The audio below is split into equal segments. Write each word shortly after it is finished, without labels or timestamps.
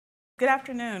Good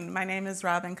afternoon. My name is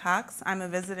Robin Cox. I'm a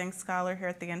visiting scholar here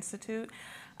at the Institute,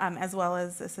 as well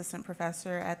as assistant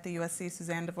professor at the USC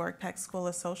Suzanne Dvorak Peck School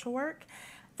of Social Work.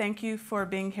 Thank you for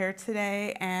being here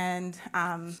today and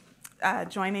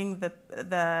joining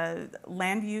the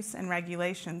Land Use and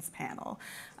Regulations panel.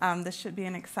 This should be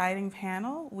an exciting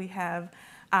panel. We have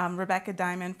Rebecca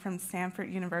Diamond from Stanford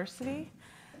University,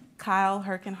 Kyle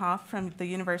Herkenhoff from the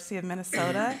University of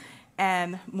Minnesota,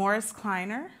 and Morris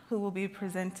Kleiner, who will be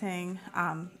presenting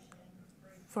in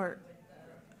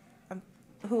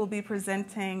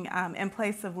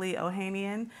place of Lee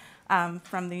Ohanian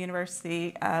from the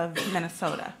University of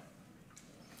Minnesota.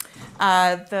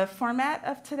 The format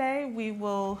of today, we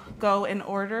will go in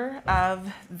order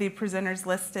of the presenters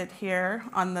listed here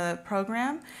on the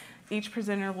program. Each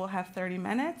presenter will have 30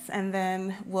 minutes, and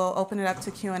then we'll open it up to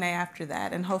Q&A after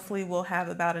that, and hopefully we'll have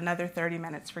about another 30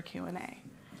 minutes for Q&A.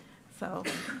 So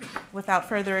without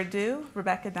further ado,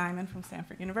 Rebecca Diamond from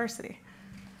Stanford University.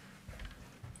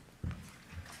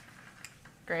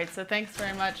 Great, so thanks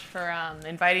very much for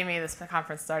inviting me. This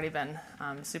conference has already been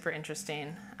super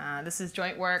interesting. This is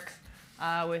joint work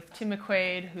with Tim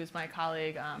McQuaid, who's my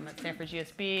colleague at Stanford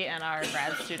GSB, and our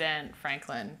grad student,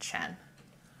 Franklin Chen.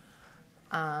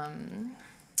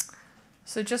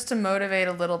 So just to motivate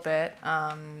a little bit,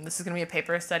 this is going to be a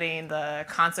paper studying the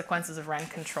consequences of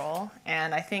rent control.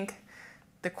 And I think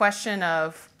the question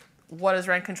of what does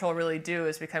rent control really do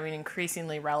is becoming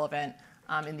increasingly relevant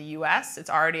in the US.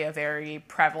 It's already a very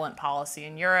prevalent policy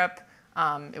in Europe.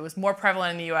 It was more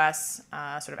prevalent in the US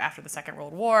sort of after the Second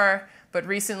World War. But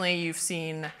recently you've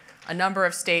seen a number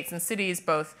of states and cities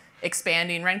both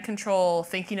expanding rent control,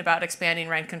 thinking about expanding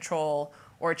rent control,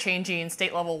 or changing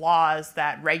state-level laws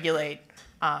that regulate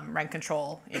rent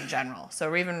control in general.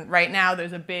 So even right now,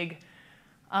 there's a big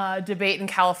debate in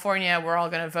California. We're all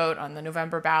going to vote on the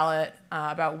November ballot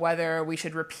about whether we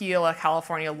should repeal a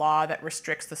California law that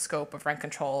restricts the scope of rent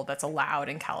control that's allowed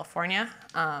in California.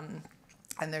 And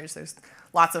there's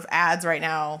lots of ads right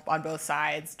now on both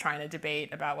sides trying to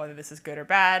debate about whether this is good or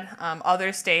bad.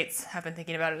 Other states have been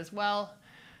thinking about it as well.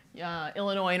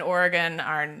 Illinois and Oregon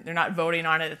they're not voting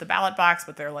on it at the ballot box,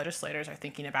 but their legislators are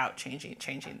thinking about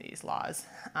changing these laws.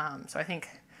 So I think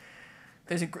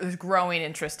there's growing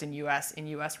interest in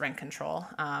U.S. rent control.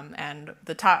 And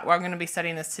we're going to be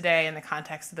studying this today in the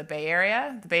context of the Bay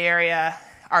Area. The Bay Area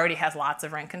already has lots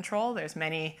of rent control. There's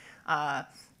many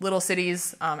little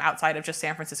cities outside of just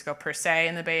San Francisco per se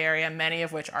in the Bay Area, many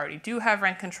of which already do have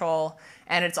rent control,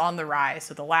 and it's on the rise.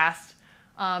 So the last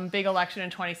big election in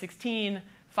 2016,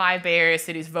 5 Bay Area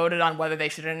cities voted on whether they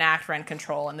should enact rent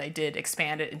control, and they did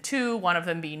expand it in 2, one of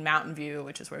them being Mountain View,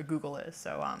 which is where Google is.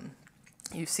 So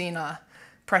you've seen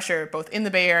pressure both in the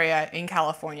Bay Area, in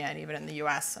California, and even in the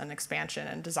US, an expansion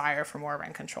and desire for more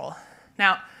rent control.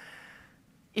 Now,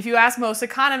 if you ask most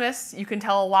economists, you can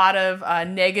tell a lot of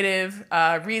negative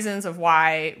reasons of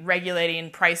why regulating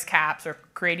price caps or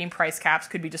creating price caps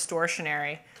could be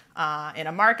distortionary in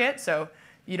a market. So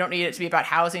you don't need it to be about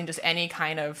housing, just any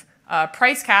kind of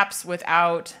price caps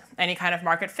without any kind of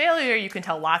market failure. You can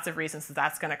tell lots of reasons that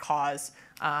that's going to cause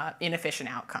inefficient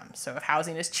outcomes. So if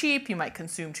housing is cheap, you might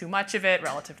consume too much of it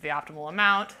relative to the optimal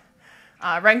amount.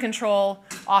 Rent control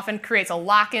often creates a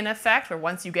lock-in effect where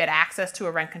once you get access to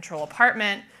a rent control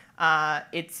apartment,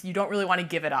 you don't really want to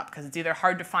give it up because it's either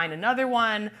hard to find another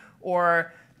one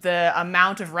or the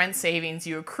amount of rent savings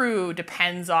you accrue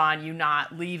depends on you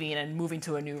not leaving and moving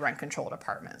to a new rent-controlled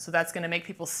apartment. So that's going to make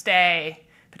people stay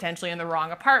potentially in the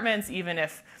wrong apartments. Even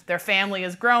if their family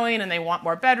is growing and they want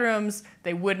more bedrooms,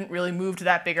 they wouldn't really move to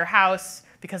that bigger house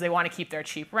because they want to keep their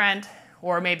cheap rent.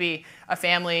 Or maybe a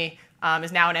family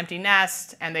is now an empty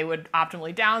nest and they would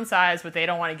optimally downsize, but they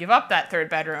don't want to give up that 3rd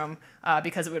bedroom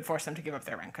because it would force them to give up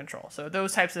their rent control. So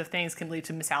those types of things can lead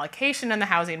to misallocation in the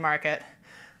housing market.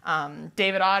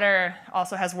 David Otter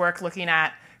also has work looking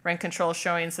at rent control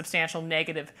showing substantial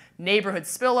negative neighborhood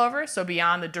spillover, so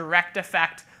beyond the direct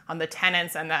effect on the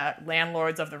tenants and the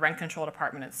landlords of the rent-controlled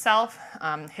apartment itself.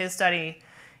 His study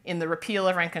in the repeal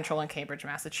of rent control in Cambridge,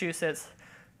 Massachusetts,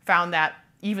 found that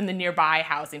even the nearby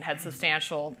housing had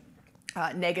substantial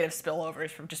negative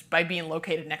spillovers from just by being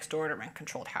located next door to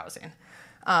rent-controlled housing.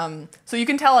 So you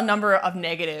can tell a number of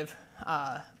negative,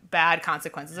 bad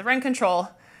consequences of rent control.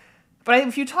 But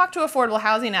if you talk to affordable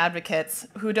housing advocates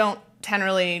who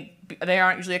they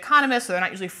aren't usually economists, so they're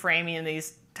not usually framing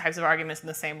these types of arguments in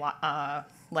the same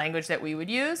language that we would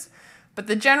use. But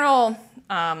the general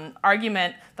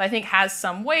argument that I think has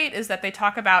some weight is that they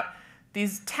talk about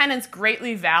these tenants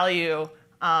greatly value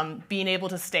being able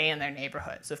to stay in their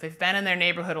neighborhood. So if they've been in their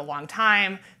neighborhood a long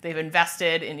time, they've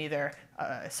invested in either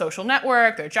a social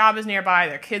network, their job is nearby,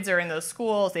 their kids are in those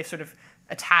schools, they've sort of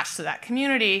attached to that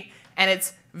community, and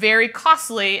it's very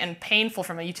costly and painful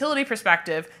from a utility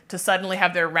perspective to suddenly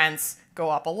have their rents go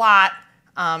up a lot,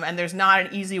 and there's not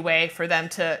an easy way for them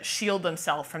to shield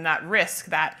themselves from that risk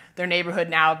that their neighborhood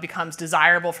now becomes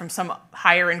desirable from some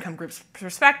higher income group's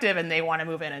perspective and they want to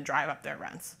move in and drive up their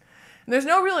rents. And there's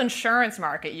no real insurance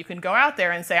market. You can go out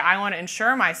there and say, I want to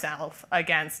insure myself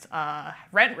against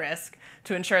rent risk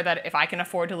to ensure that if I can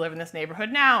afford to live in this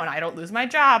neighborhood now and I don't lose my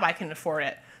job, I can afford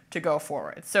it to go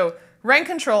forward. So rent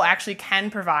control actually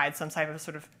can provide some type of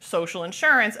sort of social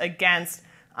insurance against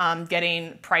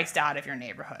getting priced out of your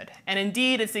neighborhood. And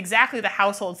indeed, it's exactly the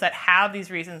households that have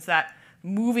these reasons that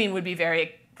moving would be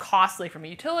very costly from a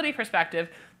utility perspective,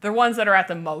 the ones that are at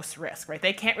the most risk, right?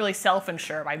 They can't really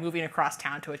self-insure by moving across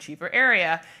town to a cheaper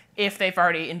area if they've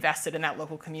already invested in that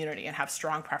local community and have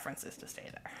strong preferences to stay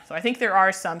there. So I think there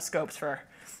are some scopes for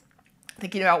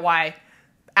thinking about why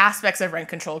aspects of rent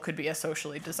control could be a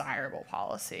socially desirable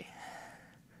policy.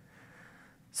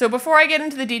 So before I get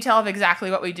into the detail of exactly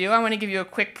what we do, I want to give you a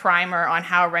quick primer on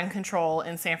how rent control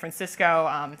in San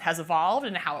Francisco has evolved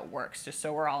and how it works, just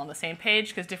so we're all on the same page,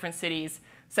 because different cities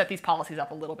set these policies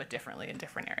up a little bit differently in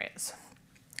different areas.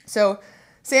 So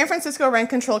San Francisco rent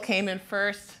control came in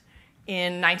first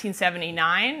in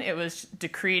 1979. It was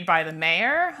decreed by the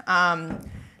mayor,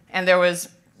 and there was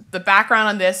the background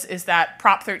on this is that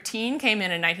Prop 13 came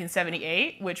in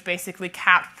 1978, which basically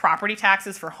capped property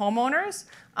taxes for homeowners,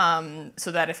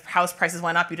 so that if house prices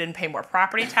went up, you didn't pay more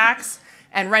property tax.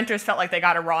 And renters felt like they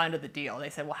got a raw end of the deal. They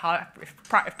said, well,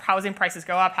 if housing prices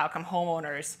go up, how come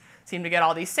homeowners seem to get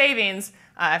all these savings?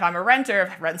 If I'm a renter,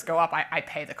 if rents go up, I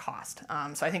pay the cost.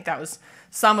 So I think that was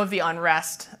some of the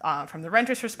unrest from the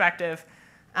renter's perspective,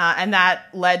 and that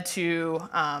led to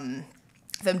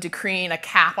them decreeing a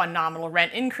cap on nominal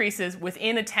rent increases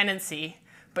within a tenancy,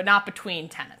 but not between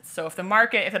tenants. So if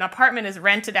an apartment is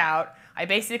rented out, I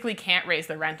basically can't raise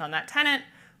the rent on that tenant,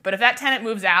 but if that tenant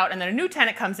moves out and then a new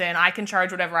tenant comes in, I can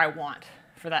charge whatever I want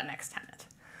for that next tenant.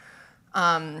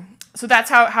 So that's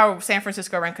how San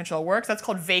Francisco rent control works. That's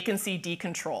called vacancy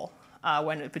decontrol.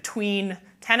 When between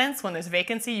tenants, when there's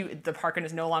vacancy, the apartment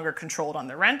is no longer controlled on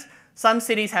the rent. Some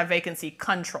cities have vacancy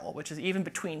control, which is even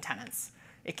between tenants,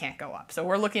 it can't go up. So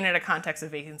we're looking at a context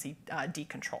of vacancy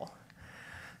decontrol.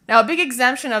 Now, a big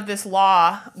exemption of this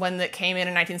law when it came in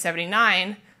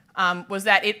 1979 was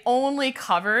that it only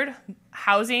covered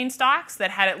housing stocks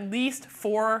that had at least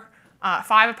 5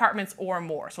 apartments or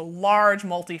more, so large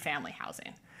multifamily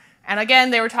housing. And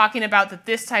again, they were talking about that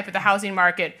this type of the housing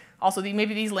market, also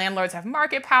maybe these landlords have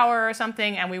market power or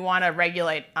something, and we want to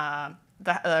regulate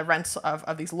the rents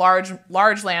of these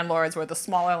large landlords, where the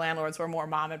smaller landlords were more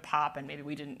mom and pop, and maybe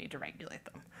we didn't need to regulate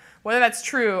them. Whether that's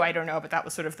true, I don't know, but that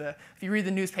was sort of if you read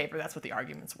the newspaper, that's what the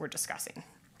arguments were discussing.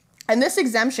 And this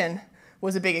exemption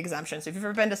was a big exemption. So if you've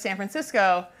ever been to San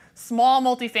Francisco, small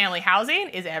multifamily housing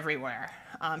is everywhere.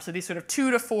 So these sort of 2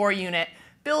 to 4 unit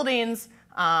buildings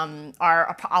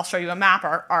I'll show you a map,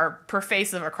 are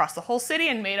pervasive across the whole city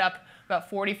and made up about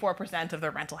 44% of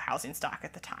the rental housing stock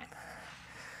at the time.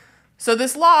 So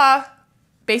this law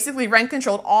basically rent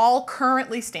controlled all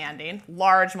currently standing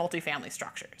large multifamily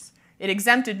structures. It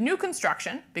exempted new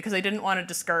construction because they didn't want to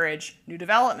discourage new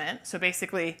development. So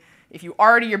basically, if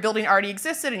your building already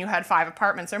existed and you had 5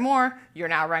 apartments or more, you're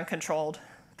now rent controlled.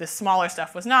 This smaller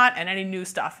stuff was not, and any new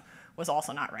stuff was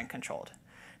also not rent controlled.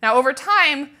 Now over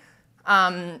time,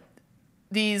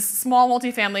 these small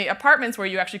multifamily apartments where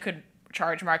you actually could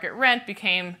charge market rent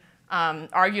became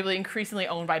arguably increasingly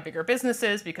owned by bigger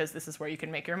businesses because this is where you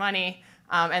can make your money.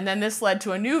 And then this led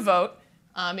to a new vote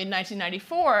in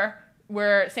 1994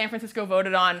 where San Francisco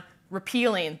voted on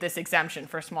repealing this exemption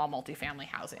for small multifamily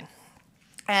housing.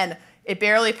 And it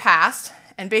barely passed.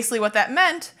 And basically what that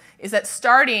meant is that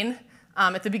starting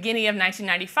at the beginning of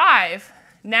 1995,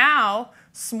 now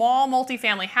small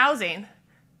multifamily housing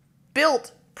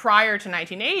built prior to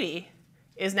 1980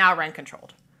 is now rent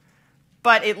controlled.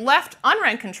 But it left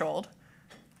unrent controlled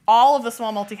all of the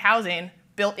small multi-housing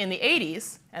built in the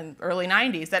 80s and early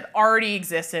 90s that already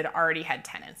existed, already had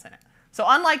tenants in it. So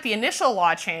unlike the initial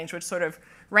law change, which sort of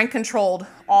rent controlled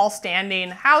all standing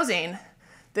housing,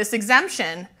 this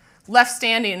exemption left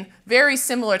standing very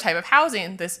similar type of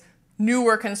housing, this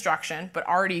newer construction but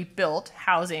already built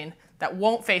housing that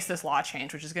won't face this law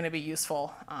change, which is going to be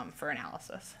useful for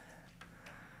analysis.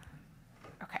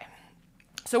 Okay,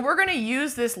 so we're going to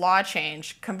use this law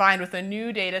change combined with a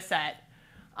new data set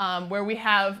where we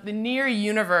have the near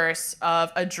universe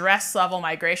of address level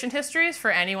migration histories for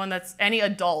any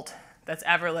adult that's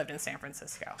ever lived in San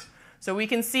Francisco. So we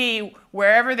can see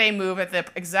wherever they move at the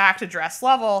exact address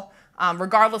level,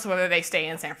 regardless of whether they stay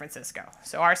in San Francisco.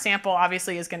 So our sample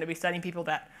obviously is going to be studying people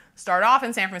that start off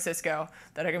in San Francisco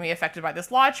that are going to be affected by this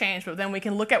law change, but then we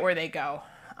can look at where they go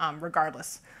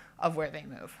regardless of where they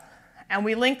move. And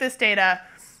we link this data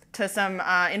to some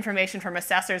information from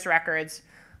assessors' records,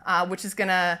 which is going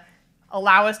to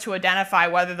allow us to identify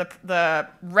whether the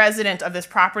resident of this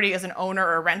property is an owner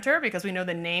or renter, because we know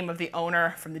the name of the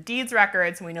owner from the deeds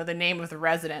records, and we know the name of the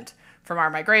resident from our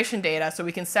migration data, so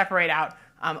we can separate out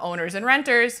owners and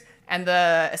renters. And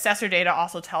the assessor data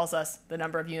also tells us the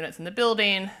number of units in the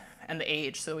building and the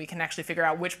age, so we can actually figure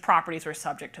out which properties were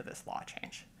subject to this law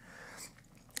change.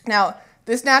 Now,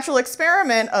 this natural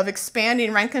experiment of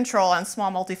expanding rent control on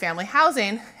small multifamily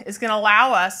housing is going to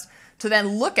allow us to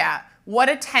then look at what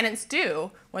do tenants do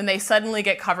when they suddenly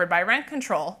get covered by rent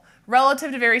control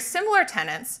relative to very similar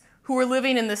tenants who were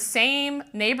living in the same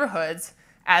neighborhoods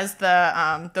as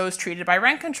those treated by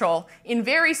rent control in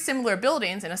very similar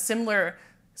buildings in a similar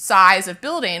size of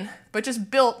building, but just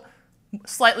built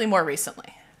slightly more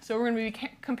recently. So we're going to be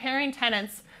comparing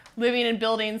tenants living in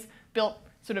buildings built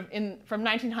sort of from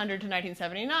 1900 to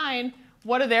 1979.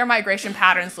 What do their migration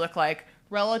patterns look like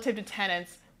relative to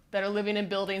tenants that are living in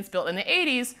buildings built in the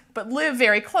 80s, but live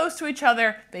very close to each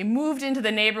other? They moved into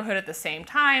the neighborhood at the same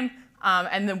time,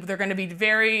 and then they're going to be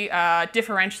very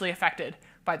differentially affected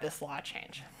by this law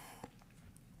change.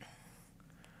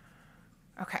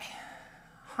 Okay.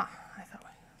 I thought we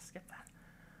skipped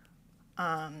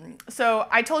that. So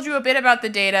I told you a bit about the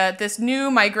data. This new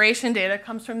migration data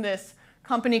comes from this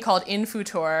company called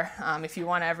Infutor. If you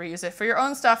want to ever use it for your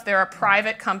own stuff, they're a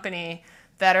private company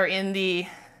that are in the,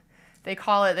 they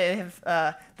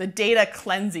have the data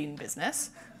cleansing business.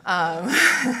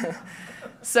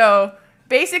 So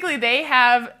basically, they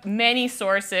have many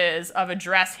sources of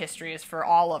address histories for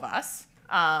all of us,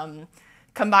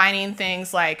 combining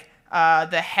things like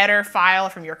the header file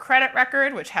from your credit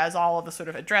record, which has all of the sort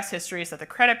of address histories that the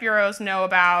credit bureaus know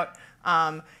about,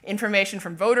 information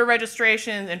from voter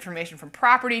registrations, information from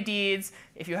property deeds.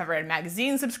 If you have read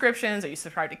magazine subscriptions or you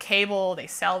subscribe to cable, they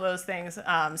sell those things.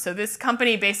 So this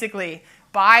company basically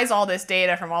buys all this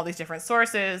data from all these different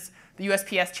sources, the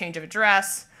USPS change of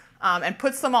address, and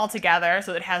puts them all together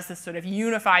so that it has this sort of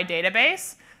unified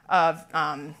database of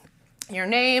your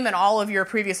name and all of your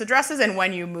previous addresses and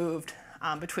when you moved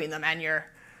between them and your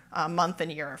month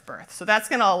and year of birth. So that's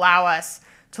going to allow us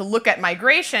to look at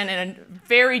migration in a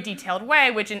very detailed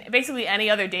way, which in basically any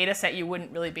other data set you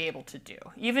wouldn't really be able to do.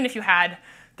 Even if you had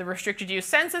the restricted use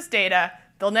census data,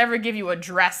 they'll never give you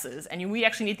addresses, and we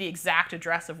actually need the exact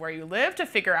address of where you live to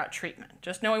figure out treatment.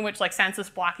 Just knowing which census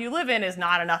block you live in is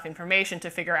not enough information to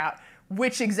figure out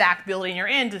which exact building you're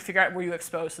in to figure out were you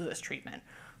exposed to this treatment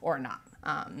or not.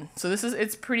 So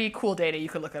it's pretty cool data you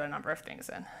could look at a number of things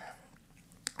in.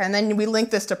 And then we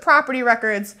link this to property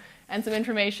records and some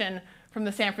information from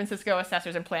the San Francisco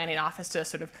Assessors and Planning Office to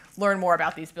sort of learn more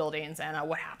about these buildings and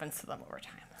what happens to them over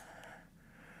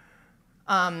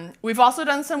time. We've also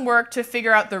done some work to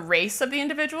figure out the race of the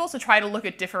individuals to try to look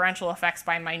at differential effects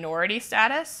by minority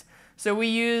status. So we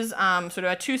use sort of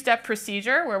a two-step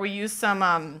procedure where we use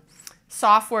some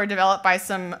software developed by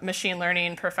some machine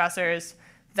learning professors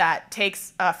that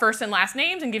takes first and last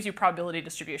names and gives you probability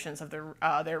distributions of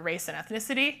their race and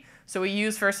ethnicity. So we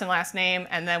use first and last name,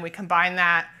 and then we combine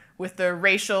that with the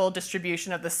racial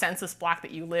distribution of the census block that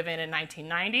you live in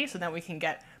 1990, so that we can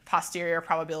get posterior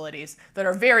probabilities that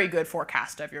are very good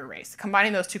forecast of your race.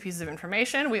 Combining those two pieces of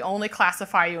information, we only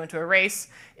classify you into a race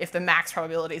if the max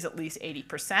probability is at least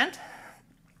 80%.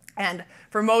 And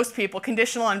for most people,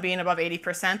 conditional on being above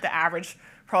 80%, the average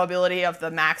probability of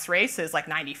the max race is like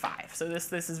 95. So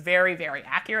this is very, very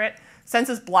accurate.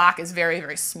 Census block is very,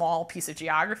 very small piece of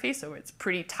geography, so it's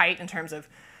pretty tight in terms of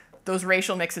those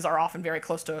racial mixes are often very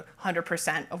close to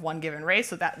 100% of one given race,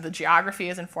 so that the geography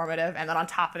is informative, and then on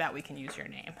top of that, we can use your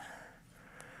name.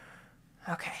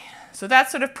 Okay, so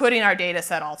that's sort of putting our data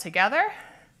set all together.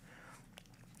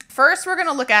 First, we're going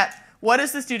to look at what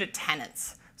does this do to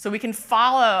tenants. So we can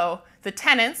follow the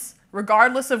tenants,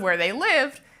 regardless of where they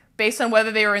lived, based on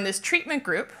whether they were in this treatment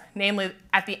group, namely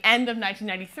at the end of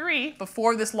 1993,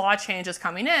 before this law change is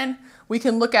coming in, we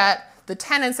can look at the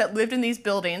tenants that lived in these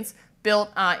buildings built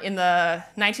in the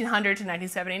 1900 to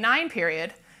 1979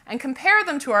 period and compare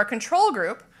them to our control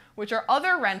group, which are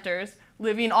other renters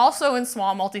living also in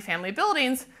small multifamily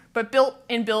buildings, but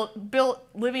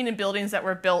living in buildings that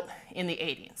were built in the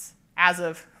 80s as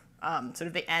of sort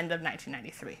of the end of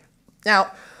 1993.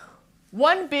 Now,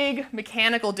 one big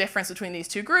mechanical difference between these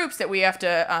two groups that we have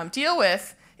to deal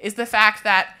with is the fact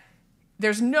that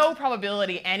there's no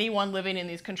probability anyone living in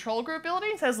these control group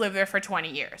buildings has lived there for 20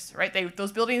 years, right?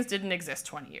 Those buildings didn't exist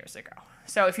 20 years ago.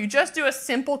 So if you just do a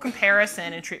simple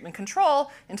comparison in treatment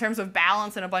control in terms of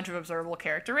balance and a bunch of observable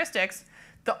characteristics,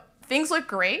 things look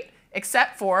great,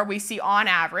 except for we see on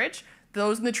average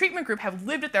those in the treatment group have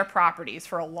lived at their properties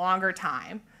for a longer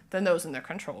time than those in their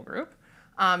control group.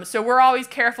 So we're always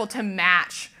careful to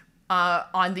match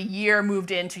on the year moved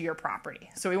into your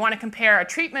property. So we want to compare a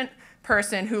treatment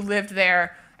person who lived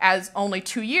there as only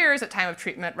 2 years at time of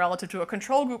treatment relative to a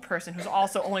control group person who's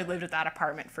also only lived at that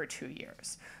apartment for 2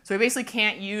 years. So we basically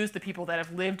can't use the people that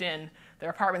have lived in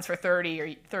their apartments for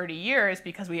 30 years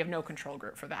because we have no control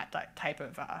group for that type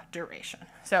of duration.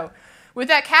 So with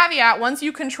that caveat, once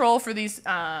you control for these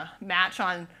match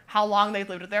on how long they've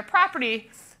lived at their property,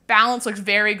 balance looks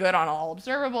very good on all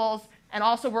observables. And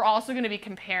also, we're also going to be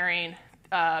comparing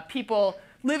people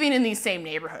living in these same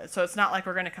neighborhoods. So it's not like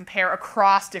we're going to compare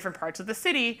across different parts of the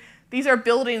city. These are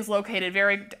buildings located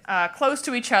very close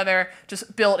to each other,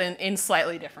 just built in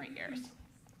slightly different years.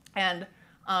 And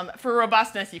for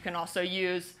robustness, you can also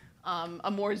use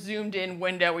a more zoomed in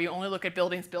window where you only look at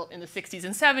buildings built in the 60s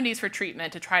and 70s for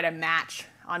treatment to try to match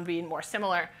on being more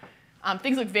similar.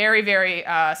 Things look very, very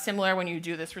similar when you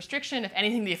do this restriction. If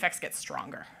anything, the effects get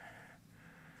stronger.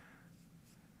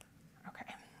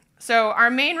 So our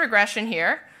main regression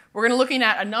here, we're going to be looking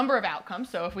at a number of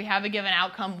outcomes. So if we have a given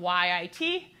outcome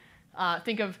YIT,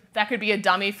 think of that could be a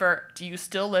dummy for do you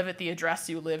still live at the address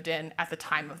you lived in at the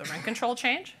time of the rent control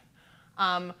change.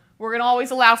 We're going to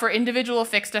always allow for individual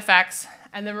fixed effects,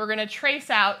 and then we're going to trace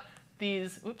out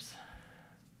these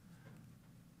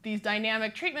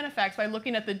dynamic treatment effects by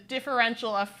looking at the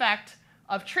differential effect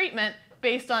of treatment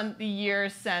based on the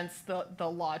years since the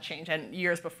law change and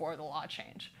years before the law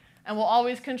change. And we'll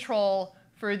always control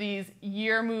for these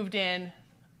year moved in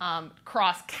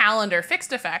cross-calendar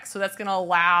fixed effects. So that's going to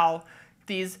allow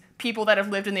these people that have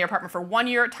lived in the apartment for 1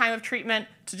 year at time of treatment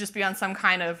to just be on some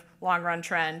kind of long-run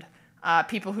trend.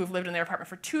 People who've lived in their apartment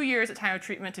for 2 years at time of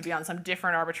treatment to be on some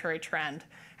different arbitrary trend.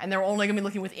 And they're only going to be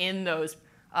looking within those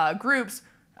groups,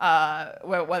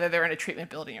 whether they're in a treatment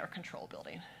building or a control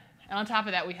building. And on top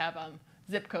of that, we have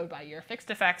zip code by year fixed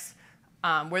effects,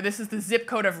 where this is the zip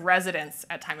code of residence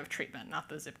at time of treatment, not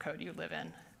the zip code you live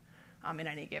in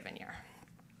any given year.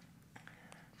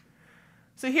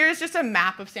 So here's just a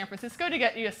map of San Francisco to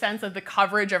get you a sense of the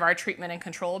coverage of our treatment and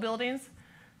control buildings.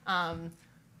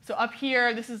 So up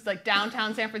here, this is like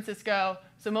downtown San Francisco.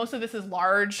 So most of this is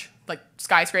large, like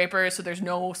skyscrapers, so there's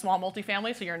no small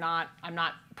multifamily, so I'm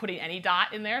not putting any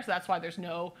dot in there, so that's why there's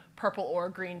no purple or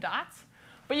green dots.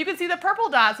 But you can see the purple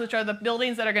dots, which are the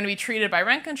buildings that are going to be treated by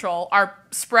rent control, are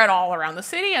spread all around the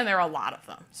city, and there are a lot of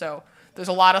them. So there's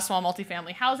a lot of small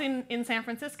multifamily housing in San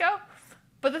Francisco.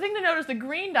 But the thing to note is the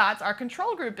green dots are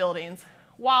control group buildings.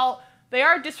 While they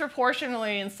are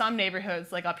disproportionately in some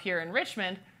neighborhoods, like up here in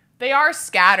Richmond, they are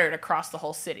scattered across the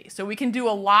whole city. So we can do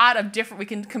a lot of we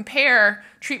can compare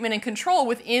treatment and control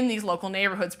within these local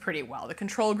neighborhoods pretty well. The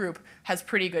control group has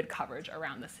pretty good coverage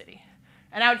around the city.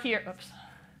 And out here,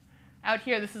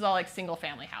 this is all like single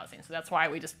family housing. So that's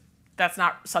why that's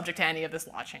not subject to any of this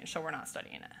law change, so we're not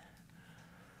studying it.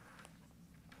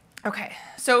 Okay,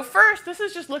 so first, this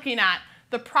is just looking at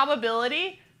the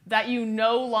probability that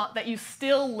that you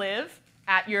still live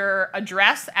at your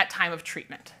address at time of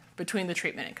treatment between the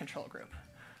treatment and control group.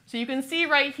 So you can see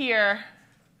right here,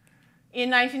 in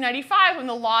 1995, when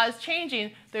the law is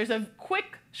changing, there's a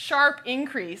quick, sharp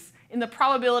increase in the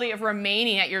probability of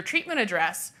remaining at your treatment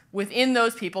address within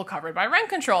those people covered by rent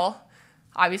control,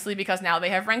 obviously because now they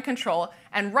have rent control,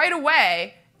 and right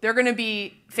away, they're going to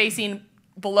be facing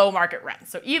below market rents.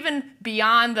 So even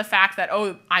beyond the fact that,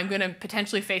 oh, I'm going to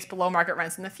potentially face below market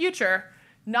rents in the future,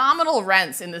 nominal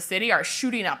rents in the city are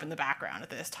shooting up in the background at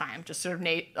this time, just sort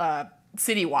of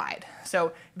citywide.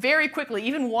 So very quickly,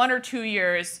 even 1 or 2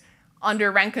 years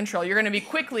under rent control, you're going to be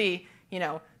quickly,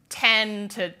 10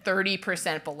 to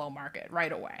 30% below market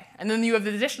right away. And then you have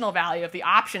the additional value of the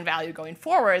option value going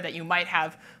forward that you might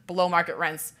have below market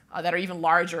rents that are even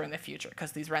larger in the future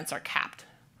because these rents are capped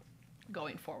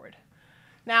going forward.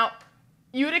 Now,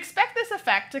 you would expect this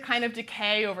effect to kind of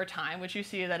decay over time, which you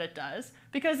see that it does,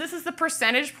 because this is the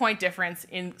percentage point difference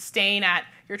in staying at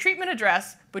your treatment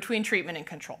address between treatment and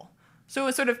control. So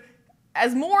it's sort of,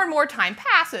 as more and more time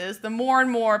passes, the more and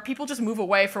more people just move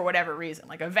away for whatever reason.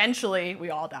 Like eventually, we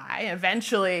all die.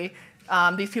 Eventually,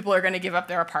 these people are going to give up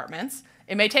their apartments.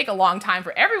 It may take a long time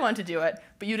for everyone to do it,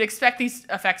 but you'd expect these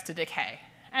effects to decay.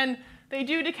 And they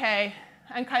do decay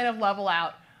and kind of level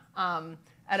out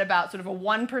at about sort of a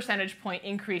 1 percentage point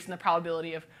increase in the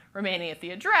probability of remaining at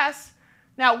the address.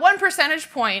 Now, 1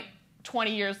 percentage point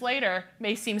 20 years later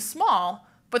may seem small,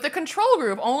 but the control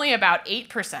group, only about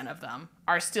 8% of them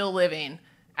are still living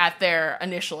at their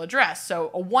initial address. So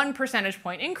a 1 percentage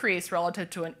point increase relative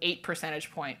to an 8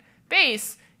 percentage point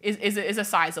base is a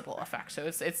sizable effect. So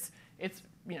it's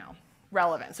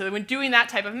relevant. So when doing that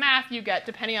type of math, you get,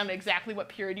 depending on exactly what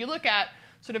period you look at,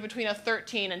 sort of between a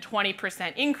 13 and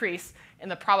 20% increase in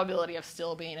the probability of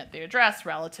still being at the address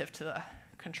relative to the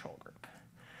control group.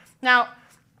 Now,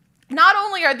 not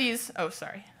only are these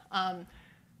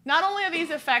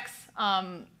effects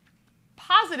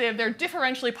positive, they're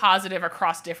differentially positive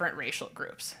across different racial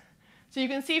groups. So you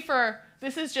can see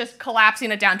this is just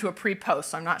collapsing it down to a pre-post,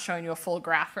 so I'm not showing you a full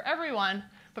graph for everyone,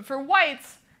 but for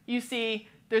whites, you see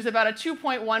there's about a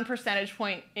 2.1 percentage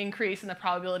point increase in the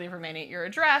probability of remaining at your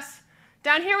address.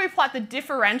 Down here we plot the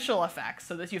differential effects,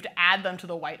 so that you have to add them to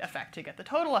the white effect to get the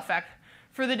total effect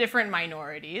for the different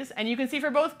minorities. And you can see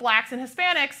for both blacks and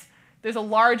Hispanics, there's a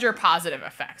larger positive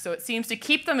effect. So it seems to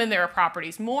keep them in their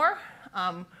properties more.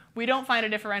 We don't find a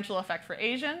differential effect for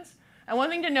Asians. And one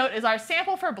thing to note is our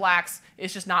sample for blacks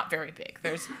is just not very big.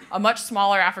 There's a much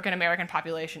smaller African American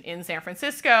population in San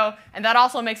Francisco, and that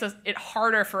also makes it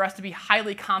harder for us to be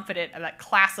highly confident about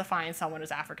classifying someone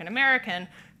as African American,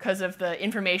 because of the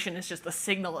information is just the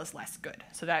signal is less good.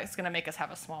 So that's going to make us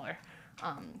have a smaller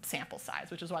sample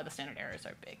size, which is why the standard errors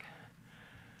are big.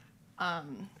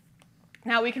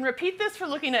 Now we can repeat this for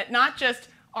looking at not just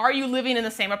are you living in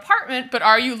the same apartment, but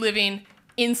are you living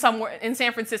in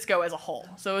San Francisco as a whole.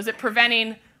 So is it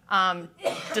preventing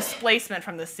displacement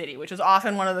from the city, which is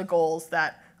often one of the goals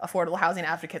that affordable housing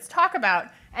advocates talk about.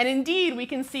 And indeed, we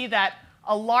can see that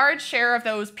a large share of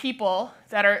those people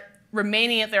that are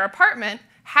remaining at their apartment,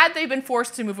 had they been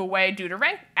forced to move away due to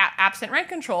absent rent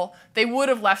control, they would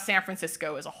have left San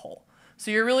Francisco as a whole. So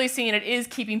you're really seeing it is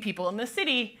keeping people in the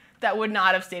city that would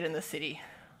not have stayed in the city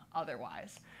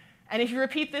otherwise. And if you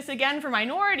repeat this again for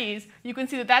minorities, you can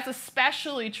see that that's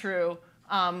especially true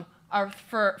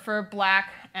for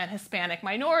black and Hispanic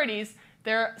minorities.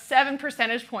 They're 7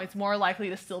 percentage points more likely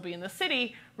to still be in the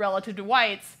city relative to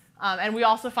whites. And we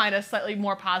also find a slightly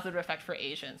more positive effect for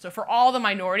Asians. So for all the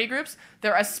minority groups,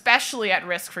 they're especially at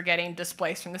risk for getting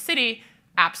displaced from the city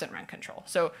absent rent control.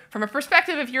 So from a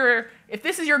perspective, if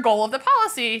this is your goal of the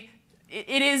policy,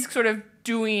 it is sort of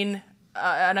doing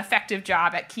an effective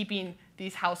job at keeping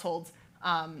these households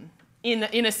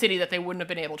in a city that they wouldn't have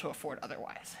been able to afford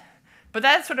otherwise. But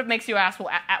that sort of makes you ask, well,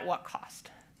 at what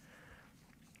cost?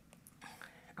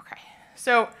 Okay,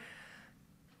 so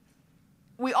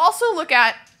we also look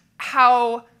at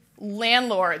how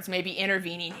landlords may be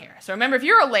intervening here. So remember, if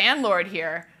you're a landlord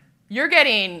here, you're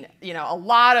getting a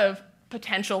lot of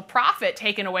potential profit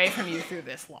taken away from you through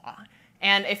this law.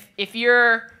 And if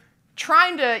you're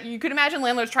trying to, you could imagine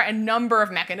landlords try a number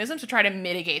of mechanisms to try to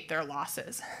mitigate their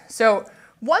losses. So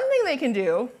one thing they can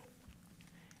do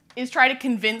is try to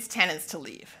convince tenants to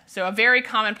leave. So a very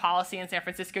common policy in San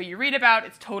Francisco you read about,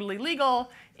 it's totally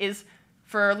legal, is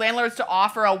for landlords to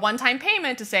offer a one-time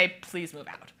payment to say, please move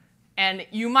out. And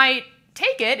you might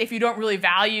take it if you don't really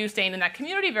value staying in that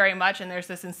community very much, and there's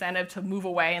this incentive to move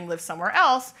away and live somewhere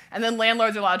else, and then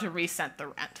landlords are allowed to reset the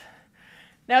rent.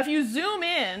 Now, if you zoom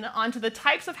in onto the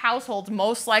types of households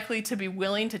most likely to be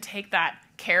willing to take that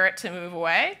carrot to move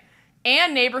away,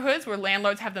 and neighborhoods where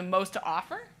landlords have the most to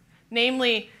offer,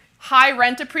 namely high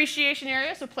rent appreciation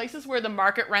areas, so places where the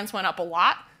market rents went up a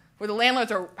lot, where the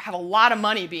landlords have a lot of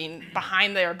money being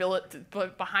behind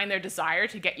their desire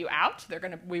to get you out. They're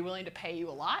going to be willing to pay you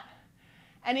a lot.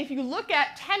 And if you look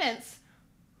at tenants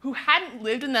who hadn't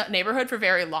lived in that neighborhood for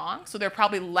very long, so they're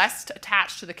probably less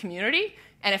attached to the community,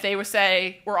 and if they were,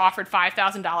 were offered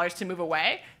 $5,000 to move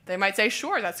away, they might say,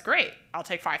 sure, that's great. I'll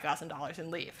take $5,000 and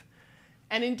leave.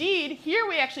 And indeed, here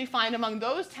we actually find among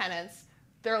those tenants,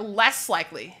 they're less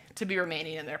likely to be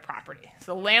remaining in their property.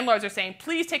 So the landlords are saying,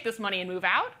 please take this money and move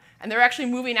out. And they're actually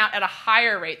moving out at a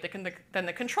higher rate than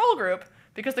the control group,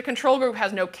 because the control group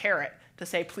has no carrot to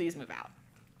say, please move out.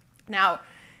 Now,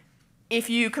 if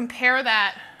you compare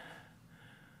that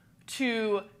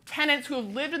to tenants who have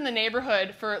lived in the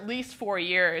neighborhood for at least 4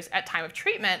 years at time of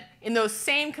treatment in those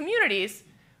same communities,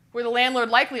 where the landlord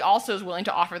likely also is willing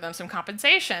to offer them some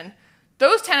compensation,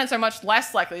 those tenants are much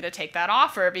less likely to take that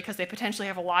offer because they potentially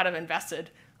have a lot of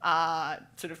invested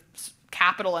sort of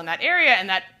capital in that area, and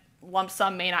that lump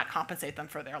sum may not compensate them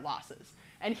for their losses.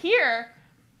 And here,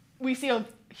 we see a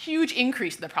huge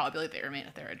increase in the probability they remain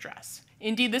at their address.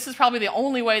 Indeed, this is probably the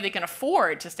only way they can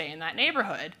afford to stay in that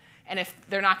neighborhood. And if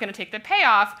they're not going to take the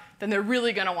payoff, then they're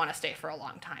really going to want to stay for a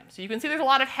long time. So you can see there's a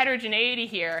lot of heterogeneity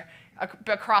here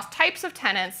across types of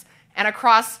tenants and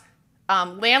across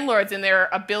landlords and their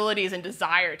abilities and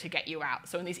desire to get you out.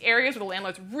 So in these areas where the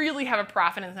landlords really have a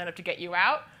profit incentive to get you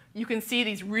out, you can see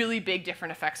these really big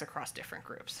different effects across different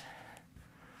groups.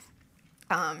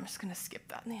 I'm just going to skip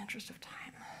that in the interest of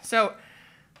time. So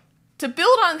to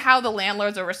build on how the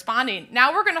landlords are responding,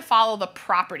 now we're going to follow the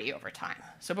property over time.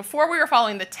 So before we were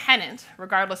following the tenant,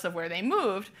 regardless of where they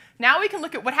moved, now we can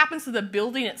look at what happens to the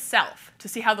building itself to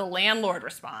see how the landlord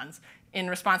responds in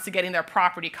response to getting their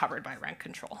property covered by rent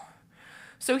control.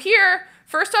 So here,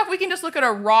 first off, we can just look at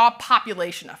a raw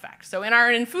population effect. So in our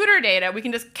Infooter data, we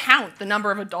can just count the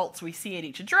number of adults we see at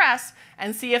each address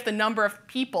and see if the number of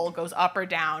people goes up or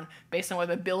down based on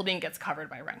whether the building gets covered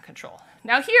by rent control.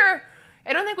 Now here,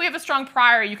 I don't think we have a strong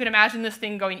prior. You could imagine this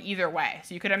thing going either way.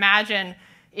 So you could imagine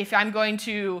if I'm going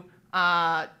to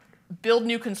build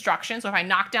new construction, so if I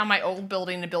knock down my old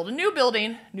building and build a new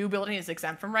building is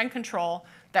exempt from rent control.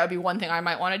 That would be one thing I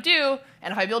might want to do.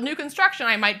 And if I build new construction,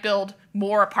 I might build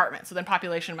more apartments, so then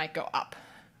population might go up.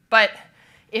 But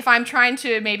if I'm trying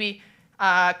to maybe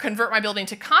convert my building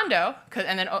to condo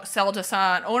and then sell to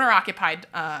an owner-occupied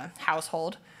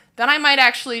household, then I might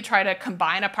actually try to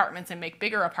combine apartments and make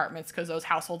bigger apartments because those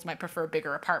households might prefer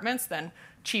bigger apartments than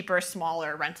cheaper,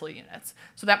 smaller rental units.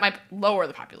 So that might lower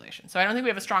the population. So I don't think we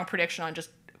have a strong prediction on just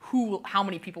how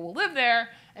many people will live there.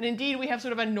 And indeed, we have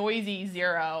sort of a noisy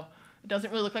zero. It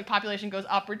doesn't really look like population goes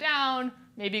up or down.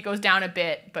 Maybe it goes down a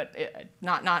bit, but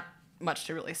not much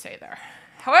to really say there.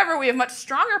 However, we have much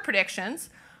stronger predictions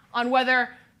on whether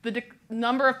the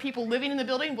number of people living in the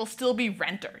building will still be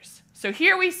renters. So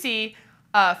here we see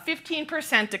a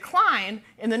 15% decline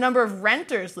in the number of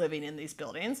renters living in these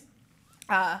buildings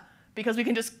because we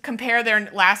can just compare their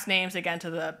last names again to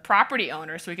the property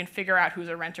owner so we can figure out who's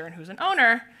a renter and who's an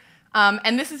owner.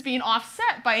 And this is being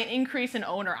offset by an increase in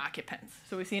owner occupants.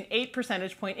 So we see an 8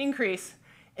 percentage point increase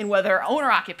in whether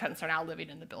owner occupants are now living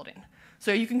in the building.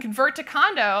 So you can convert to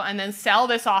condo and then sell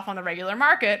this off on the regular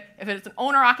market. If it's an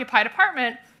owner-occupied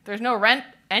apartment, there's no rent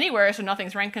anywhere, so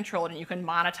nothing's rent controlled, and you can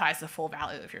monetize the full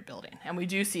value of your building. And we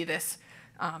do see this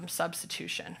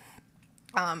substitution.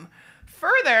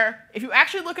 Further, if you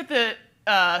actually look at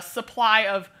the supply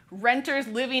of renters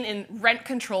living in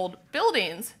rent-controlled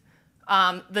buildings,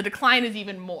 the decline is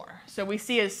even more. So we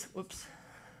see as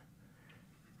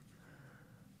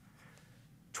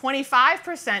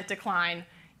 25% decline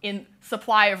in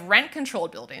supply of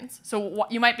rent-controlled buildings. So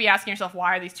you might be asking yourself,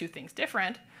 why are these two things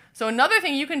different? So another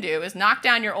thing you can do is knock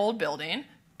down your old building,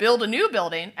 build a new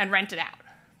building, and rent it out.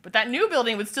 But that new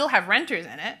building would still have renters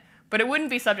in it, but it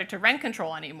wouldn't be subject to rent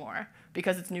control anymore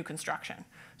because it's new construction.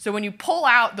 So when you pull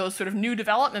out those sort of new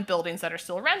development buildings that are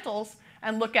still rentals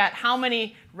and look at how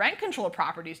many rent-controlled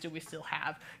properties do we still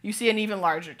have, you see an even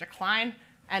larger decline.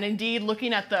 And indeed,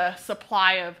 looking at the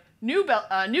supply of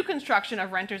new construction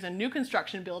of renters and new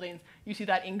construction buildings, you see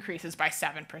that increases by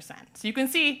 7%. So you can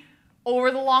see over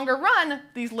the longer run,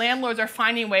 these landlords are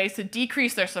finding ways to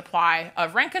decrease their supply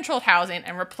of rent-controlled housing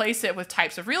and replace it with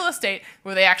types of real estate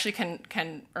where they actually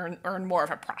can earn more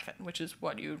of a profit, which is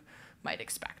what you might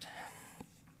expect.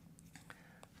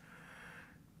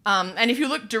 And if you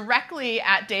look directly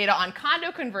at data on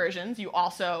condo conversions, you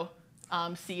also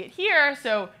see it here.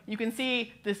 So you can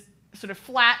see this sort of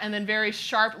flat and then very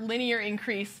sharp linear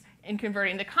increase in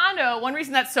converting to condo. One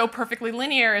reason that's so perfectly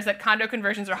linear is that condo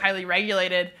conversions are highly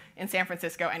regulated in San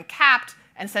Francisco and capped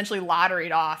and essentially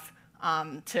lotteried off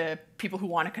to people who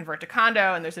want to convert to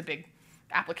condo, and there's a big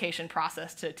application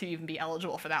process to even be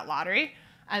eligible for that lottery.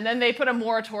 And then they put a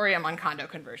moratorium on condo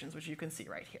conversions, which you can see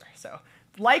right here. So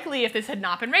likely, if this had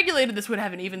not been regulated, this would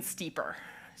have an even steeper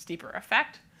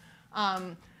effect.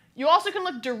 You also can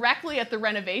look directly at the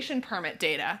renovation permit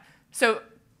data. So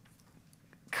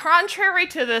contrary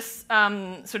to this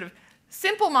sort of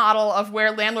simple model of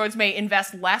where landlords may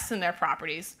invest less in their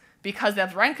properties because they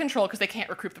have rent control because they can't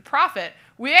recoup the profit,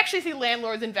 we actually see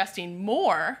landlords investing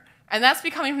more, and that's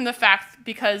becoming from the fact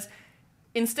because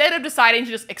instead of deciding to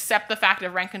just accept the fact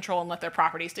of rent control and let their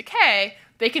properties decay,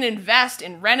 they can invest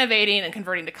in renovating and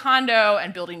converting to condo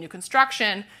and building new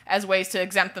construction as ways to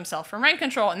exempt themselves from rent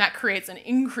control, and that creates an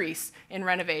increase in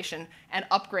renovation and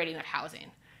upgrading of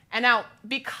housing. And now,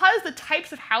 because the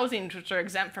types of housing which are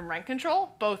exempt from rent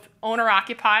control, both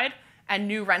owner-occupied and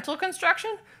new rental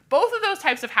construction, both of those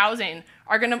types of housing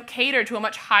are going to cater to a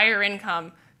much higher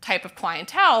income type of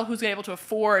clientele who's able to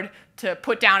afford to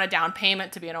put down a down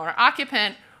payment to be an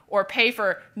owner-occupant or pay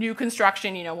for new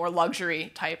construction, more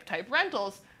luxury type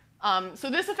rentals. So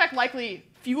this effect likely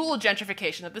fueled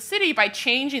gentrification of the city by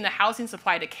changing the housing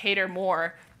supply to cater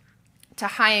more to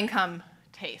high-income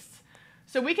tastes.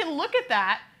 So we can look at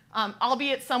that,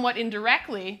 albeit somewhat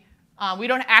indirectly, We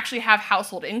don't actually have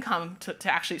household income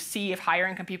to actually see if higher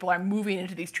income people are moving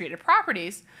into these treated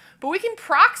properties, but we can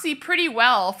proxy pretty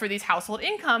well for these household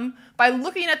income by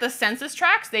looking at the census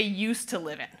tracts they used to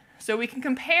live in. So we can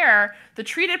compare the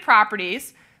treated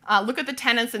properties, look at the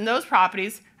tenants in those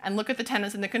properties, and look at the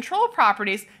tenants in the controlled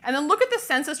properties, and then look at the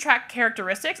census tract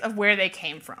characteristics of where they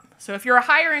came from. So if you're a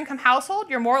higher income household,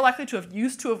 you're more likely to have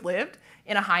used to have lived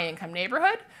in a high income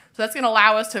neighborhood. So that's going to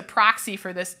allow us to proxy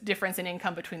for this difference in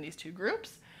income between these two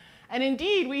groups. And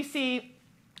indeed, we see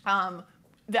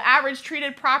the average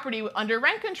treated property under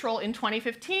rent control in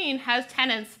 2015 has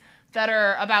tenants that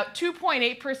are about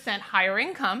 2.8% higher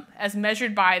income as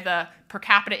measured by the per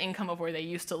capita income of where they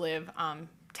used to live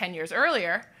 10 years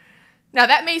earlier. Now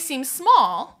that may seem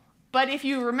small, but if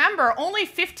you remember, only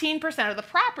 15% of the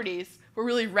properties were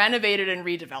really renovated and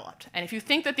redeveloped. And if you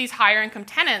think that these higher income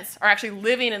tenants are actually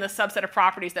living in the subset of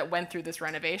properties that went through this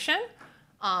renovation,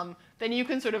 then you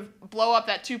can sort of blow up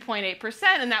that 2.8%,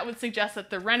 and that would suggest that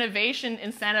the renovation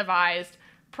incentivized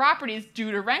properties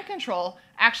due to rent control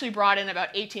actually brought in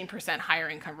about 18% higher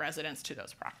income residents to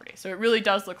those properties. So it really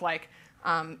does look like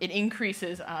it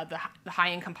increases the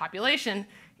high income population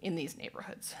in these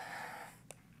neighborhoods.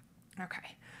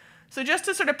 Okay, so just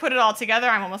to sort of put it all together,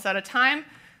 I'm almost out of time.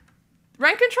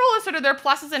 Rent control is sort of their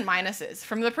pluses and minuses.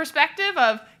 From the perspective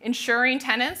of ensuring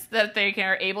tenants that they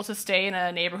are able to stay in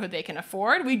a neighborhood they can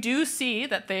afford, we do see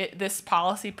that this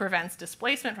policy prevents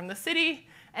displacement from the city,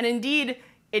 and indeed,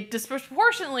 it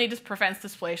disproportionately prevents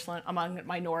displacement among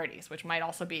minorities, which might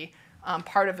also be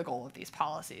part of the goal of these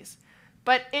policies.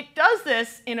 But it does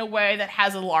this in a way that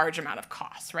has a large amount of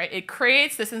costs, right? It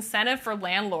creates this incentive for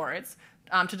landlords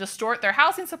to distort their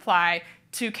housing supply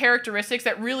to characteristics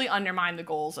that really undermine the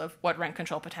goals of what rent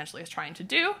control potentially is trying to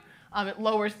do. It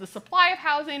lowers the supply of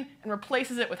housing and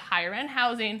replaces it with higher end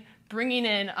housing, bringing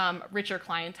in richer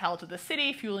clientele to the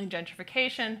city, fueling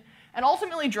gentrification, and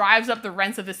ultimately drives up the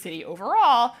rents of the city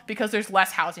overall because there's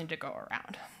less housing to go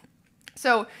around.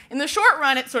 So in the short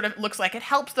run, it sort of looks like it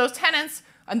helps those tenants,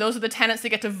 and those are the tenants that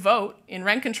get to vote in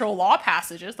rent control law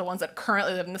passages, the ones that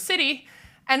currently live in the city,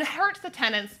 and hurts the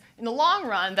tenants in the long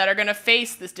run that are going to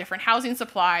face this different housing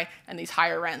supply and these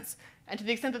higher rents. And to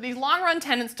the extent that these long-run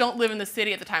tenants don't live in the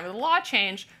city at the time of the law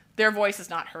change, their voice is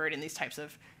not heard in these types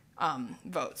of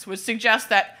votes, which suggests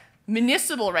that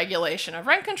municipal regulation of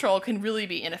rent control can really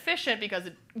be inefficient because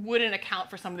it wouldn't account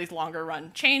for some of these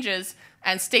longer-run changes,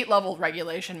 and state-level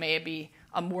regulation may be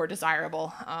a more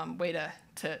desirable way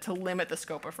to limit the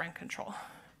scope of rent control.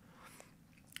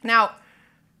 Now,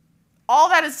 all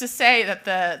that is to say that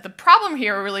the problem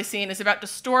here we're really seeing is about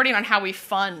distorting on how we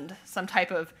fund some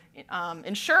type of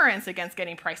insurance against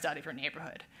getting priced out of your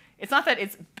neighborhood. It's not that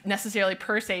it's necessarily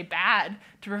per se bad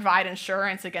to provide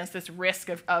insurance against this risk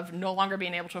of no longer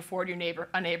being able to afford a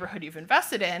neighborhood you've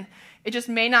invested in. It just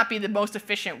may not be the most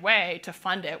efficient way to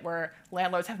fund it, where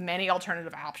landlords have many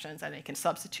alternative options and they can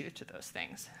substitute to those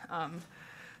things.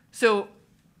 So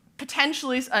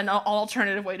potentially an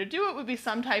alternative way to do it would be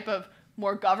some type of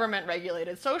more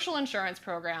government-regulated social insurance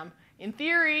program. In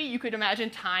theory, you could imagine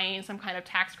tying some kind of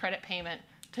tax credit payment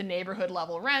to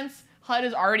neighborhood-level rents. HUD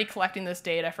is already collecting this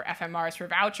data for FMRs for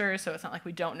vouchers, so it's not like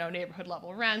we don't know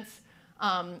neighborhood-level rents.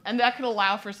 And that could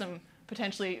allow for some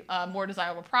potentially more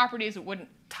desirable properties. It wouldn't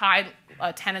tie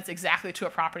tenants exactly to a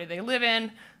property they live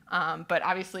in, but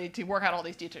obviously to work out all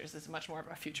these details is much more of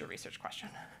a future research question.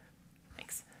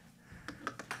 Thanks.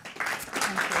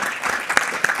 Thank you.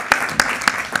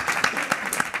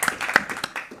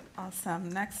 Awesome.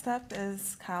 Next up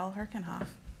is Kyle Herkenhoff.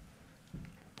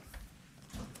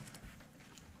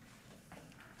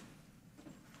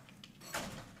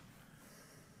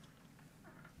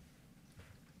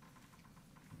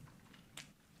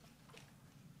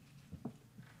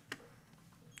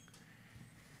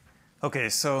 Okay,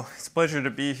 so it's a pleasure to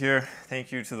be here.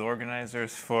 Thank you to the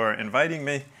organizers for inviting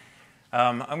me.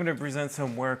 I'm going to present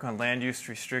some work on land use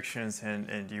restrictions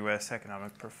and U.S.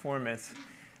 economic performance.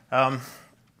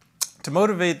 To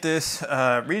motivate this,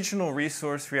 regional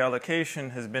resource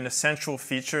reallocation has been a central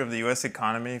feature of the U.S.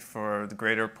 economy for the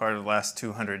greater part of the last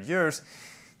 200 years.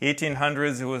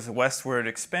 1800s, it was a westward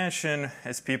expansion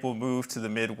as people moved to the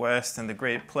Midwest and the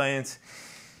Great Plains.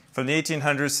 From the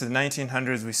 1800s to the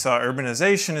 1900s, we saw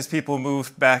urbanization as people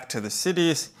moved back to the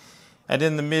cities. And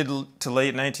in the mid to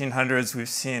late 1900s, we've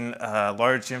seen a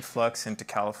large influx into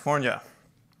California.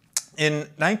 In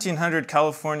 1900,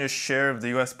 California's share of the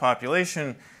U.S.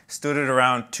 population stood at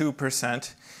around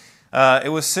 2%. It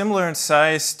was similar in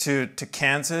size to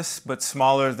Kansas, but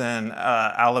smaller than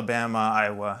Alabama,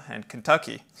 Iowa, and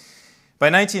Kentucky. By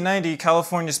 1990,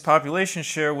 California's population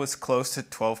share was close to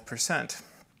 12%.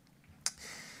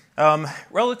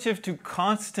 Relative to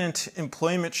constant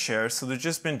employment share, so there's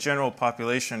just been general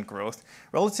population growth,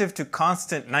 relative to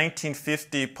constant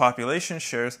 1950 population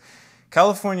shares,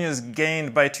 California has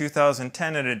gained by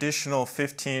 2010 an additional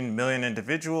 15 million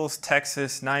individuals,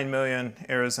 Texas 9 million,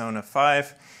 Arizona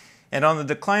 5. And on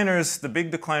the decliners, the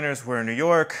big decliners were New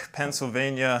York,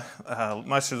 Pennsylvania,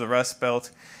 much of the Rust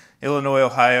Belt, Illinois,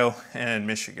 Ohio, and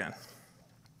Michigan.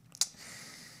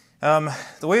 The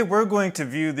way we're going to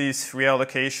view these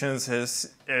reallocations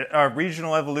is our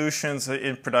regional evolutions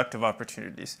in productive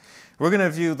opportunities. We're going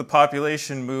to view the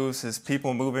population moves as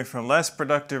people moving from less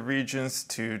productive regions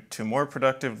to more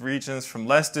productive regions, from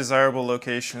less desirable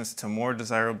locations to more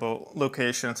desirable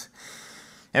locations.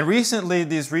 And recently,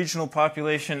 these regional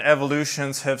population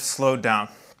evolutions have slowed down.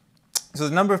 So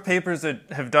the number of papers that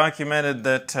have documented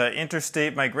that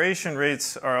interstate migration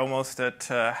rates are almost at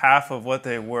half of what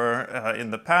they were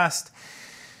in the past.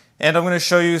 And I'm going to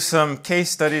show you some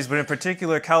case studies, but in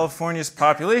particular, California's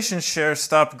population share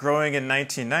stopped growing in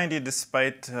 1990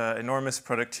 despite enormous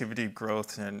productivity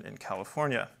growth in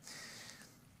California.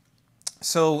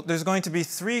 So there's going to be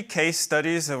 3 case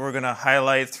studies that we're going to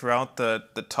highlight throughout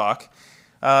the talk.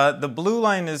 The blue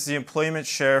line is the employment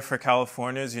share for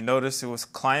California. As you notice, it was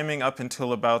climbing up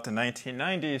until about the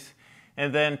 1990s,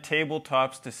 and then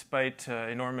tabletops despite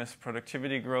enormous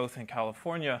productivity growth in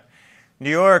California. New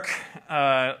York,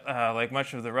 like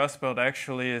much of the Rust Belt,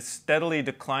 actually is steadily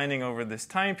declining over this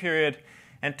time period,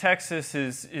 and Texas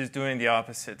is doing the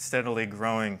opposite, steadily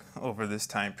growing over this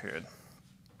time period.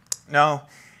 Now,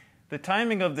 the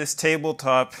timing of this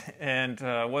tabletop and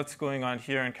what's going on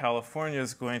here in California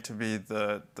is going to be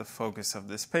the focus of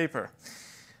this paper.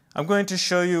 I'm going to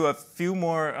show you a few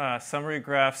more summary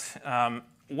graphs.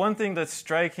 One thing that's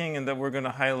striking and that we're going to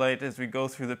highlight as we go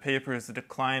through the paper is the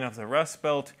decline of the Rust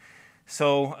Belt.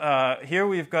 So here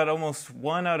we've got almost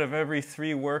 1 out of every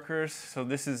 3 workers. So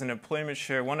this is an employment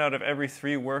share. 1 out of every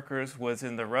 3 workers was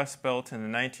in the Rust Belt in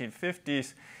the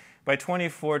 1950s. By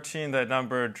 2014, that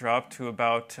number dropped to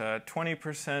about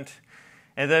 20%.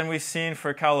 And then we've seen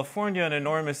for California an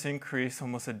enormous increase,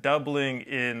 almost a doubling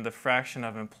in the fraction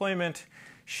of employment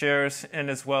shares, and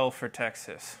as well for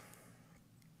Texas.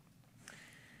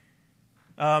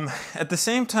 At the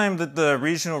same time that the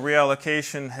regional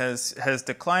reallocation has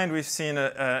declined, we've seen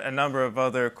a number of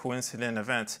other coincident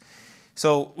events.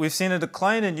 So we've seen a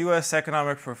decline in U.S.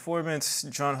 economic performance.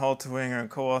 John Halterwinger and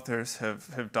co-authors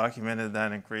have documented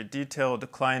that in great detail, a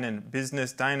decline in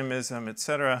business dynamism,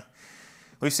 etc.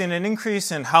 We've seen an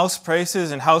increase in house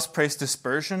prices and house price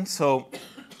dispersion. So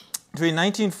between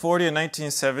 1940 and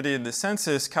 1970 in the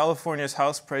census, California's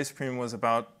house price premium was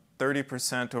about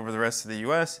 30% over the rest of the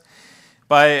U.S.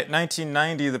 By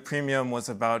 1990, the premium was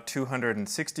about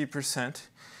 260%.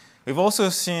 We've also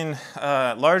seen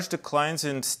large declines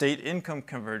in state income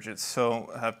convergence. So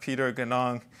Peter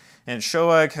Ganong and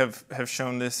Shoag have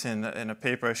shown this in a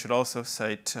paper. I should also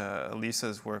cite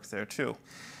Lisa's work there too.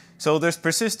 So there's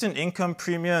persistent income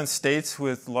premia in states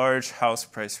with large house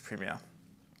price premia.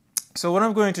 So what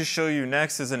I'm going to show you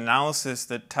next is analysis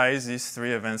that ties these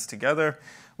 3 events together.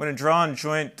 I'm going to draw on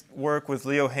joint work with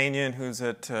Leo Hanian, who's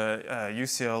at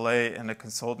UCLA and a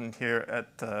consultant here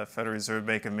at the Federal Reserve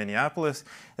Bank of Minneapolis,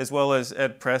 as well as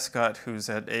Ed Prescott, who's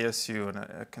at ASU and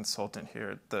a consultant here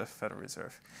at the Federal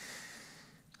Reserve.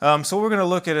 So what we're going to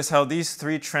look at is how these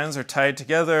 3 trends are tied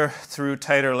together through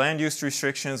tighter land use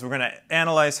restrictions. We're going to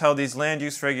analyze how these land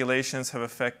use regulations have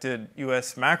affected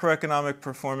U.S. macroeconomic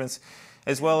performance,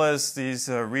 as well as these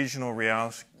regional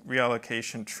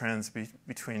reallocation trends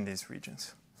between these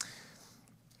regions.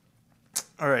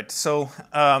 All right, so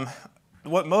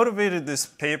what motivated this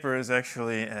paper is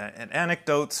actually an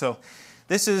anecdote. So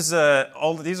this is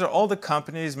these are all the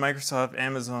companies, Microsoft,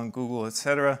 Amazon, Google,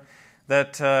 etc.,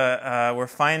 that were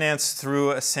financed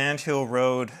through a Sand Hill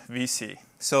Road VC.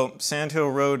 So Sand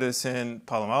Hill Road is in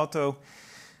Palo Alto.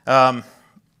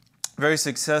 Very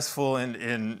successful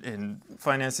in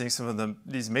financing some of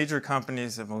these major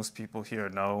companies that most people here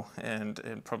know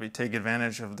and probably take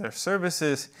advantage of their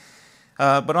services.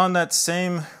 But on that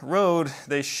same road,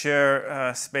 they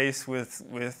share space with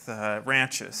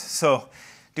ranches. So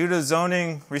due to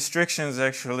zoning restrictions,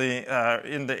 actually,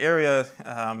 in the area,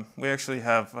 we actually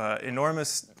have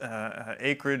enormous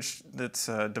acreage that's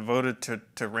devoted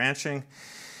to ranching.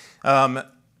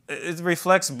 It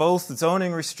reflects both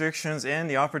zoning restrictions and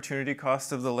the opportunity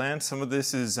cost of the land. Some of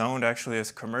this is zoned actually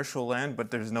as commercial land, but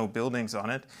there's no buildings on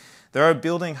it. There are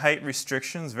building height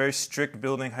restrictions, very strict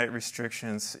building height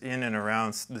restrictions in and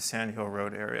around the Sand Hill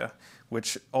Road area,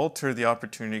 which alter the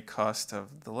opportunity cost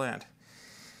of the land.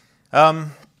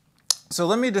 So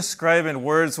let me describe in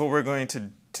words what we're going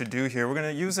to to do here. We're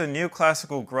going to use a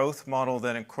neoclassical growth model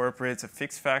that incorporates a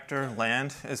fixed factor,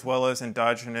 land, as well as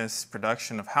endogenous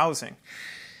production of housing.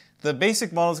 The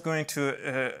basic model is going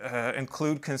to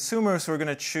include consumers who are going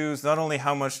to choose not only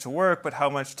how much to work, but how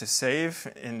much to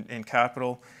save in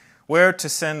capital, where to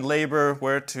send labor,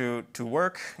 where to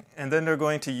work, and then they're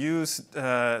going to use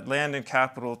land and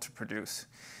capital to produce.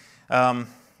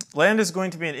 Land is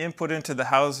going to be an input into the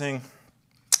housing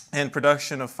and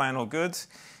production of final goods,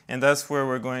 and that's where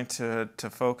we're going to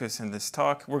focus in this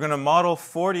talk. We're going to model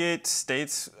 48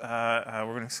 states. We're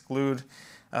going to exclude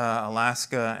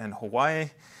Alaska and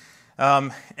Hawaii.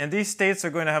 And these states are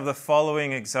going to have the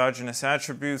following exogenous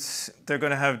attributes. They're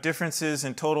going to have differences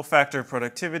in total factor of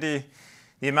productivity,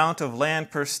 the amount of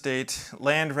land per state,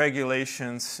 land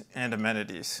regulations, and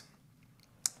amenities.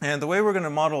 And the way we're going to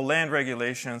model land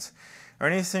regulations are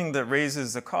anything that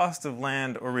raises the cost of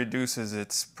land or reduces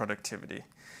its productivity.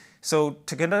 So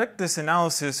to conduct this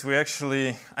analysis, we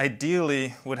actually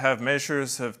ideally would have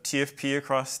measures of TFP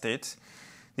across states,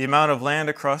 the amount of land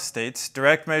across states,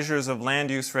 direct measures of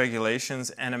land use regulations,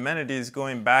 and amenities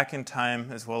going back in time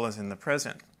as well as in the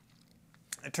present.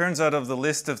 It turns out of the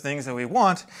list of things that we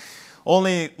want,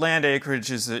 only land acreage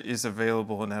is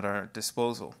available and at our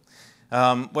disposal.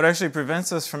 What actually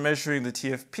prevents us from measuring the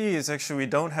TFP is actually we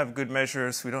don't have good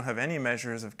measures, we don't have any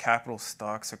measures of capital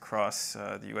stocks across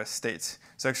the US states.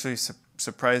 It's actually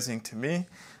surprising to me,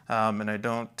 and I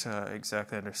don't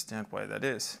exactly understand why that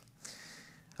is.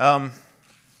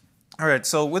 All right,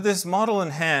 so with this model in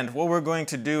hand, what we're going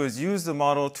to do is use the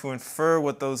model to infer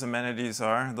what those amenities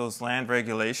are, those land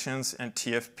regulations and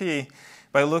TFP,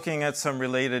 by looking at some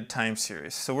related time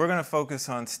series. So we're going to focus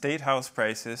on state house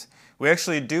prices. We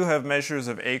actually do have measures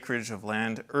of acreage of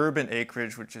land, urban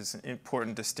acreage, which is an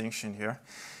important distinction here,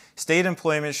 state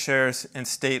employment shares, and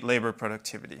state labor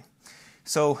productivity.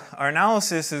 So our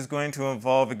analysis is going to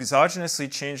involve exogenously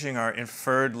changing our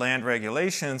inferred land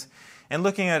regulations and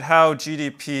looking at how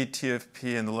GDP,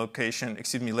 TFP, and the location,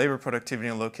 labor productivity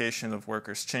and location of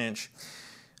workers change.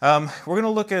 We're going to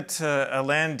look at a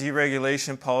land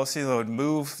deregulation policy that would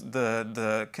move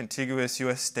the contiguous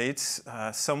U.S. states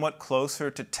somewhat closer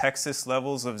to Texas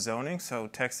levels of zoning. So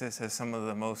Texas has some of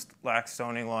the most lax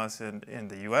zoning laws in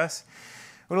the U.S.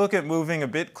 We'll look at moving a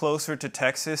bit closer to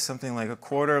Texas, something like a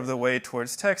quarter of the way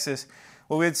towards Texas.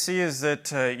 What we'd see is that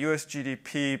U.S.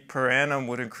 GDP per annum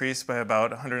would increase by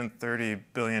about $130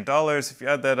 billion. If you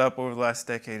add that up over the last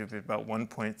decade, it would be about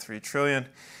 $1.3 trillion.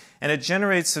 And it would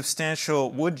generate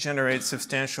substantial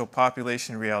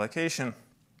population reallocation,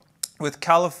 with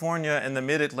California and the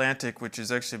Mid-Atlantic, which is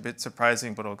actually a bit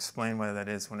surprising, but I'll explain why that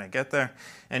is when I get there,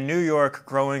 and New York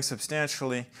growing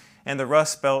substantially, and the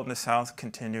Rust Belt in the South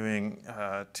continuing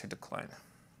to decline.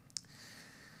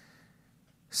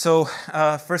 So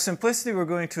for simplicity, we're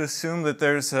going to assume that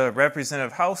there's a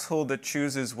representative household that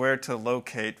chooses where to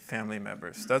locate family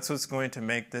members. That's what's going to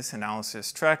make this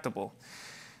analysis tractable.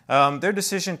 Their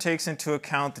decision takes into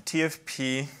account the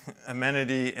TFP,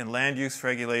 amenity, and land use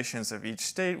regulations of each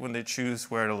state when they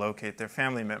choose where to locate their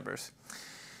family members.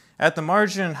 At the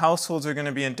margin, households are going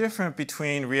to be indifferent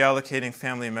between reallocating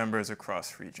family members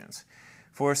across regions.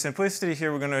 For simplicity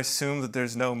here, we're going to assume that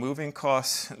there's no moving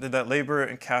costs, that labor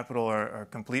and capital are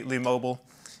completely mobile,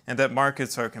 and that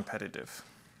markets are competitive.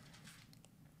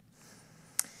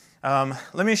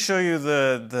 Let me show you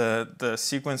the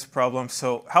sequence problem.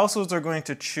 So households are going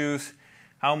to choose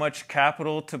how much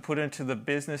capital to put into the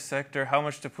business sector, how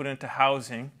much to put into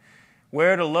housing,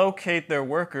 where to locate their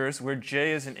workers, where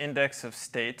J is an index of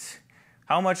states,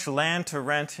 how much land to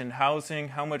rent in housing,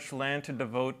 how much land to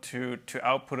devote to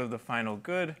output of the final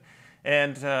good,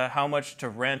 and how much to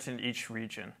rent in each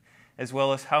region, as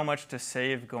well as how much to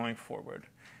save going forward.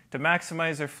 To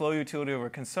maximize their flow utility over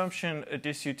consumption, a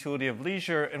disutility of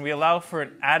leisure, and we allow for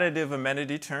an additive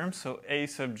amenity term, so A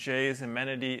sub j is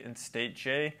amenity in state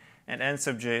J, and N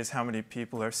sub j is how many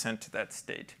people are sent to that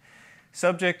state.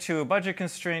 Subject to a budget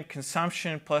constraint,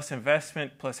 consumption plus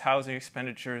investment plus housing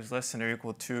expenditure is less than or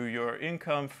equal to your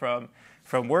income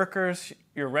from workers,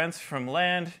 your rents from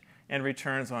land, and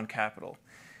returns on capital.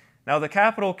 Now the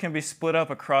capital can be split up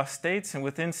across states, and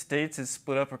within states it's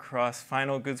split up across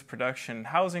final goods production and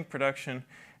housing production,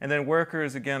 and then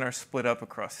workers again are split up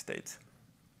across states.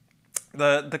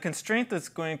 The constraint that's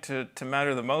going to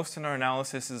matter the most in our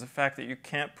analysis is the fact that you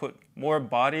can't put more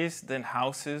bodies than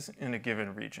houses in a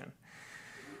given region.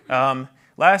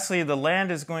 Lastly, the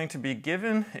land is going to be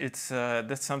given.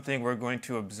 That's something we're going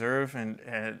to observe, and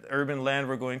urban land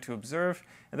we're going to observe.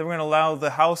 And then we're going to allow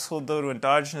the household, though, to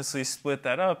endogenously split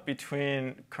that up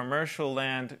between commercial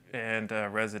land and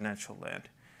residential land.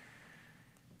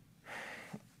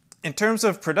 in terms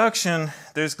of production,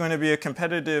 there's going to be a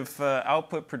competitive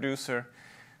output producer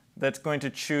that's going to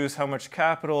choose how much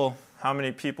capital, how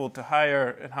many people to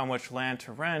hire, and how much land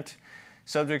to rent,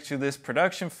 subject to this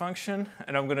production function.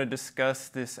 And I'm going to discuss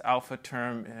this alpha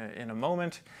term in a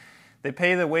moment. They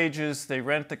pay the wages, they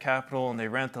rent the capital, and they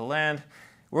rent the land.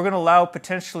 We're going to allow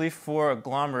potentially for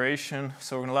agglomeration.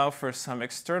 So we're going to allow for some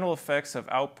external effects of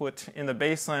output. In the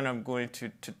baseline, I'm going to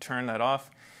turn that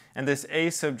off. And this A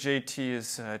sub jt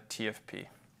is TFP.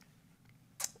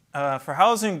 For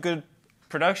housing, good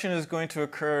production is going to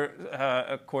occur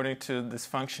according to this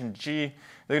function G.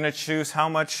 They're going to choose how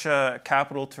much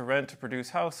capital to rent to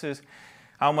produce houses,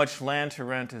 how much land to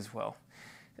rent as well.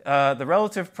 The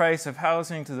relative price of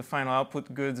housing to the final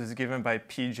output goods is given by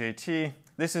PJT.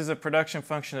 This is a production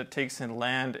function that takes in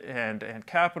land and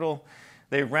capital.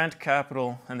 They rent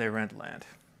capital and they rent land.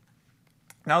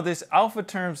 Now, these alpha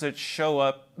terms that show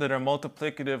up that are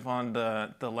multiplicative on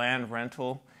the land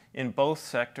rental in both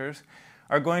sectors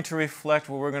are going to reflect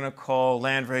what we're going to call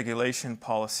land regulation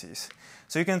policies.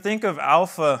 So you can think of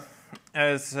alpha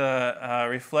as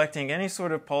reflecting any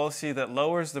sort of policy that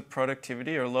lowers the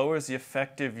productivity or lowers the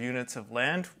effective units of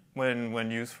land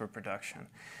when used for production.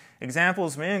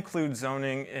 Examples may include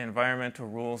zoning, environmental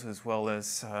rules, as well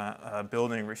as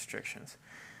building restrictions.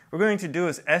 What we're going to do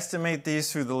is estimate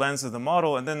these through the lens of the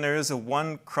model, and then there is a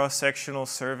one cross-sectional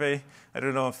survey. I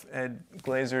don't know if Ed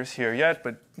Glazer's here yet,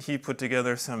 but he put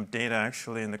together some data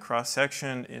actually in the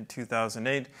cross-section in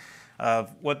 2008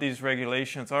 of what these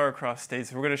regulations are across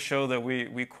states. We're going to show that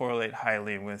we correlate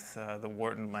highly with the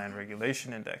Wharton Land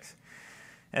Regulation Index.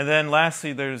 And then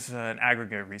lastly, there's an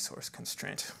aggregate resource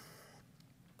constraint.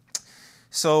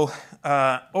 So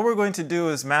what we're going to do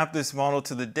is map this model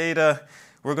to the data.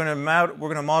 We're going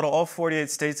to model all 48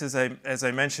 states as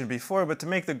I mentioned before, but to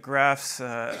make the graphs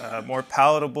more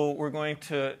palatable, we're going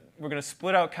to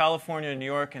split out California, New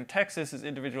York, and Texas as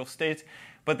individual states,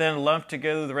 but then lump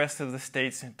together the rest of the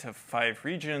states into 5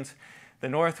 regions: the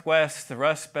Northwest, the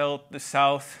Rust Belt, the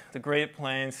South, the Great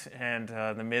Plains, and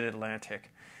the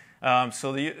Mid-Atlantic.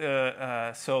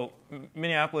 So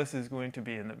Minneapolis is going to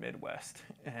be in the Midwest.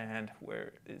 And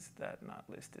where is that not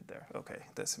listed there? Okay,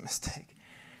 that's a mistake.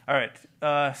 All right,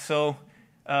 so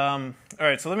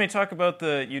let me talk about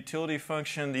the utility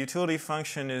function. The utility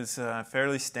function is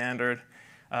fairly standard.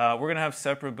 We're going to have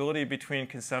separability between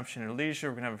consumption and leisure.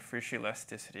 We're going to have a Frisch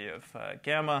elasticity of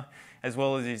gamma, as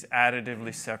well as these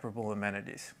additively separable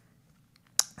amenities.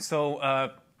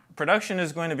 So production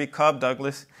is going to be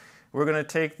Cobb-Douglas. We're going to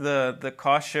take the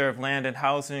cost share of land and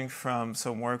housing from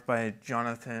some work by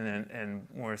Jonathan and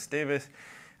Morris Davis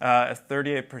at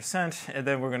 38%, and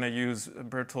then we're going to use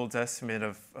Berthold's estimate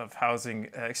of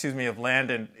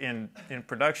land in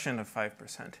production of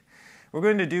 5%. What we're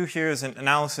going to do here is an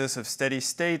analysis of steady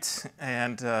states,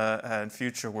 and in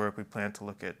future work we plan to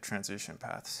look at transition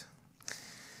paths.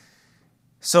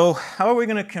 So how are we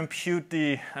going to compute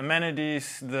the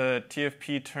amenities, the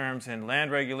TFP terms, and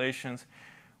land regulations?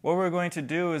 What we're going to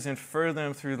do is infer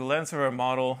them through the lens of our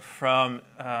model from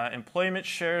employment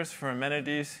shares for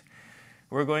amenities.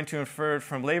 We're going to infer it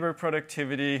from labor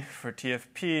productivity for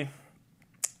TFP.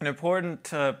 An important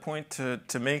point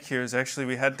to make here is actually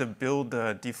we had to build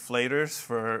deflators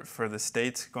for the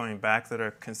states going back that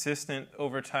are consistent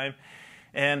over time.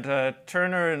 And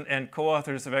Turner and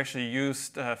co-authors have actually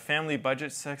used family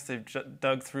budget sets. They've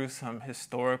dug through some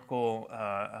historical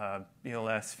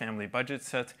BLS family budget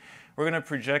sets. We're going to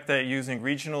project that using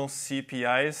regional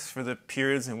CPIs for the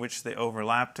periods in which they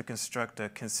overlap to construct a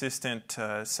consistent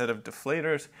set of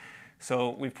deflators. So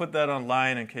we put that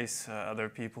online in case other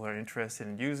people are interested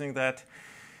in using that.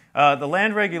 The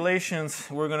land regulations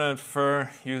we're going to infer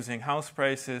using house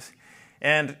prices.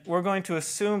 And we're going to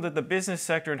assume that the business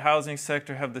sector and housing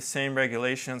sector have the same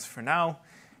regulations for now.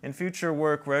 In future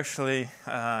work, we're actually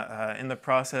in the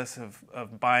process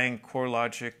of buying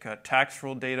CoreLogic tax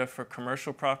rule data for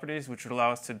commercial properties, which would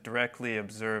allow us to directly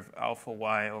observe alpha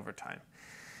Y over time.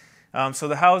 So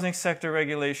the housing sector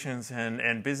regulations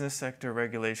and business sector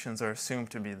regulations are assumed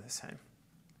to be the same.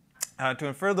 To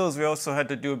infer those, we also had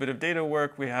to do a bit of data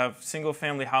work. We have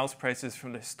single-family house prices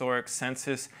from the historic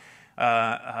census.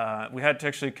 We had to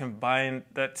actually combine,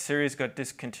 that series got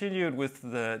discontinued with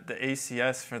the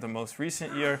ACS for the most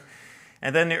recent year.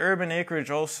 And then the urban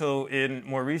acreage also in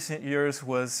more recent years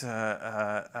was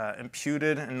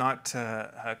imputed and not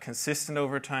consistent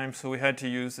over time. So we had to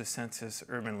use the census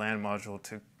urban land module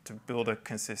to build a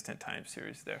consistent time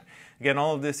series there. Again,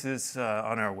 all of this is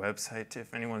on our website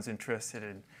if anyone's interested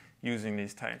in using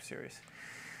these time series.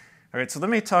 All right, so let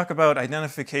me talk about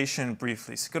identification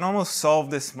briefly. So you can almost solve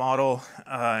this model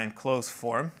in closed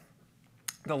form.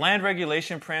 The land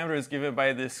regulation parameter is given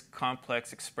by this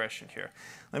complex expression here.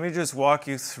 Let me just walk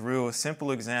you through a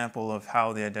simple example of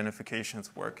how the identification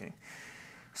is working.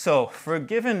 So for a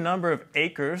given number of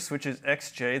acres, which is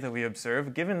xj that we observe, a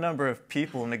given number of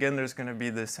people, and again there's going to be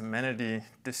this amenity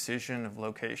decision of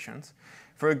locations,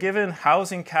 for a given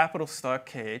housing capital stock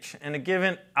kh, and a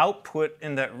given output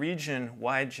in that region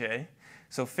yj,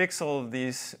 so fix all of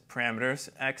these parameters,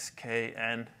 x, k,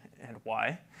 n, and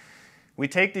y. We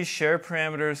take these share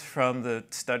parameters from the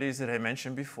studies that I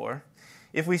mentioned before.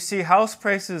 If we see house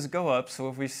prices go up, so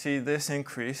if we see this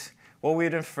increase, what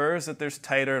we'd infer is that there's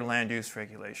tighter land use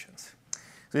regulations.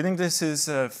 So I think this is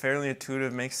fairly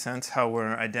intuitive, makes sense how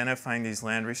we're identifying these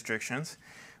land restrictions.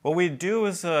 What we do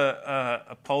is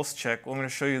a pulse check. I'm going to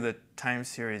show you the time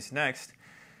series next.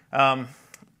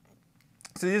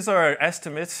 So these are our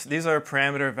estimates. These are our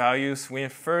parameter values. We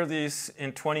infer these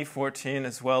in 2014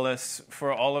 as well as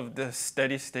for all of the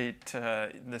steady state,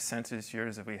 the census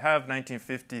years that we have,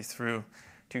 1950 through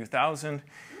 2000.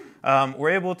 We're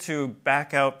able to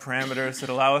back out parameters that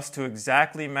allow us to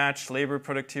exactly match labor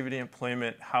productivity,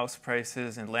 employment, house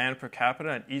prices, and land per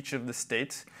capita in each of the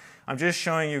states. I'm just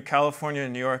showing you California,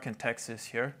 New York, and Texas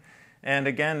here. And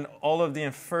again, all of the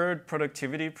inferred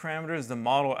productivity parameters, the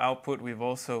model output, we've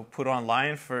also put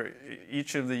online for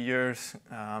each of the years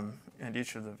and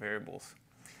each of the variables.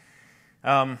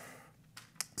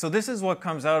 So this is what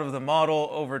comes out of the model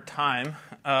over time.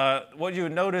 What you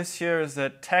would notice here is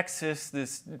that Texas,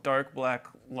 this dark black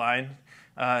line,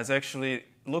 is actually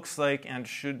looks like and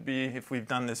should be, if we've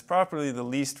done this properly, the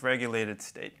least regulated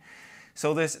state.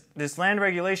 So this land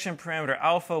regulation parameter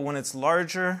alpha, when it's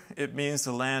larger, it means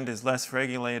the land is less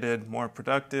regulated, more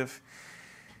productive.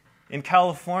 In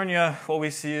California, what we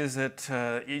see is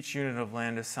that each unit of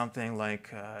land is something like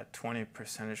 20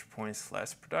 percentage points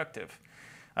less productive.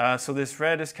 So this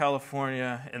red is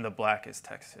California and the black is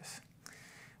Texas.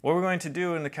 What we're going to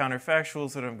do in the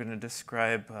counterfactuals that I'm going to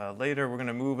describe later, we're going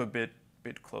to move a bit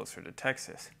closer to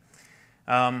Texas.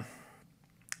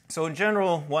 So in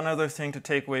general, one other thing to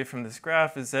take away from this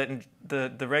graph is that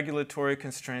the regulatory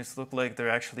constraints look like they're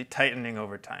actually tightening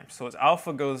over time. So as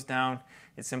alpha goes down,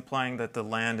 it's implying that the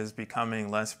land is becoming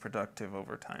less productive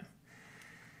over time.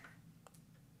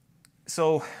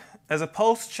 So as a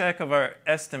pulse check of our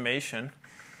estimation,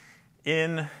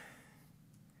 in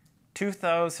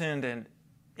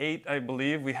 2008, I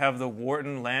believe, we have the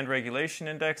Wharton Land Regulation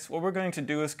Index. What we're going to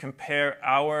do is compare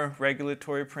our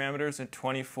regulatory parameters in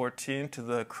 2014 to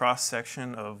the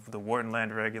cross-section of the Wharton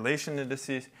Land Regulation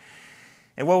Indices.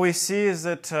 And what we see is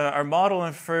that our model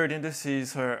inferred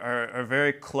indices are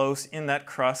very close in that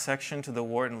cross-section to the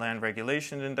Wharton Land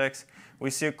Regulation Index. We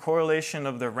see a correlation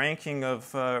of the ranking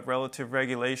of relative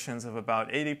regulations of about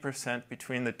 80%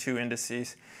 between the two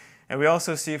indices. And we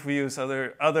also see, if we use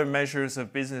other measures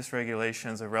of business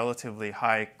regulations, a relatively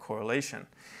high correlation.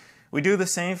 We do the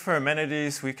same for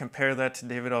amenities. We compare that to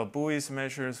David L. Bowie's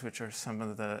measures, which are some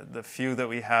of the few that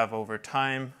we have over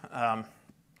time.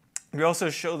 We also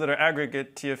show that our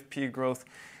aggregate TFP growth,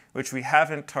 which we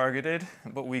haven't targeted,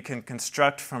 but we can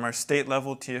construct from our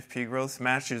state-level TFP growth,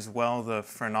 matches well the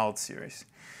Fernald series.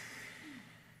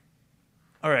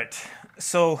 All right,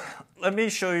 so let me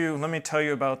tell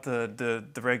you about the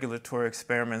regulatory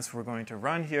experiments we're going to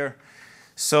run here.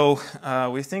 So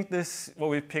we think what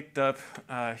we picked up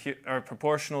here are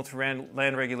proportional to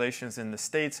land regulations in the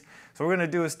states. So what we're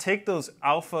going to do is take those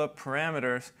alpha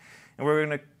parameters, and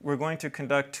we're going to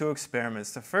conduct two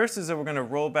experiments. The first is that we're going to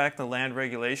roll back the land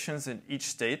regulations in each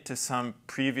state to some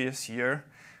previous year.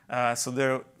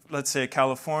 Let's say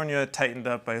California tightened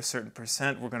up by a certain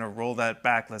percent. We're going to roll that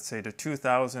back, let's say, to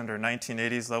 2000 or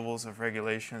 1980s levels of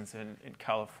regulations in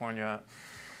California.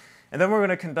 And then we're going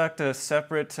to conduct a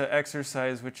separate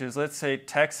exercise, which is, let's say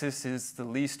Texas is the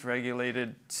least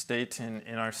regulated state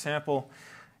in our sample.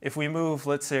 If we move,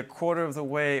 let's say, a quarter of the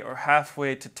way or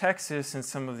halfway to Texas in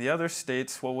some of the other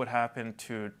states, what would happen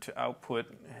to output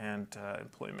and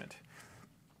employment?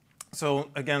 So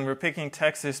again, we're picking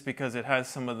Texas because it has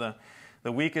some of the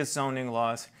weakest zoning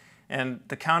laws. And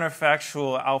the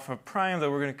counterfactual alpha prime that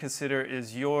we're going to consider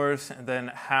is yours, and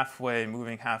then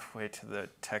moving halfway to the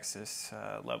Texas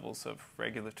levels of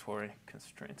regulatory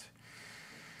constraints.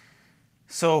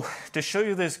 So to show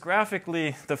you this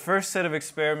graphically, the first set of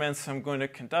experiments I'm going to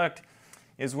conduct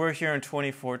is we're here in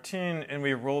 2014, and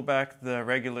we roll back the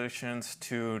regulations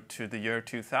to the year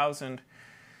 2000.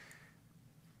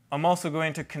 I'm also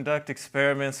going to conduct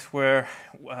experiments where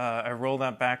I roll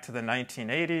that back to the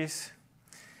 1980s.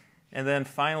 And then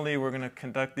finally, we're going to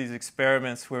conduct these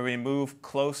experiments where we move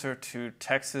closer to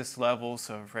Texas levels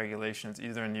of regulations,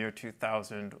 either in the year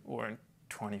 2000 or in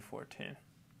 2014.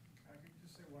 I could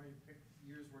just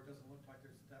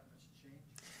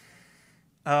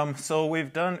So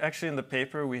we've done, actually in the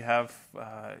paper, we have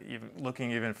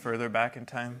looking even further back in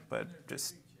time, but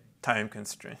just time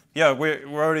constraint. Yeah, we're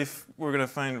going to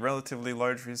find relatively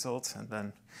large results, and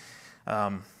then,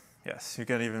 yes, you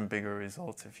get even bigger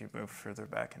results if you move further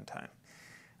back in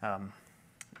time.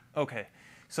 Okay,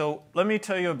 so let me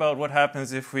tell you about what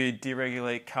happens if we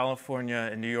deregulate California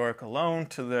and New York alone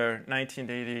to their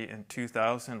 1980 and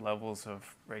 2000 levels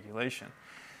of regulation.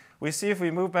 We see if we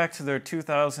move back to their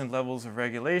 2000 levels of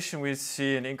regulation, we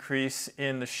see an increase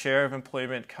in the share of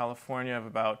employment in California of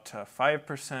about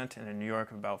 5% and in New York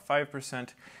of about 5%.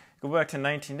 Go back to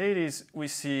 1980s, we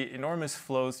see enormous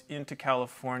flows into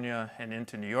California and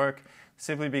into New York,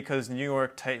 simply because New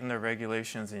York tightened their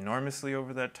regulations enormously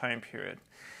over that time period.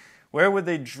 Where would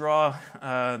they draw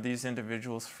these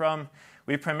individuals from?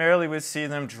 We primarily would see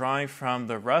them drawing from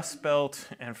the Rust Belt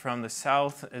and from the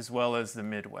South as well as the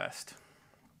Midwest.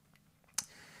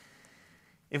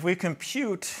 If we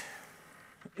compute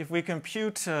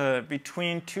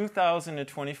between 2000 and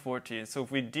 2014, so if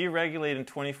we deregulate in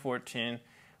 2014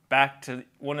 back to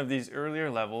one of these earlier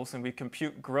levels, and we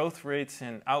compute growth rates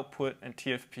in output and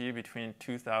TFP between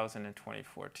 2000 and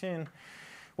 2014,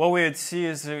 what we would see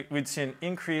is that we'd see an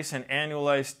increase in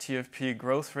annualized TFP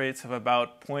growth rates of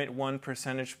about 0.1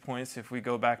 percentage points if we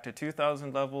go back to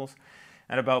 2000 levels,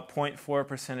 and about 0.4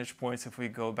 percentage points if we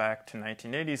go back to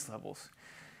 1980s levels.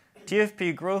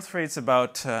 TFP growth rate's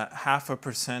about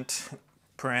 0.5%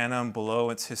 per annum below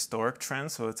its historic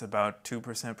trend, so it's about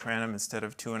 2% per annum instead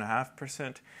of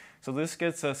 2.5%. So this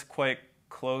gets us quite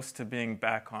close to being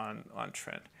back on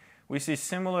trend. We see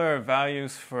similar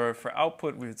values for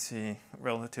output. We would see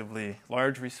relatively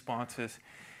large responses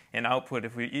in output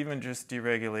if we even just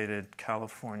deregulated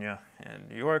California and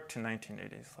New York to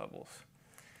 1980s levels.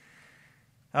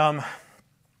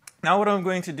 Now what I'm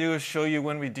going to do is show you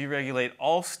when we deregulate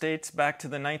all states back to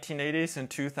the 1980s and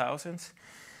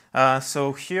 2000s.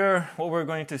 So here, what we're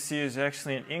going to see is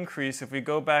actually an increase. If we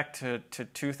go back to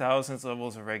 2000s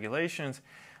levels of regulations,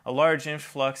 a large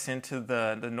influx into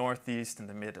the Northeast and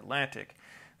the Mid-Atlantic.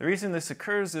 The reason this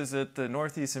occurs is that the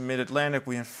Northeast and Mid-Atlantic,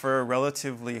 we infer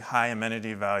relatively high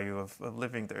amenity value of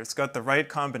living there. It's got the right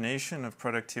combination of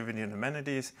productivity and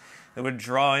amenities that would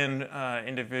draw in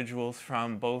individuals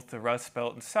from both the Rust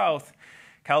Belt and South.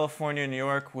 California and New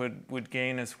York would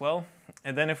gain as well.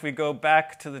 And then if we go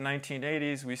back to the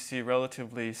 1980s, we see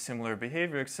relatively similar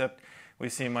behavior, except we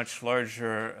see much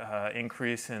larger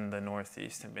increase in the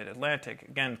Northeast and Mid-Atlantic,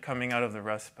 again, coming out of the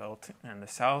Rust Belt and the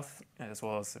South, as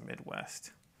well as the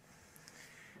Midwest.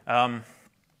 All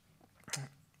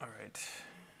right.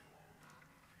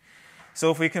 So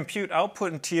if we compute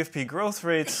output and TFP growth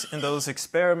rates in those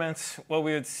experiments, what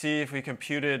we would see if we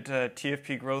computed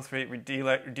TFP growth rate, we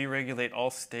deregulate all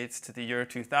states to the year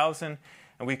 2000,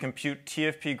 and we compute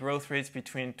TFP growth rates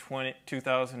between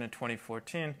 2000 and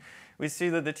 2014, we see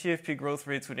that the TFP growth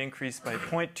rates would increase by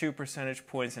 0.2 percentage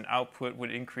points and output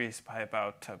would increase by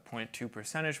about 0.2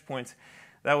 percentage points.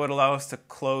 That would allow us to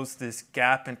close this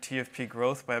gap in TFP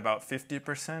growth by about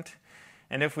 50%.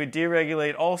 And if we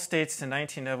deregulate all states to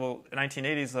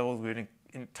 1980s levels, we would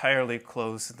entirely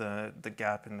close the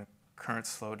gap in the current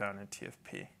slowdown in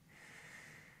TFP.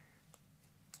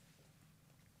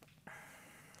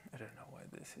 I don't know why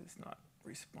this is not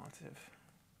responsive.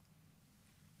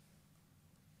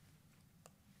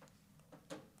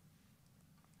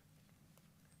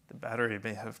 The battery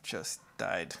may have just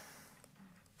died.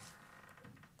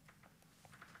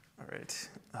 All right,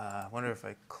 I wonder if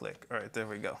I click. All right, there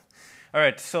we go. All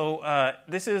right, so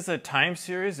this is a time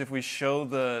series. If we show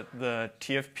the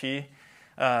TFP,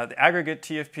 the aggregate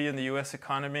TFP in the U.S.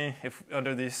 economy, if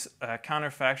under these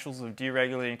counterfactuals of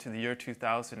deregulating to the year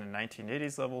 2000 and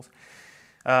 1980s levels,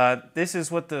 this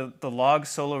is what the log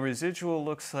solo residual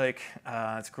looks like.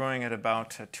 It's growing at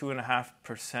about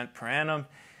 2.5% per annum.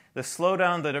 The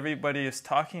slowdown that everybody is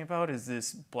talking about is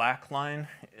this black line.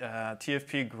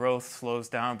 TFP growth slows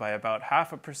down by about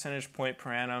 0.5 percentage point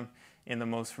per annum in the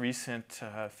most recent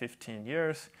 15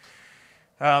 years.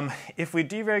 If we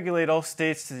deregulate all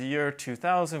states to the year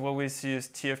 2000, what we see is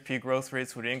TFP growth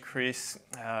rates would increase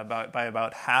by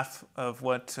about half of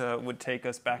what would take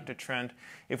us back to trend.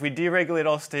 If we deregulate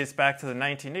all states back to the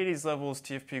 1980s levels,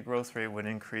 TFP growth rate would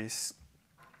increase,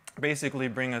 basically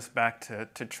bring us back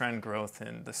to trend growth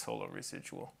in the solo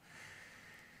residual.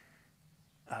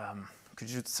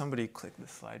 Could somebody click the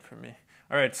slide for me?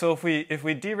 All right, so if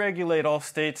we deregulate all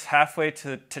states halfway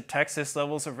to Texas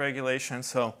levels of regulation,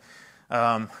 so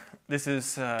this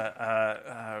is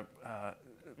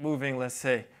moving, let's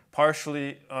say,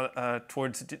 partially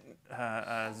towards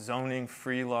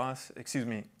zoning-free laws,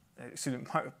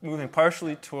 moving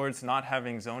partially towards not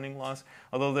having zoning laws,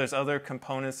 although there's other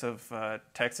components of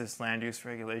Texas land use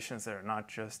regulations that are not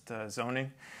just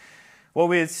zoning. What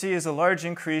we would see is a large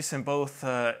increase in both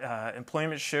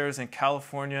employment shares in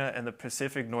California and the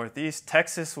Pacific Northeast.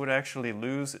 Texas would actually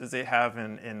lose, as they have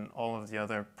in all of the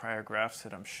other prior graphs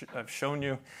that I've shown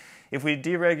you. If we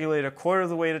deregulate a quarter of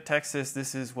the way to Texas,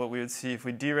 this is what we would see. If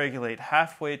we deregulate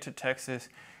halfway to Texas,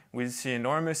 we'd see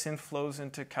enormous inflows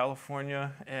into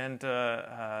California and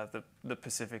the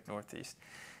Pacific Northeast.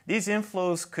 These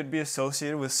inflows could be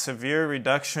associated with severe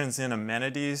reductions in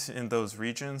amenities in those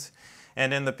regions.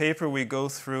 And in the paper, we go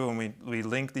through and we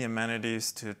link the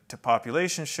amenities to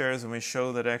population shares, and we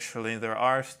show that actually there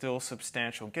are still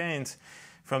substantial gains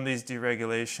from these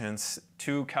deregulations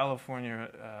to California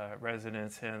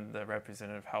residents and the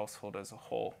representative household as a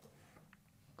whole.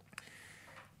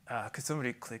 Could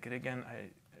somebody click it again? I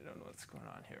don't know what's going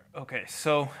on here. Okay,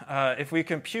 so if we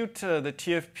compute the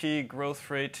TFP growth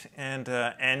rate and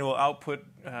annual output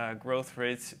growth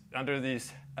rates under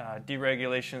these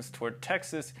deregulations toward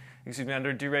Texas,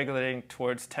 under deregulating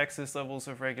towards Texas levels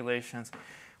of regulations,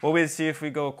 what we'd see if we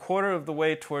go a quarter of the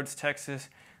way towards Texas,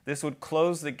 this would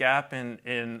close the gap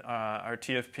in our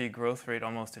TFP growth rate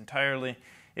almost entirely.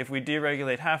 If we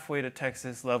deregulate halfway to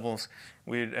Texas levels,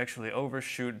 we'd actually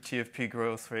overshoot. TFP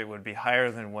growth rate would be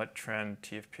higher than what trend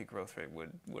TFP growth rate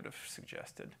would have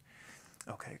suggested.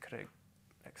 Okay,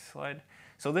 next slide.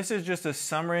 So this is just a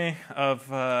summary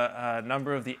of a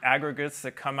number of the aggregates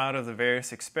that come out of the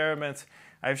various experiments.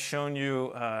 I've shown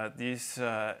you these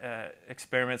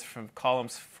experiments from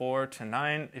columns 4 to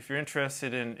 9. If you're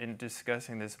interested in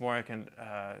discussing this more, I can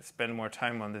spend more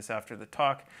time on this after the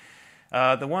talk.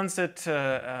 The ones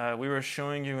that we were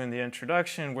showing you in the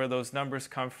introduction, where those numbers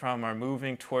come from, are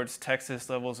moving towards Texas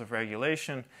levels of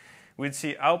regulation. We'd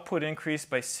see output increase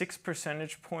by 6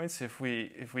 percentage points if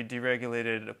we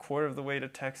deregulated a quarter of the way to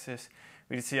Texas.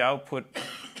 We'd see output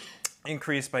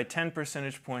increase by 10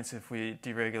 percentage points if we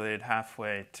deregulated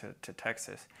halfway to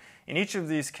Texas. In each of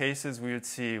these cases, we would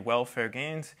see welfare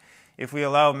gains. If we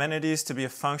allow amenities to be a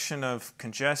function of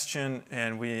congestion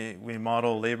and we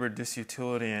model labor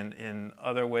disutility in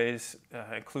other ways,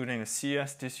 including a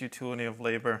CS disutility of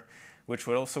labor, which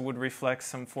would reflect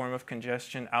some form of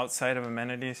congestion outside of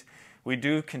amenities, we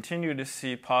do continue to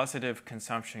see positive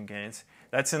consumption gains.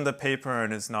 That's in the paper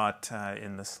and is not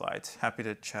in the slides. Happy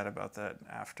to chat about that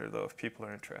after, though, if people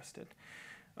are interested.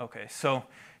 Okay, so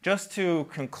just to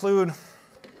conclude,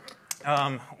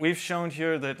 we've shown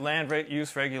here that land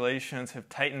use regulations have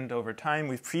tightened over time.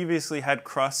 We've previously had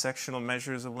cross-sectional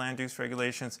measures of land use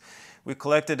regulations. We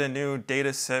collected a new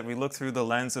data set. We looked through the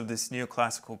lens of this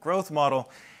neoclassical growth model,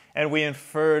 and we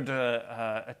inferred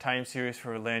a time series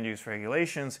for land use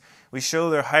regulations. We show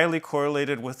they're highly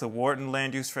correlated with the Wharton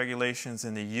land use regulations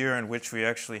in the year in which we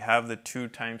actually have the 2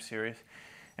 time series.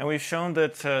 And we've shown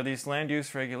that these land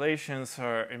use regulations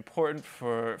are important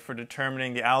for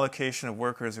determining the allocation of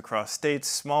workers across states.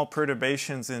 Small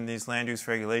perturbations in these land use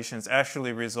regulations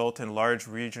actually result in large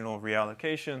regional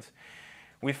reallocations.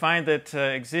 We find that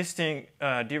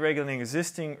deregulating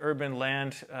existing urban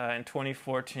land in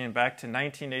 2014 back to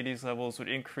 1980s levels would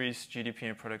increase GDP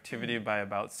and productivity by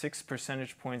about 6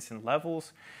 percentage points in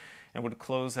levels and would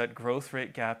close that growth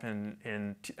rate gap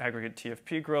in aggregate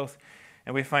TFP growth.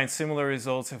 And we find similar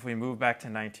results if we move back to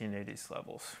 1980s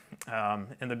levels.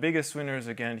 And the biggest winners,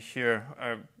 again, here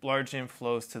are large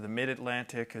inflows to the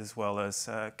mid-Atlantic as well as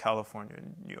California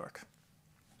and New York.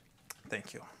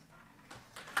 Thank you.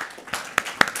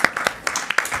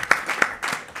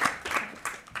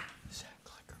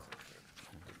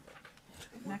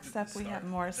 Next up, we have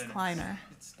Morris Kleiner.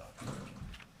 Is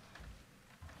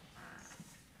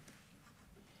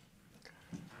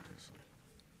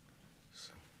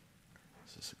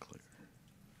this a clicker?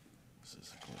 Is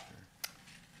this a clicker?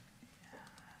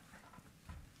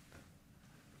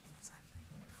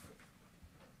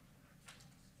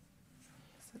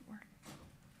 Does it work?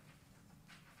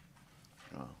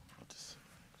 Oh, I'll just.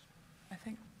 I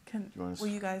think, will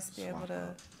you guys be able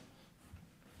to?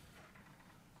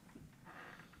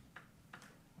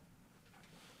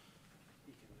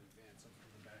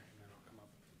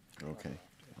 Okay,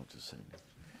 I'll just say.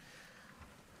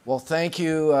 Well, thank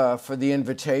you for the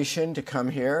invitation to come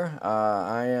here.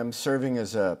 I am serving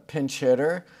as a pinch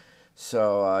hitter.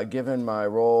 So given my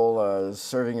role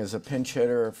serving as a pinch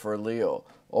hitter for Leo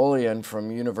Olian from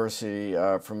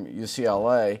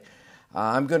UCLA,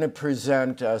 I'm going to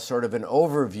present sort of an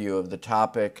overview of the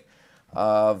topic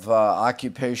of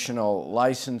occupational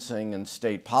licensing and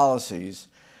state policies.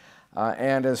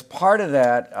 And as part of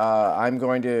that, I'm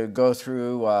going to go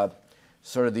through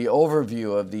sort of the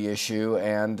overview of the issue,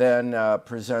 and then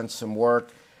present some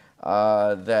work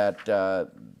that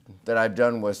I've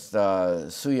done with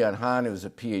Suyan Han, who's a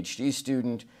PhD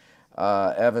student,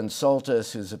 Evan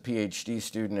Soltis, who's a PhD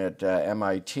student at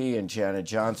MIT, and Janet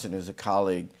Johnson, who's a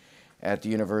colleague at the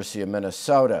University of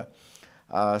Minnesota.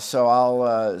 So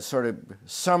I'll sort of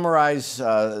summarize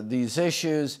these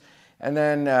issues and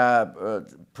then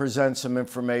present some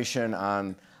information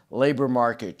on labor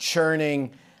market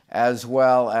churning, as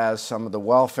well as some of the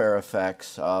welfare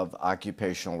effects of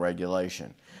occupational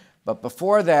regulation. But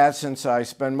before that, since I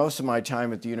spend most of my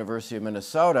time at the University of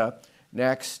Minnesota,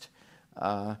 next,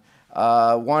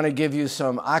 want to give you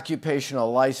some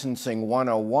occupational licensing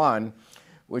 101,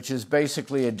 which is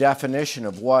basically a definition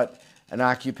of what an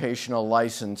occupational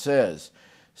license is.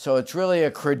 So it's really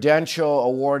a credential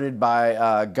awarded by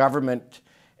a government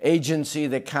agency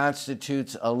that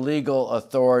constitutes a legal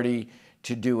authority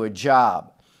to do a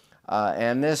job.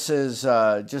 And this is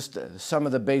just some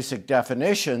of the basic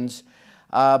definitions.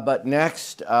 But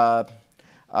next,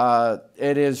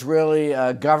 it is really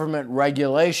a government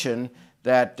regulation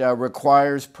that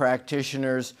requires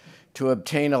practitioners to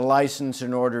obtain a license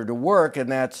in order to work,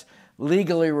 and that's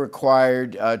legally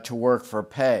required to work for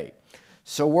pay.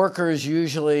 So workers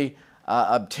usually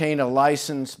obtain a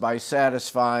license by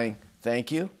satisfying,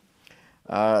 thank you,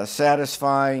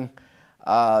 satisfying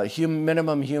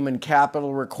minimum human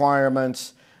capital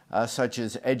requirements such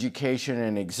as education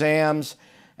and exams.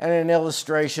 And an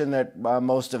illustration that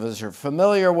most of us are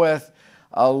familiar with,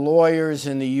 lawyers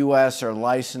in the U.S. are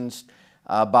licensed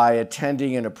by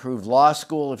attending an approved law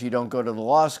school. If you don't go to the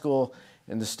law school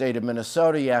in the state of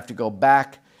Minnesota, you have to go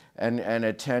back and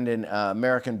attend an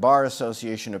American Bar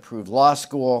Association approved law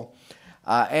school,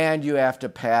 and you have to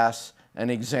pass an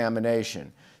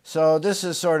examination. So this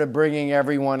is sort of bringing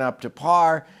everyone up to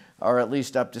par, or at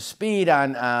least up to speed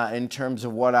on in terms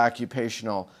of what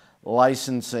occupational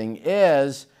licensing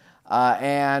is.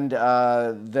 Then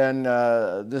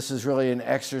this is really an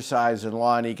exercise in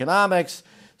law and economics.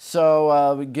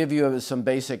 So we give you some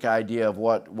basic idea of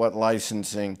what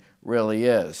licensing really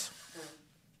is.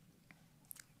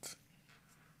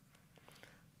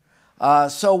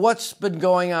 So what's been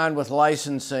going on with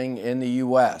licensing in the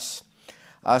U.S.?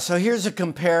 So here's a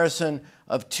comparison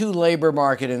of two labor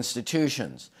market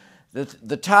institutions.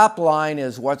 The top line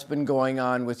is what's been going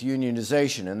on with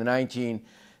unionization. In the 1950s,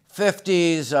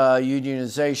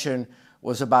 unionization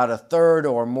was about a third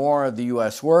or more of the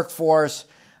U.S. workforce.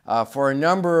 For a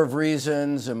number of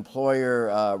reasons,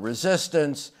 employer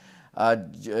resistance,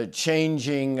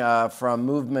 changing from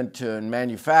movement to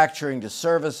manufacturing to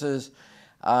services,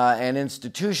 and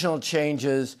institutional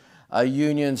changes,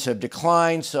 unions have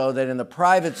declined, so that in the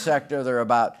private sector they're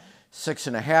about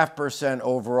 6.5%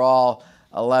 overall,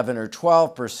 11 or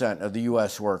 12% of the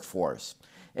U.S. workforce.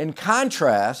 In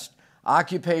contrast,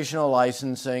 occupational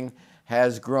licensing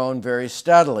has grown very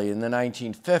steadily. In the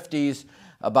 1950s,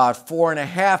 about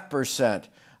 4.5%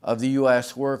 of the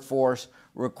U.S. workforce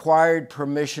required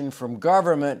permission from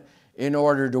government in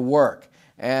order to work.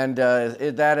 And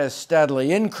that has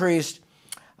steadily increased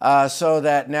so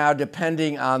that now,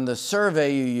 depending on the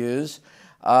survey you use,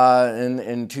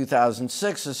 in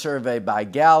 2006, a survey by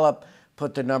Gallup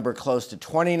put the number close to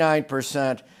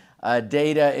 29%.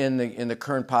 Data in the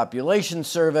current population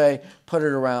survey put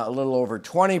it around a little over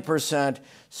 20%.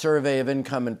 Survey of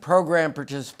income and program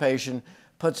participation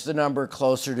puts the number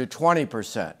closer to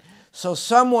 20%. So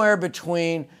somewhere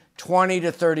between 20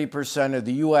 to 30% of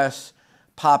the U.S.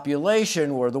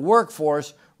 population, or the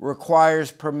workforce,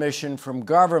 requires permission from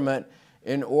government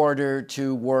in order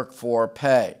to work for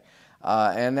pay.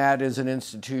 And that is an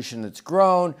institution that's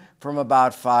grown from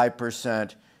about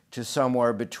 5% to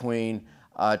somewhere between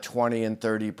 20 and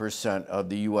 30% of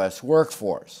the U.S.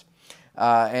 workforce.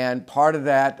 And part of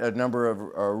that, a number of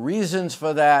reasons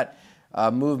for that,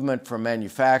 movement from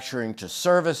manufacturing to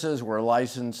services where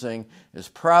licensing is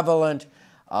prevalent.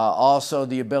 Also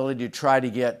the ability to try to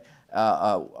get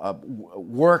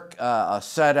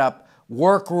set up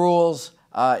work rules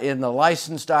in the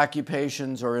licensed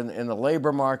occupations or in the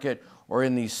labor market or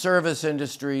in these service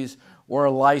industries where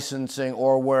licensing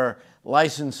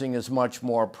is much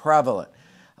more prevalent.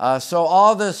 So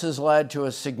all this has led to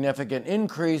a significant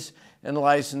increase in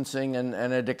licensing and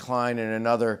a decline in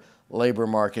another labor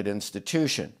market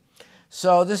institution.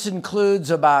 So this includes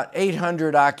about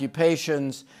 800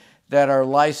 occupations that are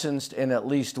licensed in at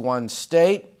least one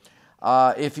state.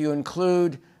 If you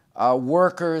include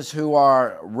workers who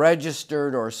are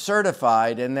registered or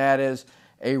certified, and that is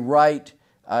a right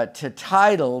to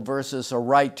title versus a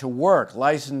right to work.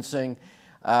 Licensing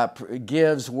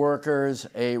gives workers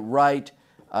a right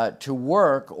to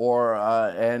work, or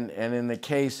and in the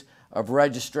case of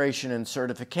registration and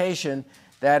certification,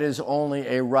 that is only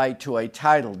a right to a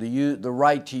title, the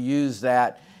right to use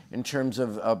that in terms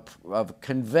of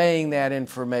conveying that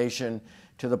information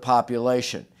to the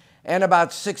population. And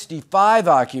about 65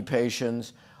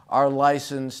 occupations are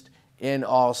licensed in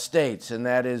all states, and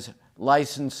that is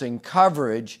licensing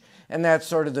coverage, and that's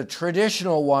sort of the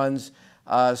traditional ones,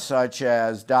 such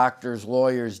as doctors,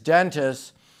 lawyers,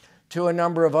 dentists, to a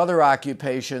number of other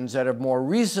occupations that have more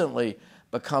recently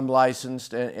become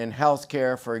licensed in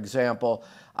healthcare, for example,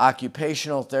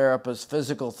 occupational therapists,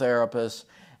 physical therapists,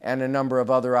 and a number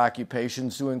of other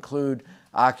occupations to include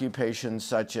occupations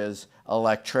such as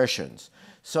electricians.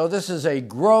 So this is a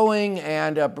growing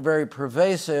and a very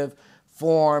pervasive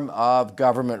form of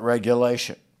government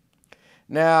regulation.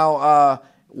 Now,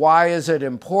 why is it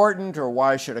important, or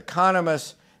why should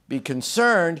economists be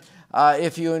concerned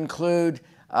if you include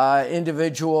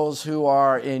individuals who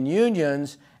are in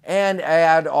unions and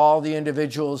add all the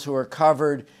individuals who are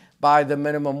covered by the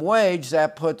minimum wage?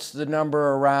 That puts the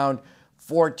number around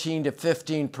 14 to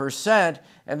 15%,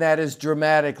 and that is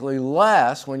dramatically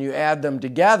less, when you add them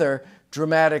together,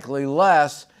 dramatically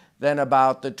less than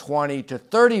about the 20 to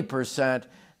 30%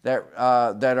 that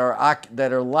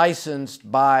are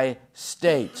licensed by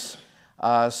states.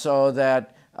 So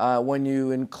that when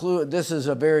you include, this is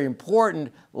a very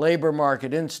important labor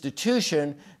market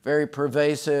institution, very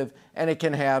pervasive, and it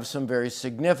can have some very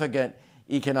significant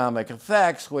economic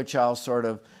effects, which I'll sort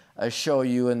of show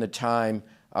you in the time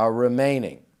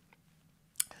remaining.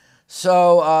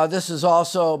 So this has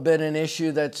also been an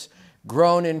issue that's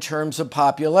grown in terms of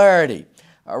popularity.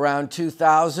 Around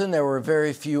 2000, there were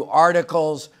very few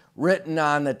articles written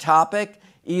on the topic,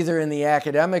 either in the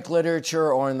academic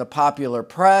literature or in the popular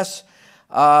press.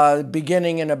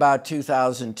 Beginning in about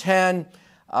 2010,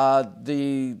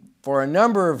 for a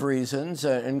number of reasons,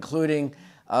 including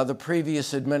the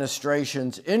previous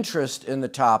administration's interest in the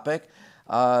topic.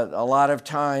 A lot of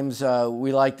times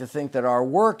we like to think that our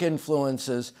work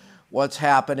influences what's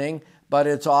happening, but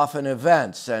it's often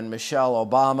events. And Michelle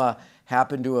Obama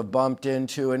happened to have bumped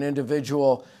into an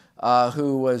individual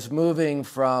who was moving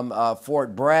from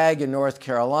Fort Bragg in North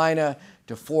Carolina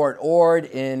to Fort Ord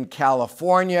in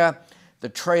California. The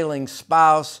trailing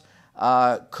spouse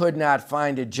could not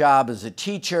find a job as a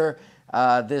teacher.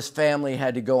 This family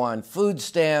had to go on food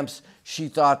stamps. She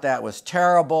thought that was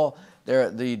terrible.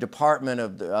 The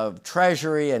Department of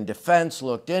Treasury and Defense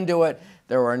looked into it.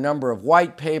 There were a number of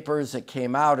white papers that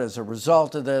came out as a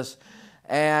result of this.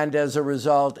 And as a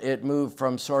result, it moved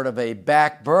from sort of a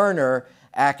back burner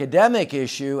academic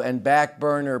issue and back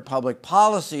burner public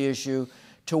policy issue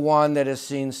to one that has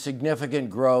seen significant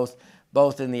growth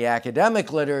both in the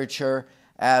academic literature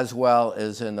as well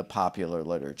as in the popular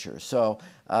literature. So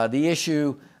the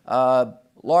issue,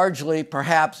 largely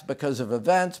perhaps because of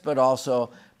events, but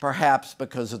also perhaps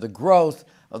because of the growth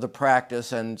of the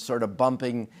practice and sort of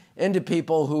bumping into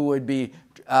people who would be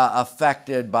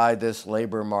affected by this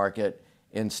labor market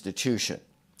institution.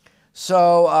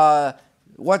 So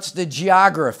what's the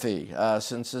geography?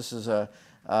 Since this is a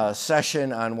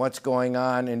session on what's going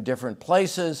on in different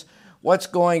places, what's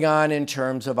going on in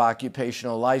terms of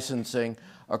occupational licensing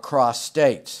across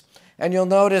states. And you'll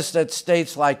notice that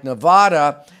states like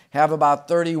Nevada have about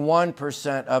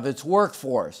 31% of its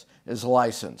workforce is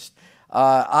licensed.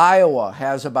 Iowa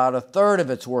has about a third of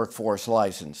its workforce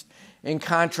licensed. In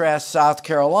contrast, South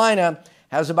Carolina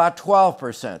has about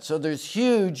 12%. So there's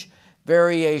huge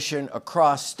variation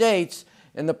across states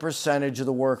in the percentage of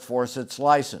the workforce that's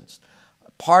licensed.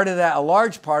 Part of that, a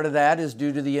large part of that, is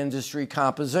due to the industry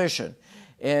composition.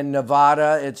 In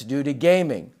Nevada, it's due to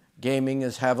gaming. Gaming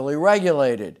is heavily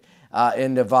regulated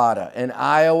in Nevada. In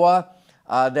Iowa,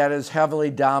 that is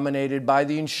heavily dominated by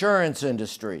the insurance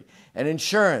industry, and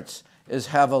insurance is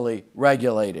heavily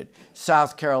regulated.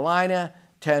 South Carolina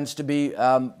tends to be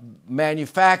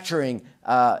manufacturing.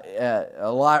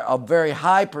 A very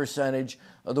high percentage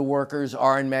of the workers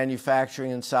are in manufacturing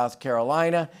in South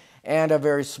Carolina, and a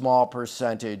very small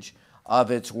percentage of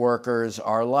its workers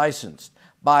are licensed.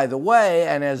 By the way,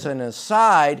 and as an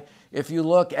aside, if you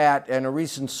look at, and a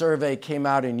recent survey came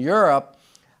out in Europe,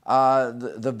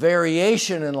 the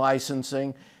variation in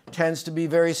licensing tends to be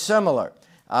very similar.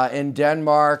 In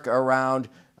Denmark, around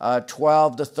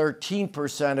 12 to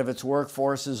 13% of its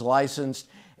workforce is licensed,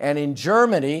 and in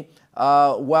Germany,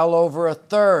 well over a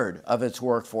third of its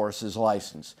workforce is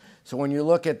licensed. So when you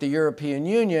look at the European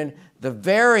Union, the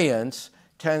variance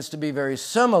tends to be very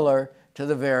similar to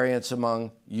the variance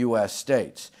among U.S.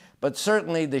 states. But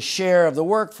certainly the share of the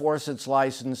workforce that's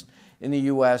licensed in the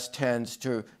U.S. tends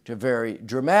to vary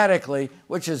dramatically,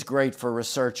 which is great for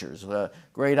researchers. A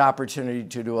great opportunity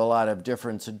to do a lot of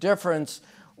difference in difference,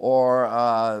 or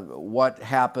what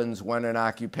happens when an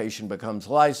occupation becomes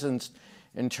licensed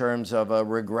in terms of a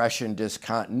regression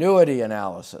discontinuity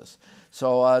analysis.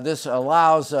 So this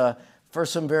allows for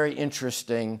some very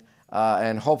interesting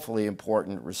and hopefully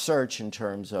important research in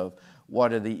terms of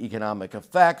what are the economic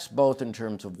effects, both in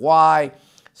terms of why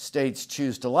states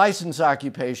choose to license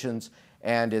occupations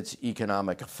and its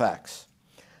economic effects.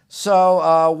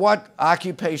 So what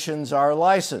occupations are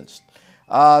licensed?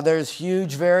 There's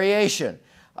huge variation.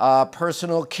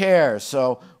 Personal care,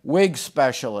 so wig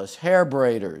specialists, hair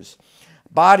braiders,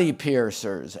 body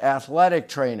piercers, athletic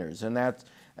trainers, and that's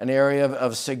an area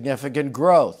of significant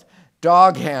growth.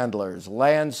 Dog handlers,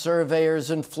 land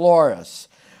surveyors and florists,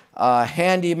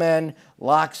 handymen,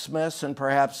 locksmiths, and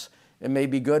perhaps it may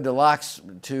be good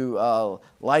to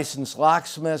license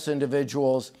locksmiths,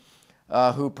 individuals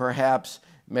who perhaps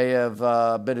may have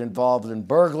been involved in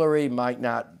burglary.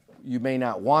 You may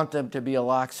not want them to be a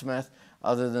locksmith.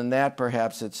 Other than that,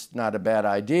 perhaps it's not a bad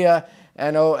idea.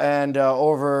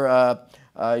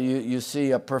 You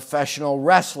see professional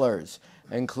wrestlers,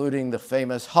 including the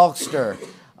famous Hulkster.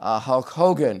 Hulk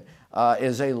Hogan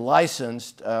is a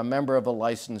licensed member of a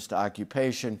licensed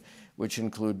occupation, which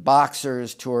include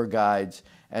boxers, tour guides,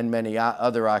 and many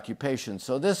other occupations.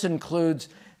 So this includes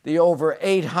the over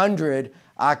 800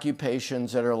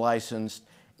 occupations that are licensed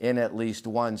in at least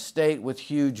one state, with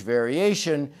huge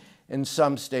variation in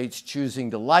some states choosing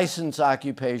to license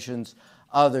occupations,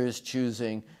 others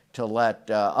choosing to let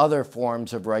other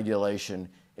forms of regulation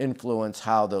influence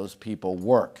how those people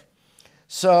work.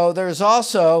 So there's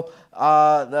also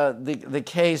the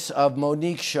case of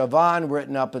Monique Chauvin,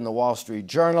 written up in the Wall Street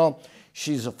Journal.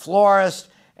 She's a florist,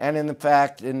 and in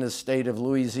fact, in the state of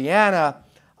Louisiana,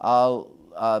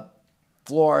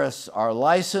 florists are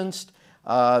licensed.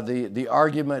 The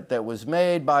argument that was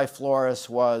made by florists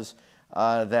was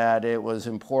that it was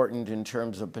important in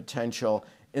terms of potential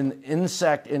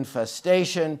insect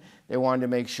infestation. They wanted to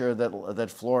make sure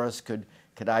that florists could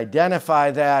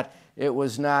identify that. It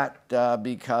was not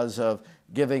because of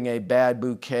giving a bad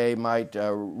bouquet might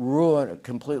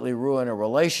completely ruin a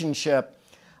relationship.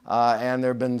 And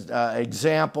there have been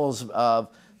examples of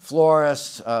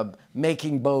florists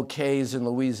making bouquets in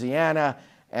Louisiana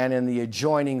and in the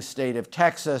adjoining state of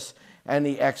Texas, and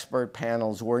the expert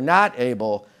panels were not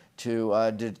able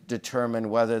to determine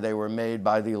whether they were made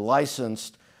by the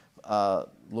licensed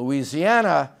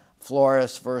Louisiana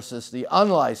florists versus the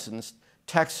unlicensed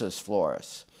Texas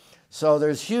florists. So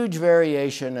there's huge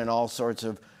variation and all sorts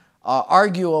of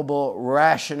arguable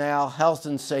rationale, health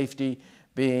and safety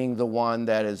being the one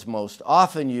that is most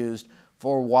often used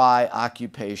for why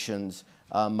occupations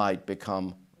might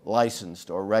become licensed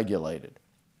or regulated.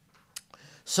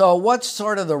 So what's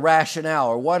sort of the rationale,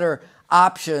 or what are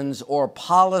options or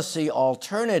policy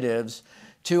alternatives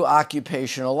to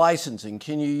occupational licensing?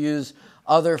 Can you use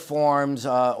other forms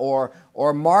or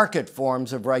market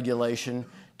forms of regulation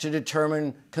to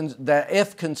determine that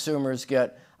if consumers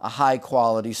get a high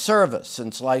quality service,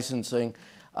 since licensing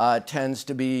tends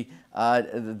to be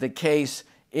the case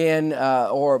in,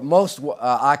 or most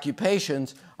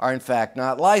occupations are in fact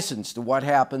not licensed. What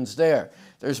happens there?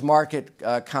 There's market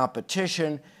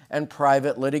competition and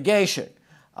private litigation.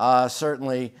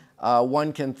 Certainly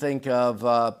one can think of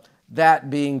that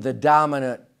being the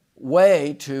dominant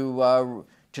way to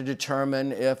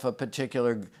determine if a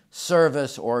particular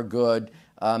service or good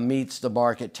meets the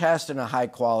market test and a high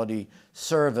quality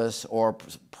service or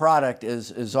product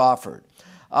is offered.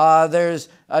 There's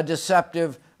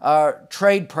deceptive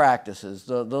trade practices,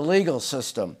 the legal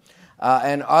system,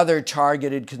 and other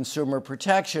targeted consumer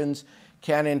protections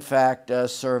can in fact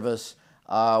service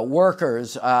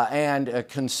workers and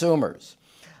consumers.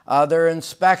 There are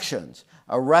inspections.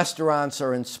 Restaurants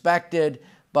are inspected,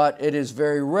 but it is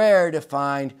very rare to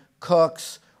find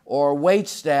cooks or wait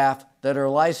staff that are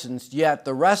licensed, yet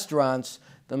the restaurants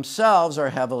themselves are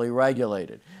heavily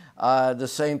regulated. The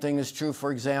same thing is true,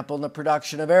 for example, in the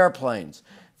production of airplanes.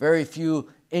 Very few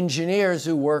engineers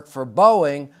who work for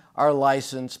Boeing are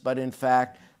licensed, but in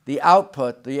fact, the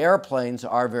output, the airplanes,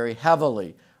 are very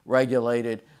heavily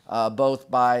regulated, both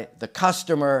by the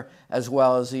customer as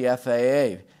well as the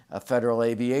FAA, Federal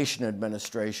Aviation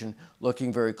Administration,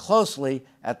 looking very closely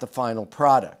at the final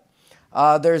product.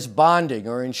 There's bonding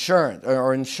or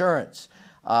insurance.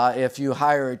 If you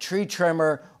hire a tree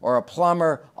trimmer or a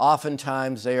plumber,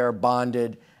 oftentimes they are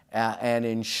bonded and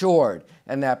insured,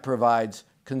 and that provides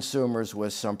consumers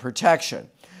with some protection.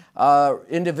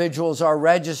 Individuals are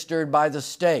registered by the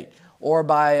state, or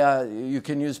by, you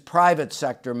can use private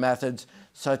sector methods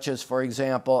such as, for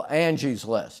example, Angie's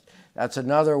List. That's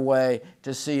another way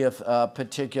to see if a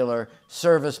particular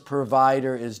service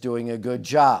provider is doing a good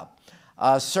job.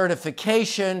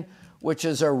 Certification, which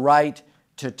is a right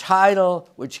to title,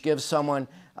 which gives someone,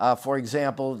 for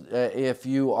example, if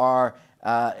you are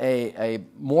a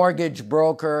mortgage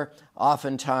broker,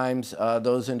 oftentimes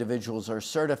those individuals are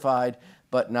certified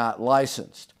but not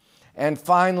licensed. And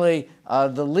finally,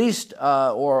 the least,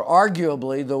 or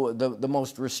arguably the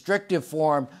most restrictive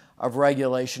form of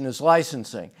regulation is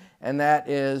licensing. And that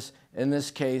is, in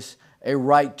this case, a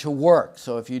right to work.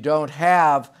 So if you don't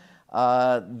have,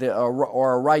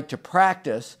 or a right to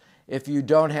practice, if you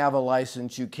don't have a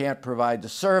license, you can't provide the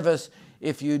service.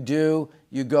 If you do,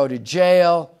 you go to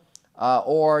jail,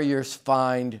 or you're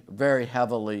fined, very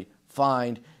heavily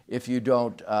fined, if you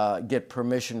don't get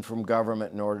permission from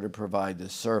government in order to provide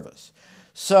this service.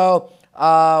 So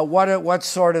what's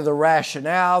sort of the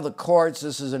rationale? The courts,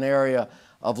 this is an area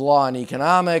of law and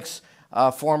economics.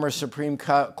 Former Supreme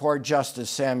Court Justice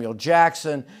Samuel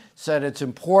Jackson said it's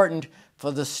important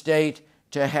for the state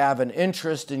to have an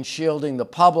interest in shielding the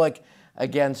public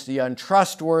against the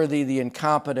untrustworthy, the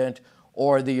incompetent,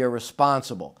 or the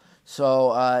irresponsible.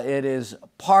 So it is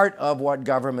part of what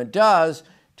government does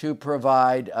to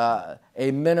provide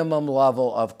a minimum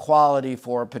level of quality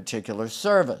for a particular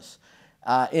service.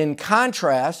 In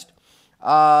contrast,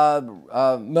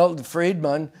 Milton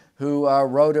Friedman, who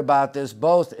wrote about this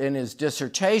both in his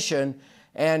dissertation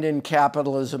and in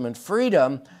Capitalism and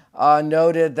Freedom,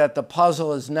 noted that the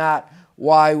puzzle is not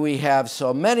why we have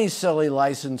so many silly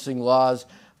licensing laws,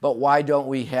 but why don't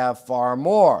we have far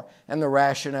more? And the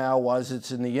rationale was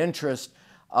it's in the interest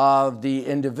of the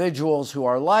individuals who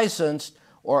are licensed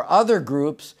or other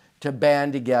groups to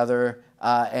band together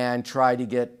and try to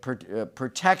get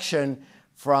protection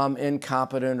from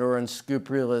incompetent or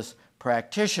unscrupulous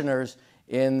practitioners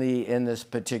in this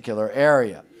particular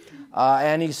area.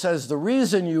 And he says the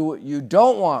reason you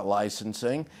don't want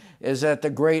licensing is that the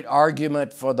great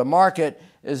argument for the market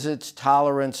is its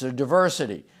tolerance of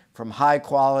diversity, from high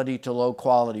quality to low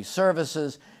quality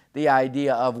services. The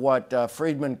idea of what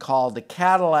Friedman called the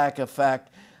Cadillac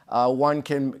effect. One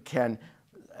can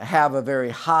have a very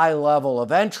high level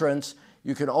of entrance.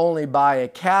 You can only buy a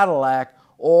Cadillac,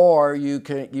 or you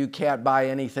can't buy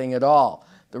anything at all.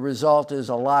 The result is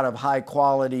a lot of high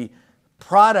quality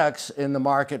products in the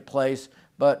marketplace,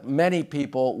 but many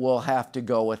people will have to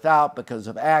go without because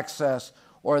of access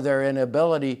or their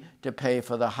inability to pay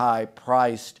for the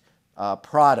high-priced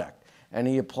product. And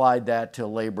he applied that to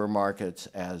labor markets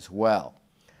as well.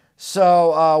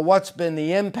 So what's been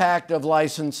the impact of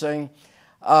licensing?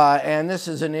 And this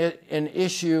is an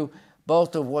issue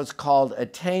both of what's called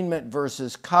attainment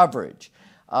versus coverage.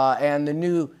 And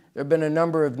there have been a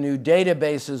number of new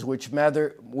databases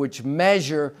which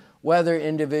measure whether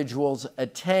individuals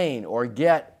attain or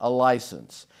get a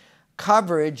license.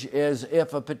 Coverage is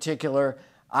if a particular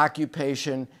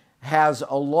occupation has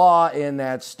a law in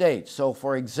that state. So,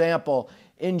 for example,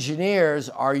 engineers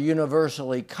are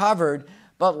universally covered,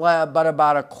 but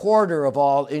about a quarter of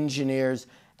all engineers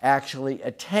actually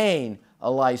attain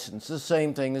a license. The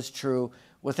same thing is true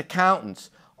with accountants.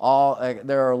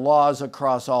 There are laws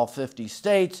across all 50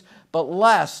 states, but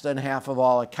less than half of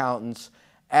all accountants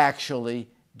actually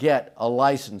get a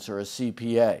license or a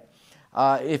CPA.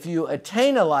 If you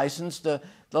attain a license, the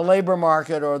labor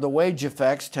market or the wage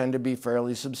effects tend to be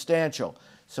fairly substantial.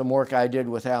 Some work I did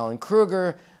with Alan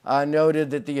Kruger noted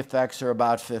that the effects are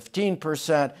about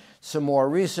 15%. Some more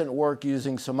recent work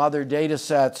using some other data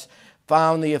sets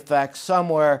found the effects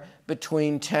somewhere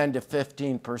between 10 to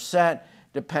 15%,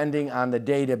 depending on the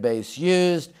database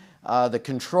used, the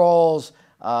controls,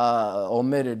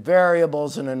 omitted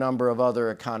variables, and a number of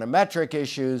other econometric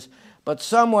issues, but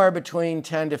somewhere between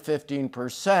 10 to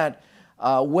 15%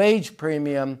 wage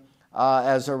premium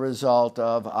as a result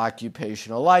of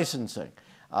occupational licensing.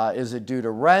 Is it due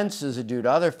to rents? Is it due to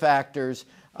other factors?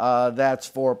 That's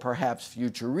for perhaps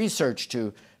future research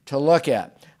to look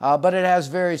at. But it has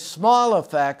very small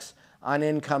effects on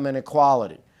income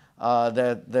inequality.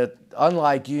 That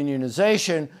unlike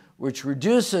unionization, which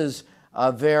reduces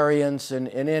variance in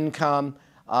income,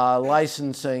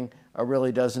 licensing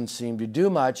really doesn't seem to do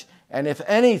much. And if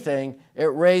anything, it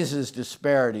raises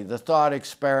disparity. The thought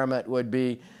experiment would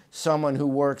be someone who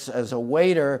works as a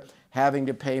waiter having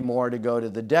to pay more to go to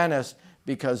the dentist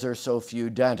because there are so few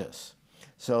dentists.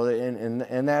 So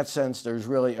in that sense, there's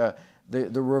really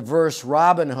the reverse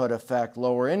Robin Hood effect,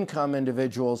 lower income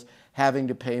individuals having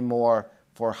to pay more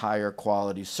for higher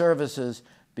quality services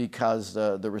because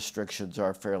the restrictions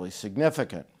are fairly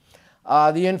significant.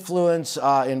 The influence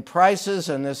in prices,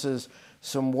 and this is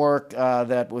some work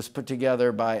that was put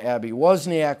together by Abby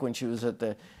Wozniak when she was at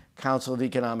the Council of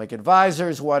Economic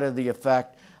Advisors. What are the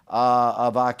effect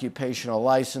of occupational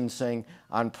licensing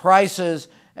on prices?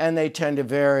 And they tend to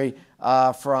vary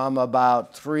from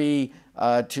about 3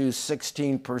 to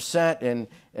 16%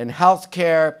 in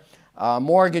healthcare,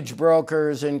 mortgage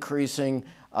brokers increasing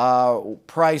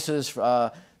prices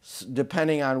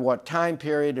depending on what time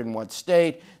period and what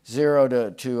state,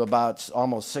 0 to about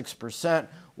almost 6%.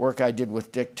 Work I did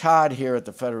with Dick Todd here at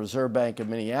the Federal Reserve Bank of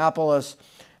Minneapolis,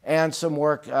 and some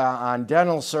work on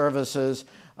dental services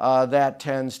that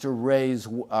tends to raise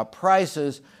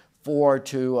prices 4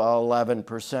 to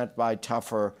 11% by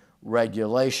tougher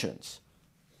regulations.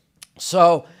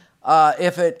 So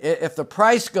if the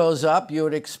price goes up, you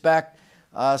would expect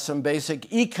some basic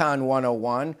Econ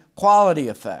 101 quality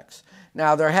effects.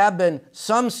 Now, there have been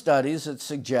some studies that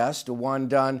suggest, one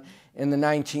done in the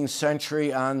 19th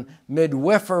century on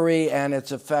midwifery and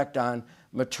its effect on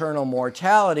maternal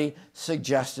mortality,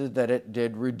 suggested that it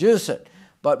did reduce it.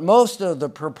 But most of the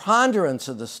preponderance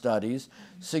of the studies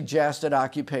suggest that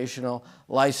occupational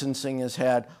licensing has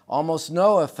had almost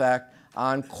no effect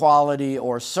on quality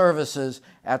or services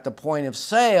at the point of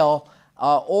sale,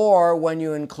 or when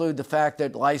you include the fact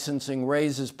that licensing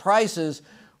raises prices,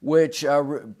 which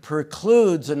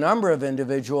precludes a number of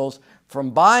individuals from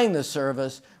buying the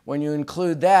service. When you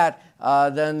include that,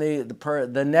 then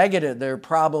there are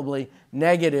probably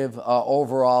negative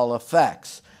overall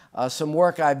effects. Some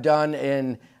work I've done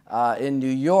in New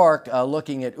York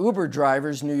looking at Uber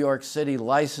drivers. New York City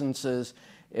licenses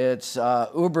its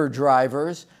Uber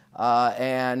drivers,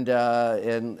 and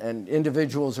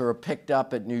individuals who are picked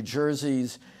up at New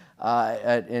Jersey's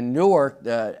in Newark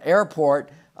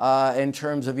airport in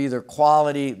terms of either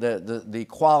quality, the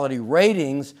quality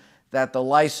ratings that the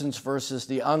licensed versus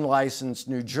the unlicensed.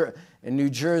 In New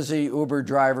Jersey, Uber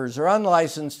drivers are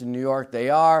unlicensed. In New York, they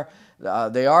are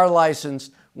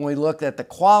licensed. When we looked at the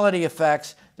quality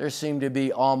effects, there seem to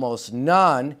be almost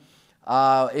none.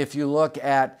 If you look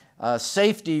at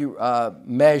safety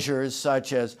measures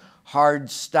such as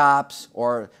hard stops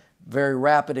or very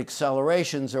rapid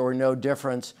accelerations, there were no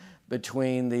difference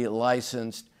between the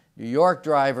licensed New York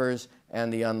drivers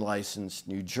and the unlicensed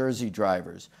New Jersey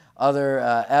drivers. Other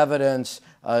evidence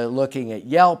looking at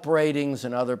Yelp ratings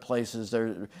and other places,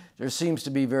 there seems to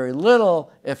be very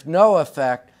little, if no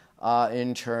effect,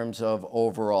 in terms of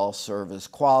overall service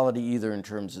quality, either in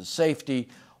terms of safety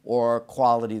or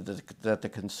quality that the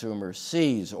consumer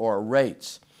sees or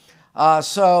rates.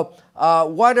 So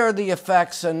what are the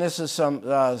effects? And this is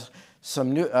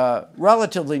some new,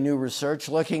 relatively new research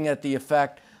looking at the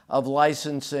effect of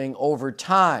licensing over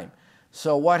time.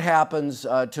 So what happens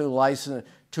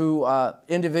to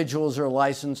individuals who are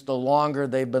licensed the longer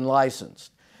they've been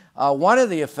licensed? One of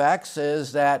the effects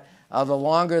is that the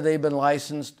longer they've been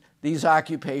licensed, these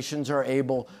occupations are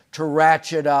able to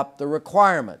ratchet up the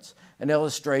requirements. An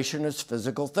illustration is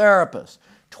physical therapists.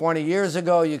 20 years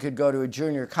ago, you could go to a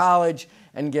junior college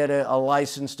and get a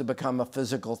license to become a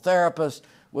physical therapist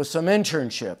with some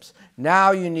internships.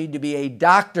 Now you need to be a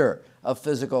doctor of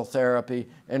physical therapy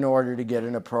in order to get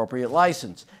an appropriate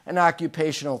license. And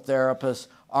occupational therapists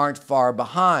aren't far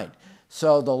behind.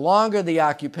 So the longer the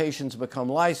occupations become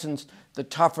licensed, the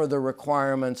tougher the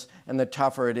requirements and the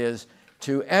tougher it is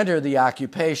to enter the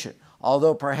occupation.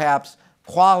 Although perhaps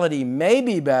quality may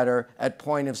be better at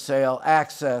point of sale,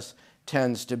 access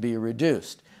tends to be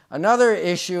reduced. Another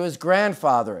issue is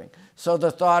grandfathering. So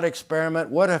the thought experiment,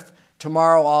 what if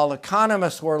tomorrow all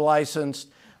economists were licensed?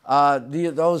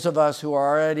 Those of us who are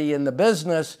already in the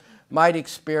business might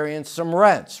experience some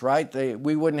rents, right?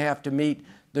 We wouldn't have to meet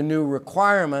the new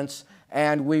requirements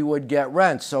and we would get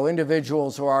rents. So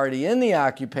individuals who are already in the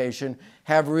occupation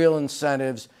have real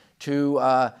incentives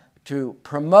to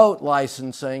promote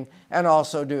licensing and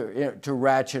also to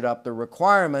ratchet up the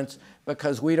requirements,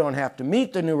 because we don't have to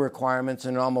meet the new requirements.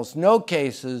 In almost no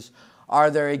cases are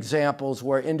there examples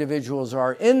where individuals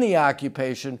are in the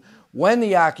occupation. When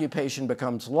the occupation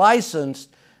becomes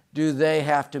licensed, do they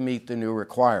have to meet the new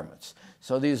requirements?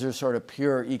 So these are sort of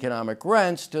pure economic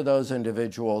rents to those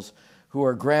individuals who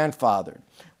are grandfathered.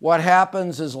 What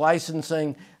happens is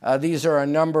licensing, these are a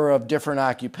number of different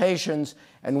occupations,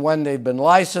 and when they've been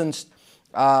licensed,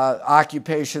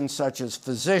 occupations such as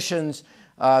physicians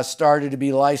started to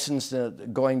be licensed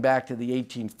going back to the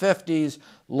 1850s,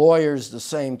 lawyers the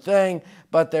same thing,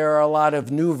 but there are a lot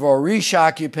of nouveau riche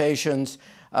occupations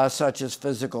such as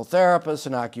physical therapists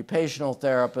and occupational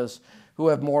therapists who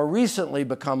have more recently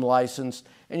become licensed,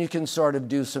 and you can sort of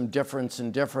do some difference in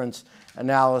difference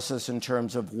analysis in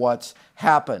terms of what's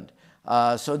happened.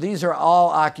 So these are all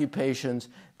occupations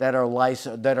that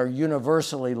are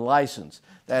universally licensed.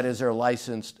 That is, they're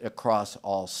licensed across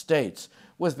all states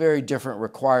with very different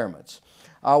requirements.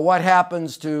 What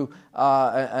happens to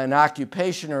an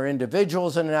occupation or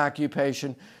individuals in an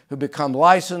occupation who become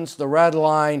licensed? The red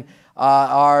line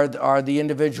are the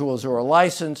individuals who are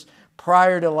licensed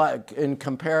prior to, in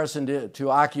comparison to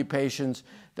occupations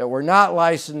that were not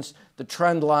licensed. The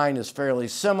trend line is fairly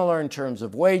similar in terms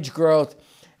of wage growth.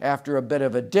 After a bit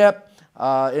of a dip,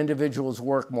 individuals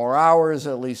work more hours,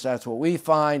 at least that's what we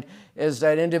find, is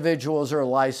that individuals who are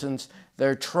licensed,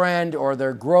 their trend or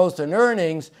their growth in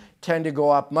earnings tend to go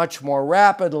up much more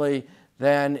rapidly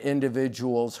than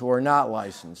individuals who are not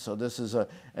licensed. So this is a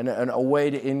way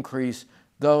to increase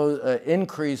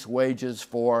wages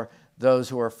for those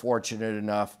who are fortunate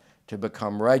enough to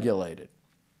become regulated.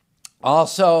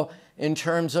 Also, in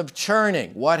terms of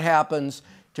churning, what happens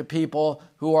to people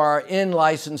who are in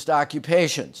licensed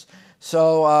occupations?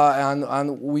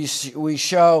 So we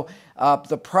show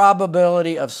the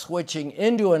probability of switching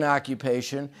into an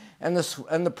occupation and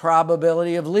the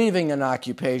probability of leaving an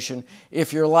occupation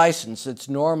if you're licensed. It's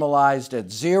normalized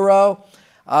at 0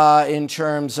 in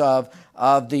terms of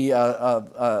on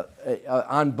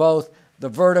both the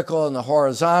vertical and the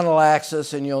horizontal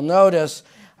axis, and you'll notice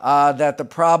that the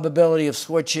probability of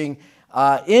switching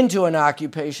into an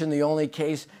occupation, the only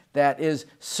case that is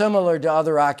similar to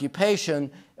other occupation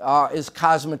is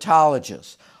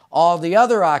cosmetologists. All the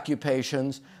other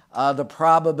occupations, the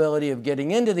probability of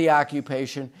getting into the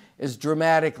occupation is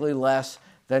dramatically less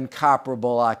than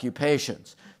comparable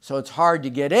occupations. So it's hard to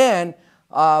get in,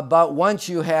 but once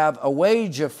you have a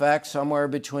wage effect somewhere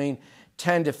between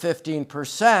 10 to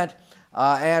 15%,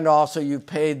 and also you've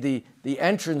paid the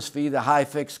entrance fee, the high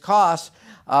fixed costs,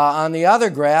 on the other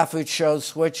graph it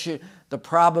shows the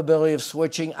probability of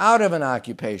switching out of an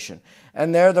occupation.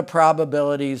 And there the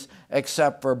probabilities,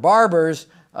 except for barbers,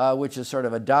 which is sort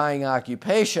of a dying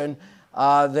occupation,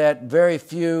 that very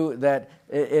few, that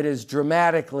it is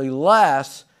dramatically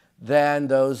less than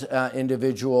those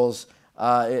individuals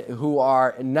who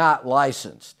are not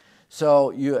licensed.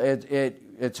 So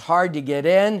it's hard to get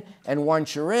in, and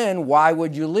once you're in, why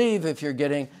would you leave if you're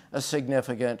getting a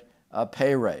significant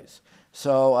pay raise?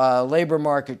 So labor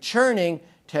market churning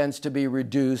tends to be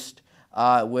reduced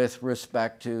with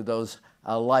respect to those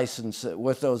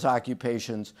those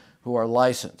occupations who are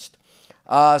licensed.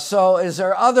 So is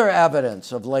there other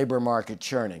evidence of labor market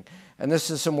churning? And this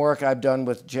is some work I've done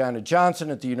with Janet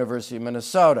Johnson at the University of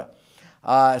Minnesota.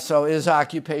 So is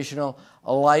occupational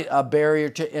a barrier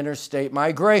to interstate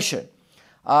migration?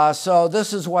 So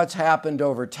this is what's happened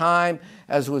over time,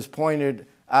 as was pointed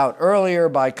out earlier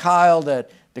by Kyle, that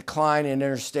decline in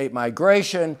interstate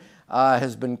migration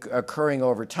has been occurring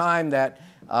over time, that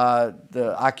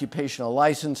the occupational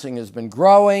licensing has been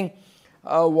growing.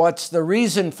 What's the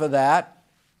reason for that?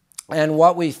 And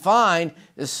what we find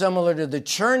is similar to the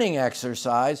churning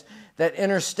exercise, that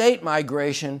interstate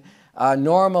migration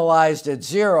normalized at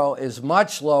 0 is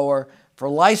much lower for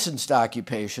licensed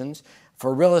occupations.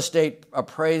 For real estate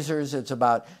appraisers, it's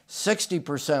about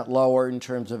 60% lower in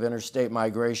terms of interstate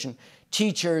migration.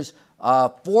 Teachers,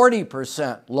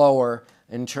 40% lower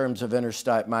in terms of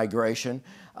interstate migration.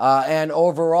 And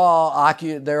overall,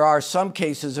 there are some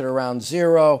cases at around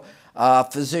 0.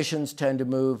 Physicians tend to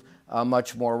move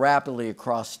much more rapidly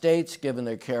across states, given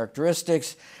their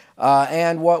characteristics.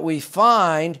 And what we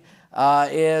find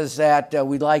is that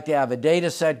we'd like to have a data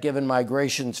set, given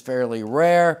migration's fairly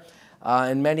rare.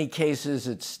 In many cases,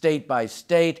 it's state by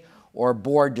state or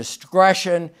board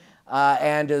discretion.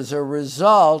 And as a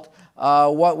result,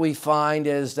 what we find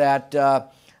is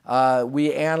that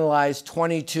we analyzed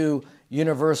 22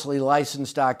 universally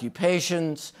licensed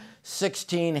occupations.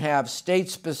 16 have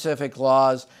state-specific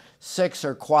laws. 6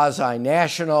 are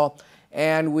quasi-national.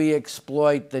 And we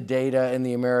exploit the data in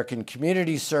the American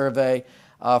Community Survey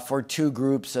for 2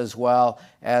 groups as well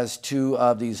as 2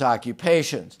 of these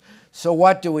occupations. So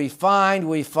what do we find?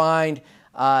 We find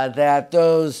that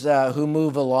those who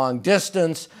move a long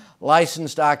distance,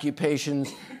 licensed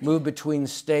occupations, move between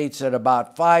states at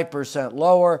about 5%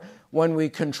 lower when we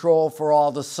control for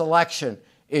all the selection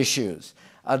issues.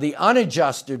 The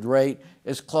unadjusted rate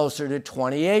is closer to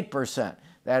 28%.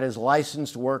 That is,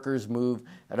 licensed workers move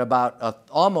at about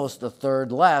almost a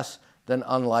third less than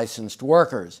unlicensed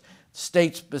workers.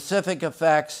 State-specific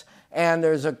effects, and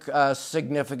there's a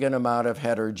significant amount of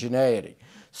heterogeneity.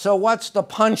 So what's the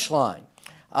punchline?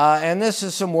 And this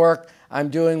is some work I'm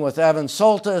doing with Evan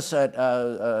Soltis,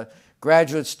 a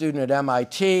graduate student at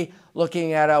MIT,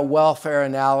 looking at a welfare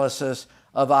analysis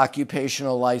of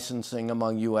occupational licensing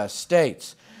among U.S.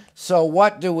 states. So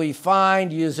what do we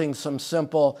find using some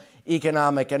simple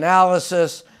economic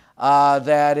analysis?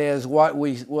 That is what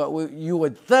you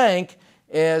would think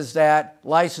is that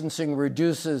licensing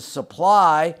reduces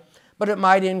supply, but it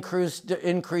might increase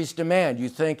demand. You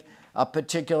think a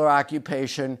particular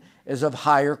occupation is of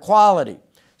higher quality.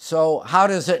 So how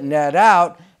does it net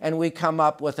out? And we come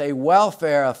up with a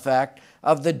welfare effect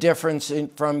of the difference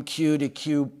from Q to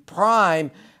Q prime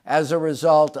as a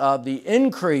result of the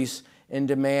increase in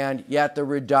demand, yet the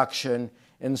reduction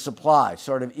in supply,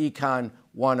 sort of Econ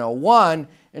 101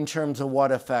 in terms of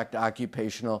what effect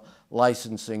occupational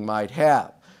licensing might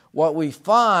have. What we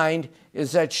find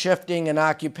is that shifting an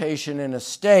occupation in a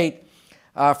state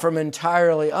from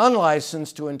entirely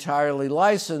unlicensed to entirely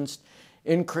licensed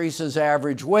increases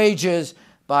average wages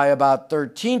by about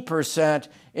 13%,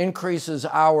 increases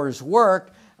hours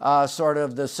worked, sort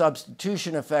of the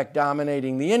substitution effect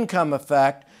dominating the income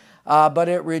effect, but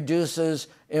it reduces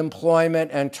employment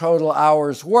and total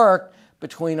hours worked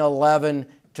between 11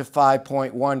 to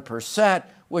 5.1%,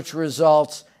 which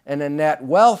results in a net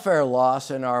welfare loss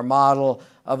in our model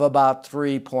of about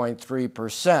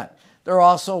 3.3%. There are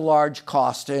also large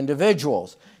costs to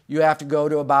individuals. You have to go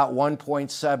to about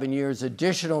 1.7 years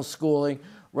additional schooling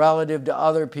relative to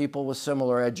other people with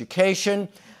similar education.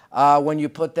 When you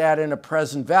put that in a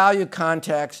present value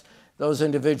context, those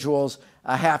individuals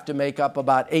have to make up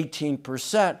about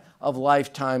 18% of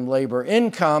lifetime labor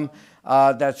income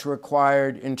that's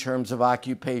required in terms of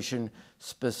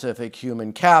occupation-specific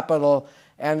human capital,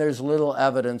 and there's little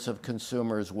evidence of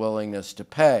consumers' willingness to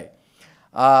pay.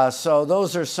 So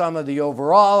those are some of the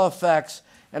overall effects,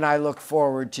 and I look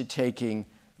forward to taking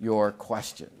your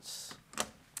questions.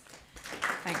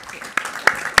 Thank you.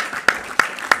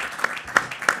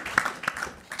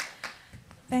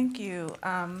 Thank you.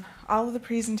 All of the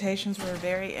presentations were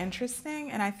very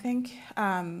interesting, and I think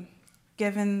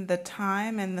given the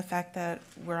time and the fact that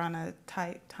we're on a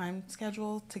tight time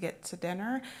schedule to get to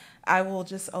dinner, I will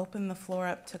just open the floor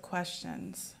up to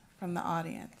questions from the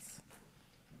audience.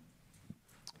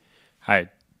 Hi.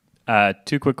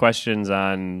 Two quick questions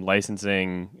on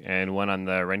licensing and one on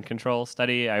the rent control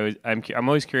study. I'm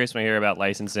always curious when I hear about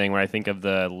licensing. When I think of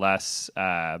the less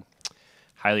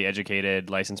highly educated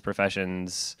licensed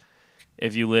professions,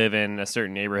 if you live in a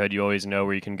certain neighborhood, you always know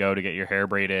where you can go to get your hair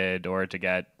braided or to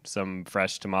get some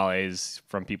fresh tamales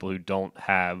from people who don't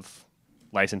have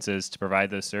licenses to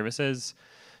provide those services.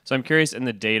 So I'm curious in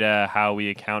the data how we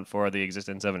account for the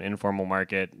existence of an informal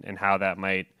market and how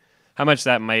much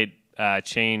that might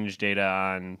change data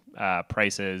on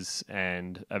prices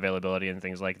and availability and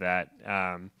things like that.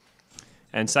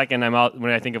 And second, when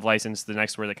I think of license, the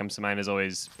next word that comes to mind is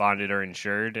always bonded or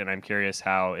insured, and I'm curious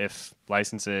how if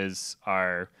licenses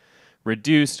are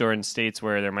reduced or in states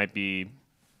where there might be,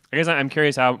 I guess I'm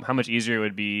curious how much easier it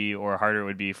would be or harder it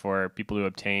would be for people to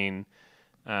obtain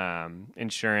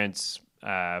insurance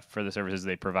for the services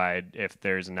they provide if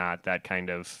there's not that kind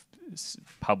of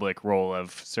public role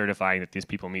of certifying that these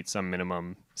people meet some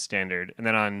minimum standard. And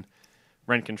then on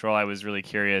rent control, I was really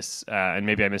curious, and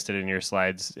maybe I missed it in your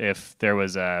slides, if there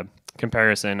was a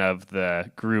comparison of the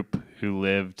group who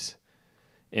lived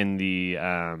in the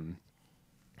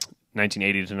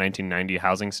 1980 to 1990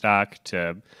 housing stock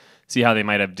to see how they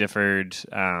might have differed.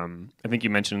 I think you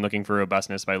mentioned looking for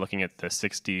robustness by looking at the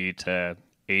 60 to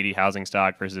 80 housing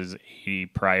stock versus 80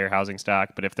 prior housing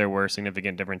stock, but if there were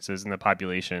significant differences in the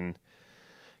population,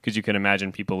 because you can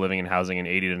imagine people living in housing in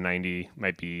 80 to 90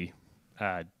 might be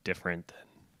different than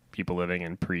people living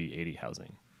in pre-80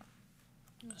 housing.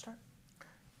 You want to start?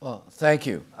 Well, thank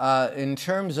you. In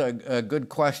terms of good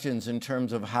questions in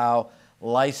terms of how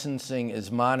licensing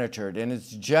is monitored, and it's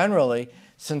generally,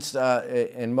 since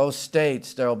in most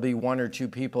states there will be one or two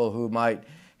people who might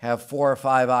have 4 or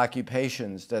 5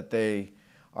 occupations that they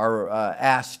are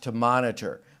asked to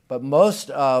monitor. But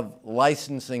most of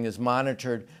licensing is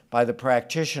monitored by the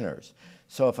practitioners.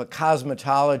 So if a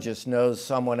cosmetologist knows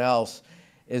someone else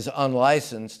is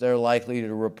unlicensed, they're likely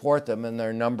to report them, and there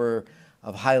are a number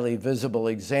of highly visible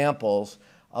examples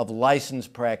of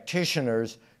licensed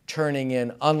practitioners turning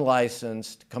in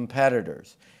unlicensed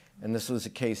competitors. And this was the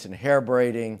case in hair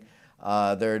braiding.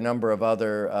 There are a number of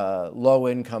other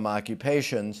low-income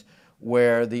occupations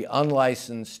where the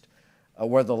licensed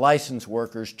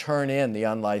workers turn in the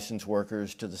unlicensed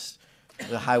workers to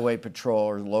the highway patrol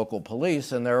or local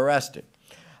police, and they're arrested.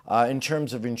 In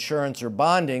terms of insurance or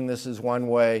bonding, this is one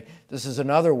way. This is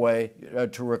another way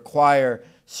to require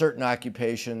certain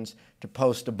occupations to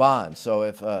post a bond. So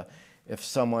if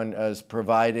someone is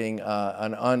providing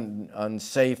an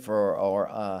unsafe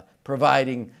or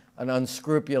providing an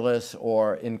unscrupulous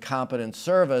or incompetent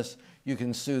service, you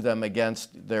can sue them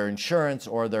against their insurance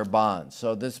or their bonds.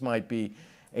 So this might be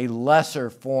a lesser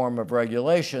form of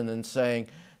regulation than saying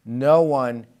no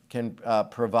one can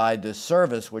provide this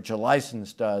service, which a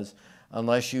license does,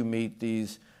 unless you meet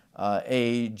these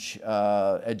age,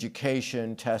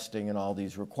 education, testing, and all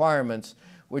these requirements,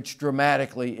 which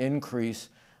dramatically increase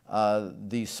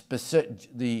the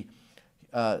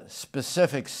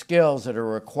specific skills that are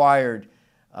required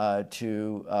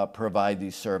to provide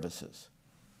these services.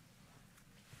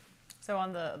 So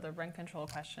on the rent control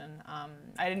question,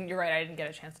 you're right, I didn't get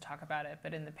a chance to talk about it,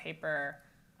 but in the paper,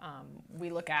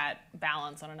 we look at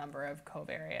balance on a number of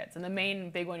covariates. And the main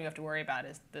big one you have to worry about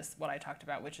is this, what I talked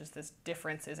about, which is this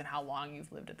differences in how long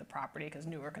you've lived at the property, because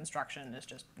newer construction is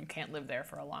just, you can't live there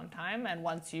for a long time. And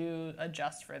once you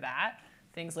adjust for that,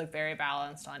 things look very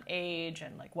balanced on age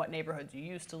and like what neighborhoods you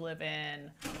used to live in.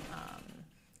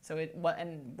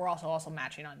 And we're also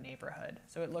matching on neighborhood.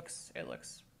 So it looks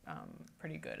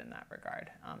pretty good in that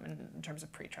regard, in terms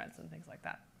of pre-trends and things like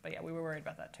that. But yeah, we were worried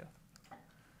about that too.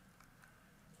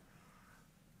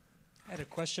 I had a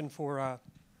question for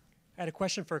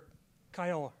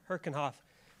Kyle Herkenhoff.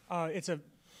 It's a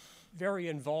very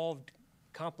involved,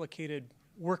 complicated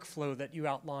workflow that you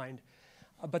outlined,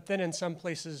 but then in some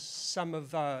places, some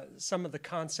of the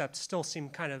concepts still seem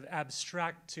kind of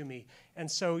abstract to me. And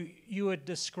so you had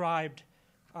described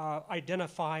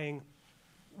identifying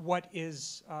what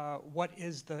is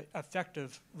the effect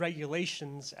of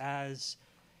regulations as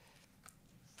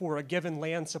for a given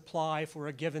land supply, for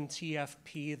a given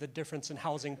TFP, the difference in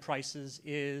housing prices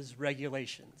is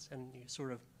regulations, and you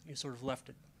sort of left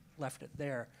it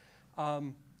there.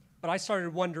 But I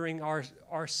started wondering,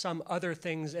 are some other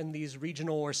things in these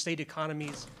regional or state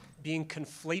economies being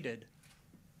conflated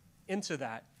into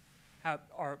that?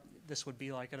 This would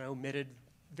be like an omitted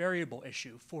variable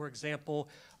issue. For example,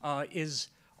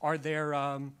 are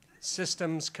there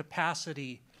systems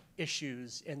capacity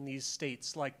issues in these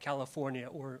states like California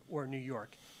or New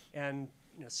York? And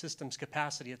systems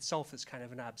capacity itself is kind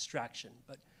of an abstraction.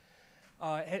 But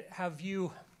have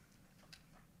you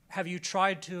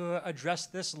tried to address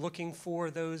this, looking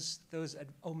for those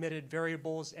omitted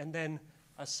variables? And then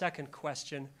a second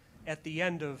question, at the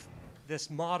end of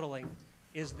this modeling,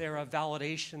 is there a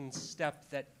validation step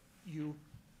that you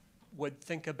would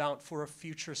think about for a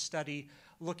future study,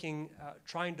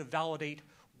 trying to validate,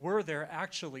 were there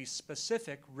actually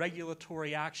specific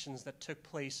regulatory actions that took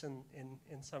place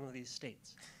in some of these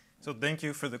states? So thank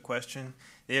you for the question.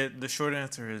 The short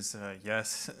answer is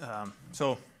yes.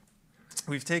 So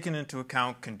we've taken into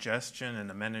account congestion and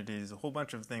amenities, a whole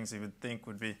bunch of things you would think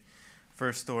would be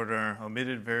first order,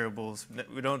 omitted variables.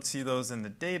 We don't see those in the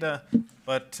data,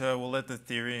 but we'll let the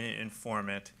theory inform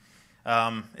it.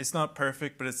 It's not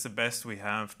perfect, but it's the best we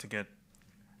have to get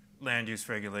land use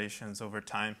regulations over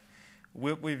time.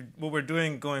 What we're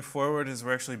doing going forward is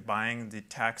we're actually buying the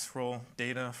tax roll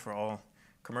data for all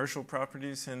commercial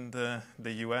properties in the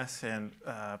U.S. And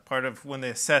part of when they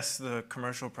assess the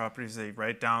commercial properties, they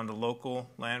write down the local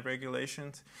land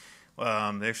regulations. They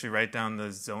actually write down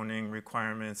the zoning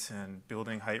requirements and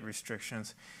building height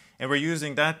restrictions. And we're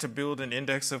using that to build an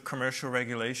index of commercial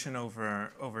regulation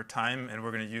over time, and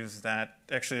we're going to use that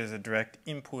actually as a direct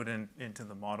input into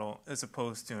the model as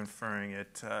opposed to inferring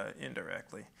it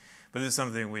indirectly. But this is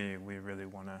something we really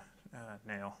want to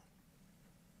nail.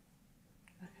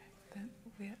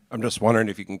 I'm just wondering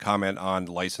if you can comment on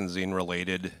licensing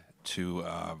related to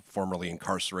formerly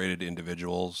incarcerated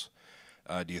individuals.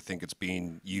 Do you think it's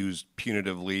being used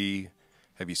punitively?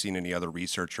 Have you seen any other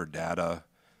research or data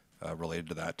related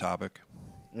to that topic?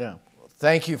 Yeah,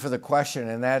 thank you for the question,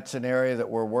 and that's an area that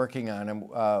we're working on.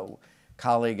 A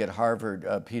colleague at Harvard,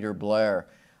 Peter Blair,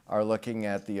 are looking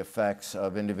at the effects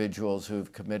of individuals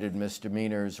who've committed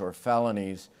misdemeanors or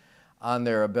felonies on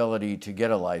their ability to get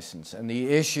a license. And the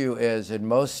issue is, in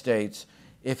most states,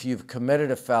 if you've committed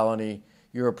a felony,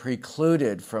 you're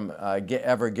precluded from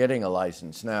ever getting a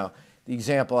license. Now, the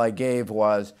example I gave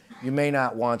was, you may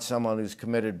not want someone who's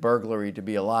committed burglary to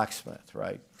be a locksmith,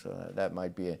 right? So that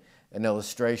might be an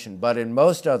illustration. But in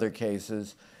most other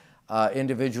cases,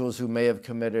 individuals who may have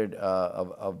committed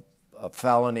a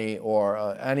felony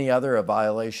or any other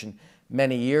violation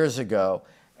many years ago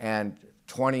and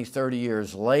 20, 30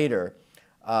 years later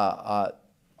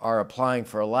are applying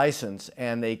for a license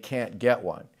and they can't get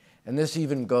one. And this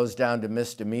even goes down to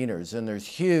misdemeanors. And there's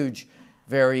huge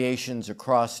variations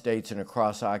across states and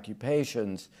across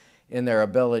occupations in their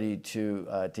ability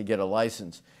to get a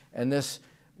license. And this,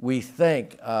 we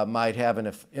think, might have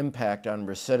an impact on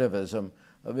recidivism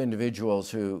of individuals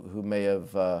who may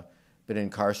have been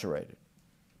incarcerated.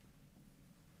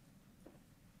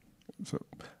 So,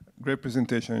 great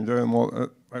presentation. Enjoy them all.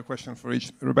 My question for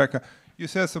each. Rebecca, you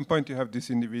said at some point you have these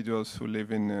individuals who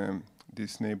live in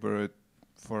this neighborhood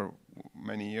for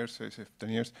many years, say 10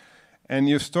 years. And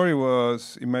your story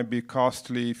was it might be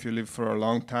costly if you live for a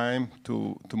long time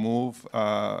to move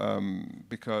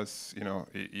because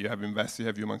you have invested, you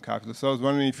have human capital. So I was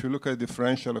wondering if you look at the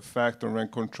differential effect on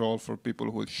rent control for people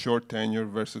with short tenure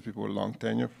versus people with long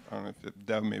tenure. I don't know if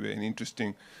that may be an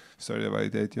interesting story to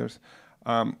validate yours.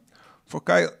 For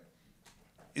Kyle,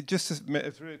 it just is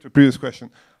related to the previous question.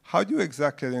 How do you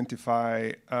exactly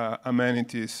identify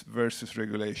amenities versus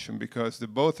regulation? Because they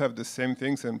both have the same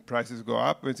things and prices go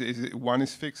up. One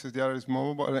is fixed, the other is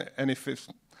movable. And if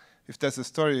that's the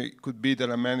story, it could be that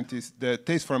amenities, the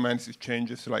taste for amenities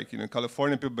changes. Like in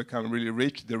California, people become really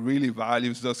rich. They really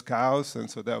value those cows, and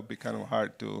so that would be kind of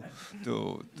hard to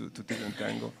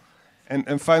disentangle.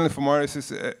 And finally, for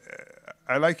Morris,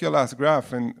 I like your last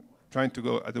graph and trying to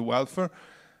go at the welfare,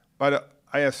 but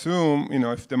I assume,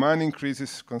 if demand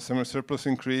increases, consumer surplus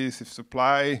increase. If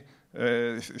supply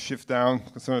shifts down,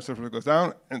 consumer surplus goes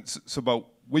down. And so, but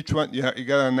which one? You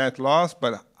got a net loss,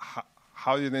 but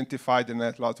how do you identify the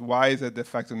net loss? Why is it the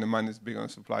effect on demand is big on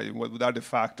supply? What are the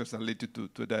factors that lead you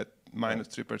to that minus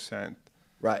 3%?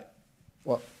 Right.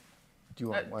 Well, do you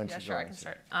want? Yeah, sure, I can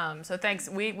start. So thanks.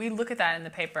 We look at that in the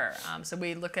paper. So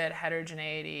we look at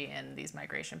heterogeneity in these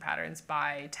migration patterns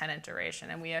by tenant duration,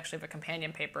 and we actually have a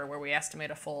companion paper where we estimate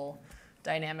a full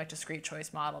dynamic discrete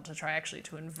choice model to try actually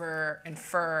to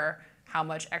infer how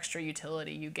much extra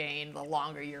utility you gain the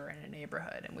longer you're in a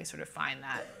neighborhood, and we sort of find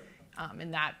that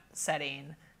in that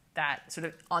setting that sort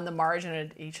of on the margin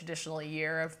of each additional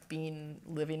year of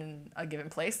living in a given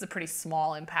place is a pretty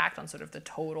small impact on sort of the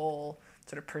total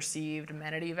sort of perceived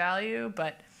amenity value,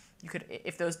 but you could,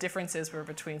 if those differences were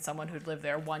between someone who'd lived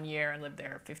there 1 year and lived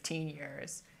there 15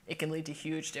 years, it can lead to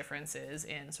huge differences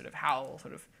in sort of how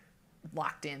sort of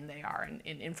locked in they are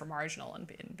in inframarginal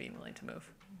and being willing to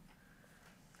move.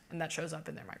 And that shows up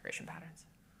in their migration patterns.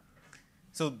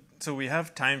 So we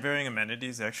have time-varying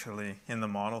amenities actually in the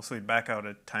model. So we back out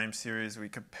a time series. We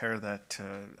compare that to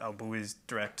Albui's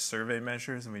direct survey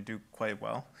measures, and we do quite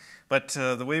well. But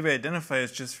the way we identify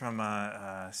is just from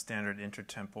a standard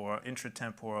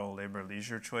intratemporal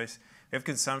labor-leisure choice. We have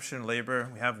consumption, labor,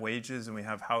 we have wages, and we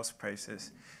have house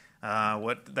prices.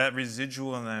 What that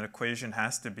residual in that equation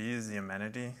has to be is the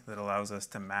amenity that allows us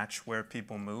to match where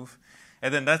people move.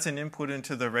 And then that's an input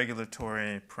into the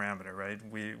regulatory parameter, right?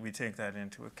 We take that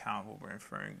into account when we're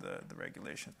inferring the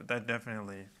regulations, but that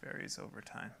definitely varies over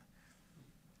time.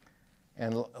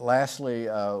 And lastly,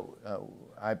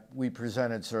 we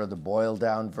presented sort of the boiled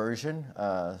down version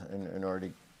in order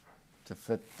to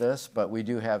fit this, but we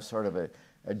do have sort of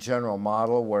a general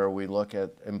model where we look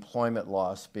at employment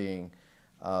loss being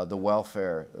the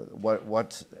welfare,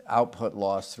 what's output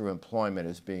loss through employment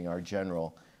as being our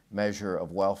general measure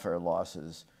of welfare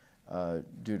losses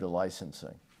due to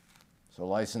licensing. So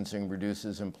licensing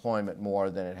reduces employment more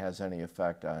than it has any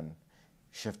effect on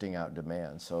shifting out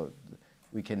demand. So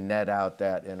we can net out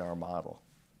that in our model.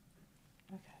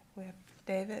 Okay, we have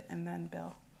David and then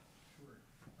Bill.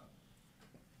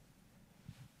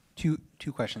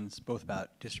 Two questions, both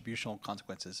about distributional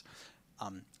consequences.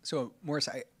 So Morris,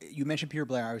 you mentioned Peter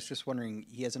Blair. I was just wondering,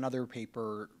 he has another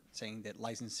paper saying that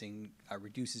licensing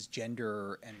reduces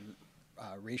gender and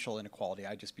racial inequality.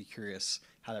 I'd just be curious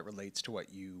how that relates to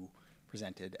what you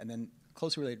presented. And then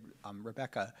closely related,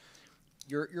 Rebecca,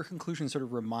 your conclusions sort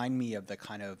of remind me of the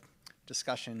kind of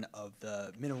discussion of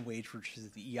the minimum wage versus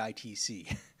the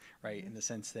EITC, right? In the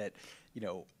sense that,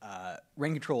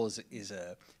 rent control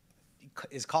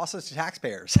is costless to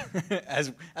taxpayers,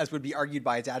 as would be argued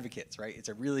by its advocates, right? It's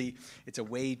a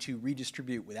way to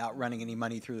redistribute without running any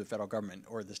money through the federal government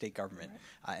or the state government,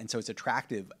 right. And so it's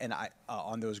attractive. And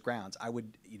on those grounds, I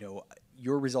would,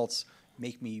 your results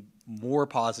make me more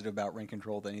positive about rent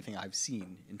control than anything I've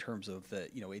seen in terms of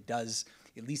it does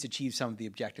at least achieve some of the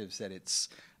objectives that its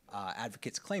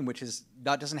advocates claim, which is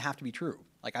that doesn't have to be true.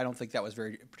 Like I don't think that was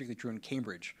particularly true in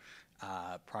Cambridge,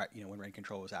 when rent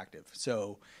control was active.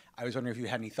 So I was wondering if you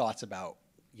had any thoughts about,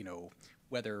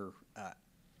 whether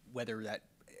that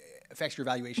affects your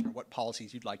evaluation or what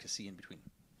policies you'd like to see in between.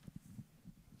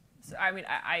 So, I mean,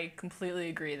 I completely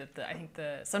agree that I think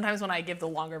sometimes when I give the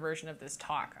longer version of this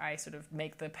talk, I sort of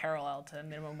make the parallel to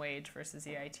minimum wage versus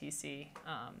EITC.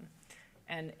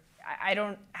 And I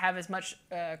don't have as much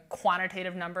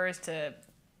quantitative numbers to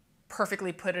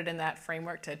perfectly put it in that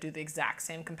framework to do the exact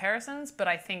same comparisons, but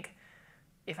I think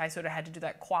if I sort of had to do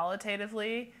that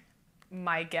qualitatively,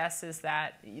 my guess is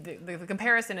that the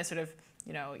comparison is sort of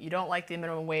you know, you don't like the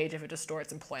minimum wage if it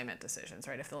distorts employment decisions,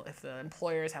 right? If the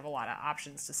employers have a lot of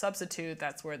options to substitute,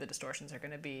 that's where the distortions are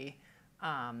going to be.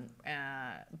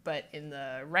 But in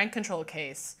the rent control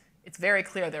case, it's very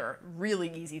clear there are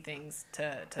really easy things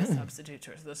to substitute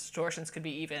to. So the distortions could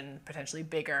be even potentially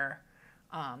bigger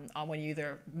on when you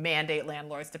either mandate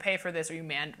landlords to pay for this, or you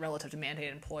relative to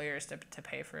mandate employers to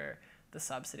pay for the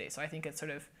subsidy. So I think it's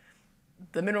sort of,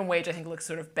 the minimum wage, I think, looks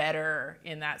sort of better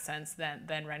in that sense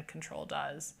than rent control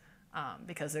does,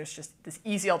 because there's just this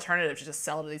easy alternative to just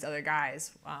sell to these other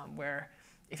guys, where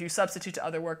if you substitute to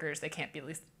other workers, they can't be at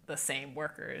least the same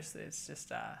workers. It's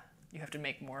just you have to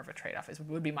make more of a trade-off.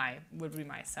 Would be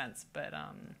my sense, but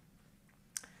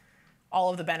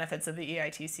all of the benefits of the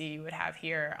EITC you would have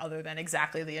here, other than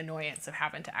exactly the annoyance of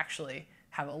having to actually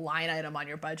have a line item on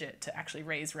your budget to actually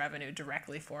raise revenue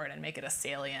directly for it and make it a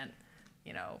salient,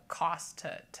 you know, cost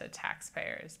to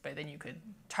taxpayers. But then you could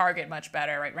target much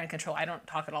better, right? Rent control, I don't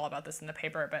talk at all about this in the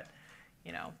paper, but,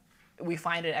 you know, we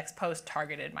find it ex post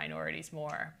targeted minorities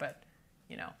more, but,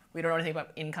 you know, we don't know anything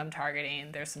about income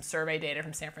targeting. There's some survey data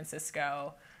from San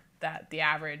Francisco that the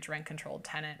average rent-controlled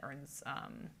tenant earns,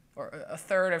 or a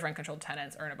third of rent-controlled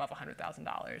tenants earn above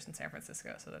 $100,000 in San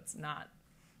Francisco. So that's not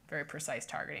very precise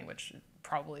targeting, which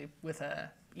probably with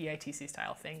a EITC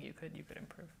style thing you could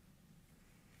improve.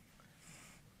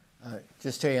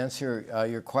 Just to answer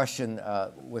your question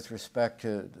with respect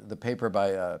to the paper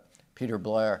by Peter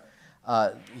Blair,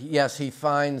 yes, he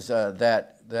finds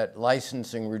that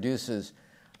licensing reduces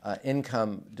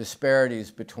income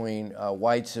disparities between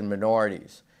whites and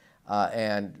minorities.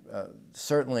 And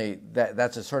certainly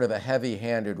that's a sort of a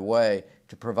heavy-handed way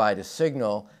to provide a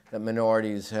signal that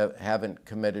minorities haven't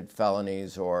committed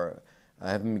felonies or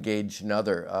have engaged in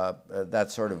other,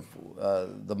 that's sort of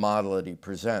the model that he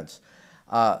presents.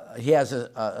 He has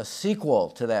a sequel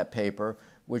to that paper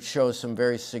which shows some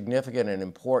very significant and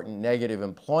important negative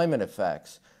employment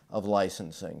effects of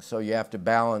licensing. So you have to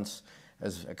balance,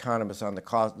 as economists, on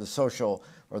the social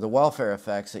or the welfare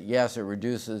effects, that yes, it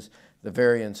reduces the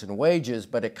variance in wages,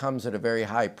 but it comes at a very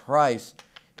high price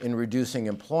in reducing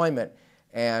employment,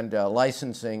 and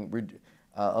licensing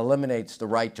eliminates the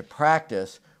right to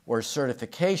practice, where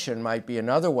certification might be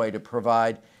another way to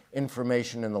provide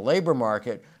information in the labor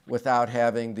market without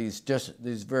having these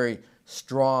very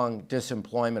strong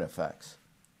disemployment effects.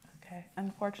 Okay,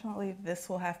 unfortunately, this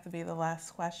will have to be the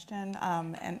last question.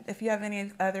 And if you have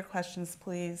any other questions,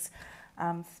 please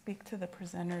speak to the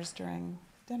presenters during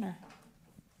dinner.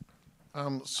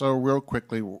 So real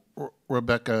quickly,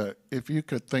 Rebecca, if you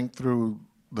could think through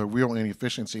the real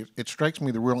inefficiency, it strikes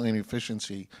me the real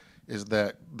inefficiency is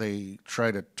that they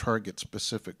try to target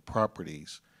specific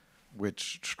properties,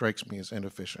 which strikes me as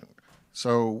inefficient.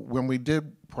 So when we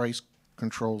did price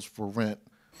controls for rent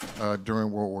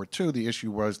during World War II, the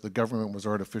issue was the government was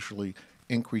artificially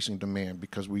increasing demand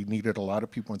because we needed a lot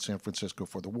of people in San Francisco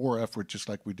for the war effort, just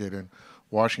like we did in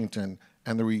Washington.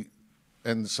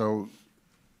 And so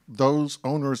those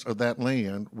owners of that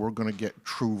land were going to get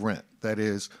true rent. That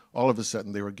is, all of a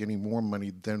sudden they were getting more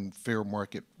money than fair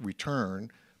market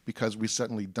return because we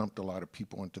suddenly dumped a lot of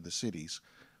people into the cities.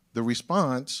 The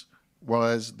response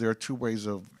was there are two ways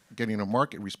of getting a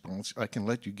market response. I can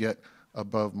let you get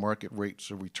above market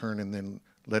rates of return and then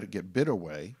let it get bid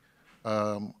away.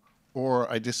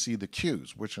 Or I just see the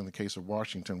queues, which in the case of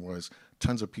Washington was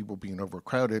tons of people being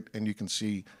overcrowded, and you can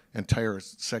see entire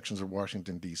sections of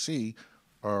Washington, D.C.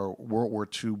 are World War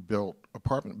II built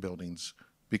apartment buildings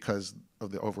because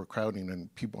of the overcrowding,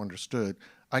 and people understood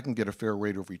I can get a fair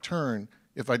rate of return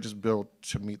if I just build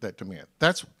to meet that demand.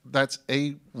 That's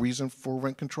a reason for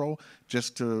rent control,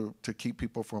 just to keep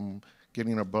people from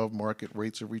getting above market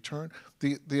rates of return.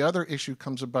 The other issue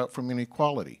comes about from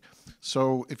inequality.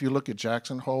 So if you look at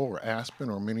Jackson Hole or Aspen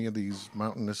or many of these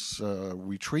mountainous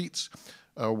retreats,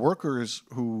 workers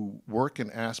who work in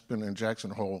Aspen and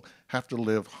Jackson Hole have to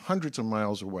live hundreds of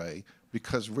miles away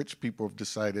because rich people have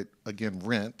decided, again,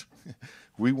 rent,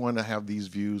 we want to have these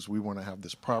views, we want to have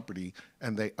this property,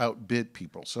 and they outbid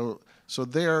people. So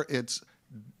there it's,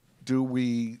 do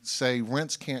we say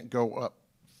rents can't go up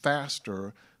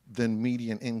faster than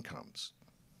median incomes?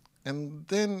 And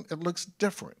then it looks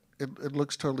different. It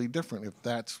looks totally different if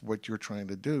that's what you're trying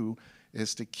to do,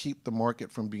 is to keep the market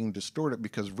from being distorted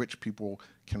because rich people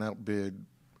can outbid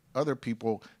other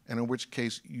people, and in which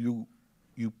case you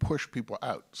push people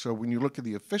out. So when you look at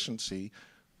the efficiency,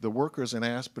 the workers in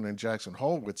Aspen and Jackson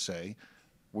Hole would say,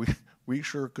 we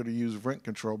sure could have used rent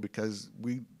control because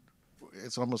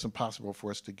it's almost impossible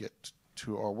for us to get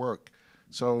to our work.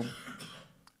 So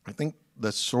I think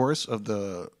the source of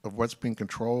what's being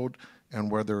controlled and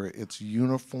whether it's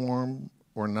uniform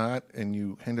or not? And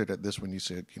you hinted at this when you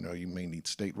said, you may need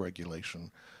state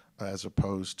regulation as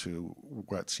opposed to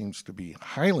what seems to be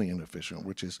highly inefficient,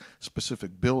 which is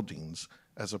specific buildings,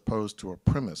 as opposed to a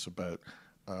premise about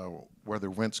whether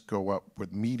rents go up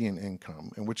with median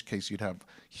income, in which case you'd have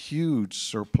huge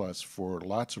surplus for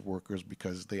lots of workers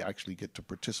because they actually get to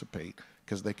participate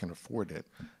because they can afford it.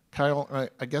 Kyle,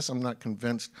 I guess I'm not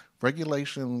convinced.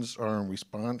 Regulations are in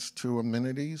response to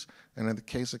amenities, and in the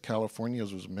case of California,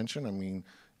 as was mentioned, I mean,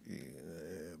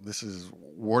 this is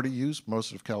water use.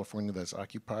 Most of California that's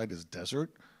occupied is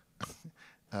desert.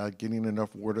 Getting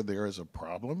enough water there is a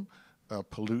problem.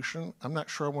 Pollution. I'm not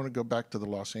sure I want to go back to the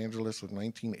Los Angeles of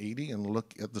 1980 and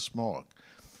look at the smog.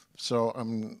 So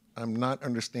I'm not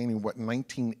understanding what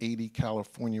 1980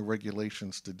 California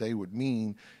regulations today would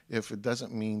mean if it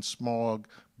doesn't mean smog,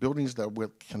 buildings that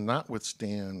cannot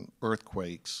withstand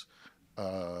earthquakes,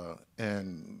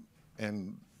 and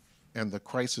the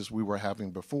crisis we were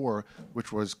having before,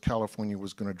 which was California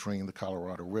was going to drain the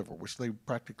Colorado River, which they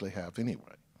practically have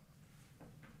anyway.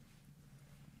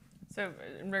 So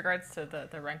in regards to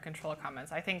the rent control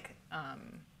comments, I think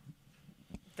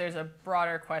there's a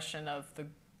broader question of the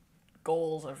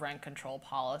goals of rent control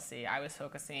policy. I was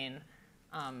focusing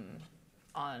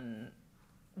on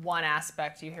one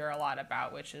aspect you hear a lot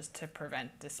about, which is to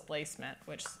prevent displacement,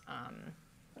 which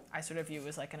I sort of view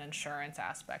as like an insurance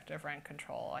aspect of rent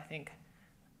control. I think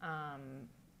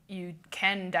you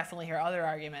can definitely hear other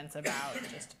arguments about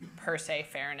just per se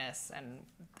fairness, and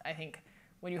I think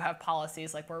when you have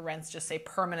policies like where rents just say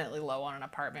permanently low on an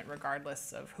apartment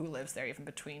regardless of who lives there, even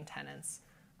between tenants,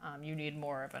 you need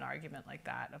more of an argument like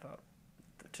that about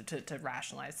to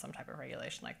rationalize some type of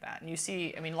regulation like that. And you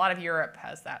see, I mean, a lot of Europe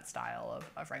has that style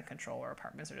of rent control where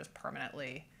apartments are just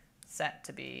permanently set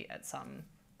to be at some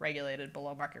regulated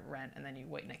below market rent, and then you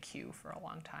wait in a queue for a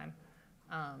long time.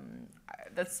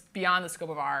 That's beyond the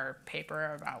scope of our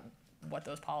paper about what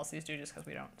those policies do, just because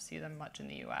we don't see them much in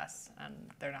the US and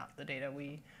they're not the data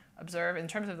we observe. In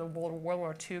terms of the World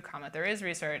War II comment, there is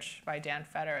research by Dan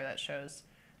Feder that shows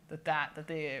that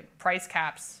the price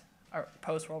caps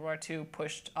post-World War II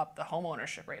pushed up the home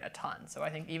ownership rate a ton. So I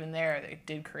think even there, they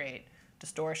did create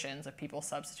distortions of people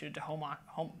substituted to home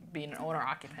being an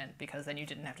owner-occupant, because then you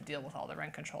didn't have to deal with all the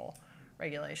rent control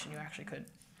regulation. You actually could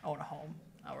own a home,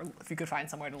 or if you could find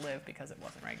somewhere to live because it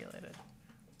wasn't regulated.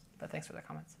 But thanks for the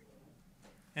comments.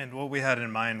 And what we had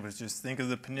in mind was just think of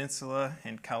the peninsula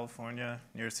in California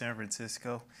near San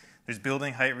Francisco. There's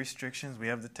building height restrictions. We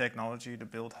have the technology to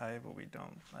build high, but we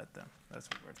don't let them. That's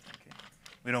what we're thinking.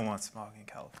 We don't want smog in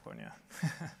California.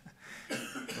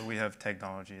 But we have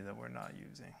technology that we're not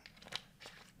using.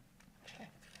 Okay.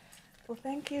 Well,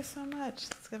 thank you so much.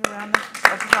 Let's give a round of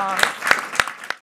applause.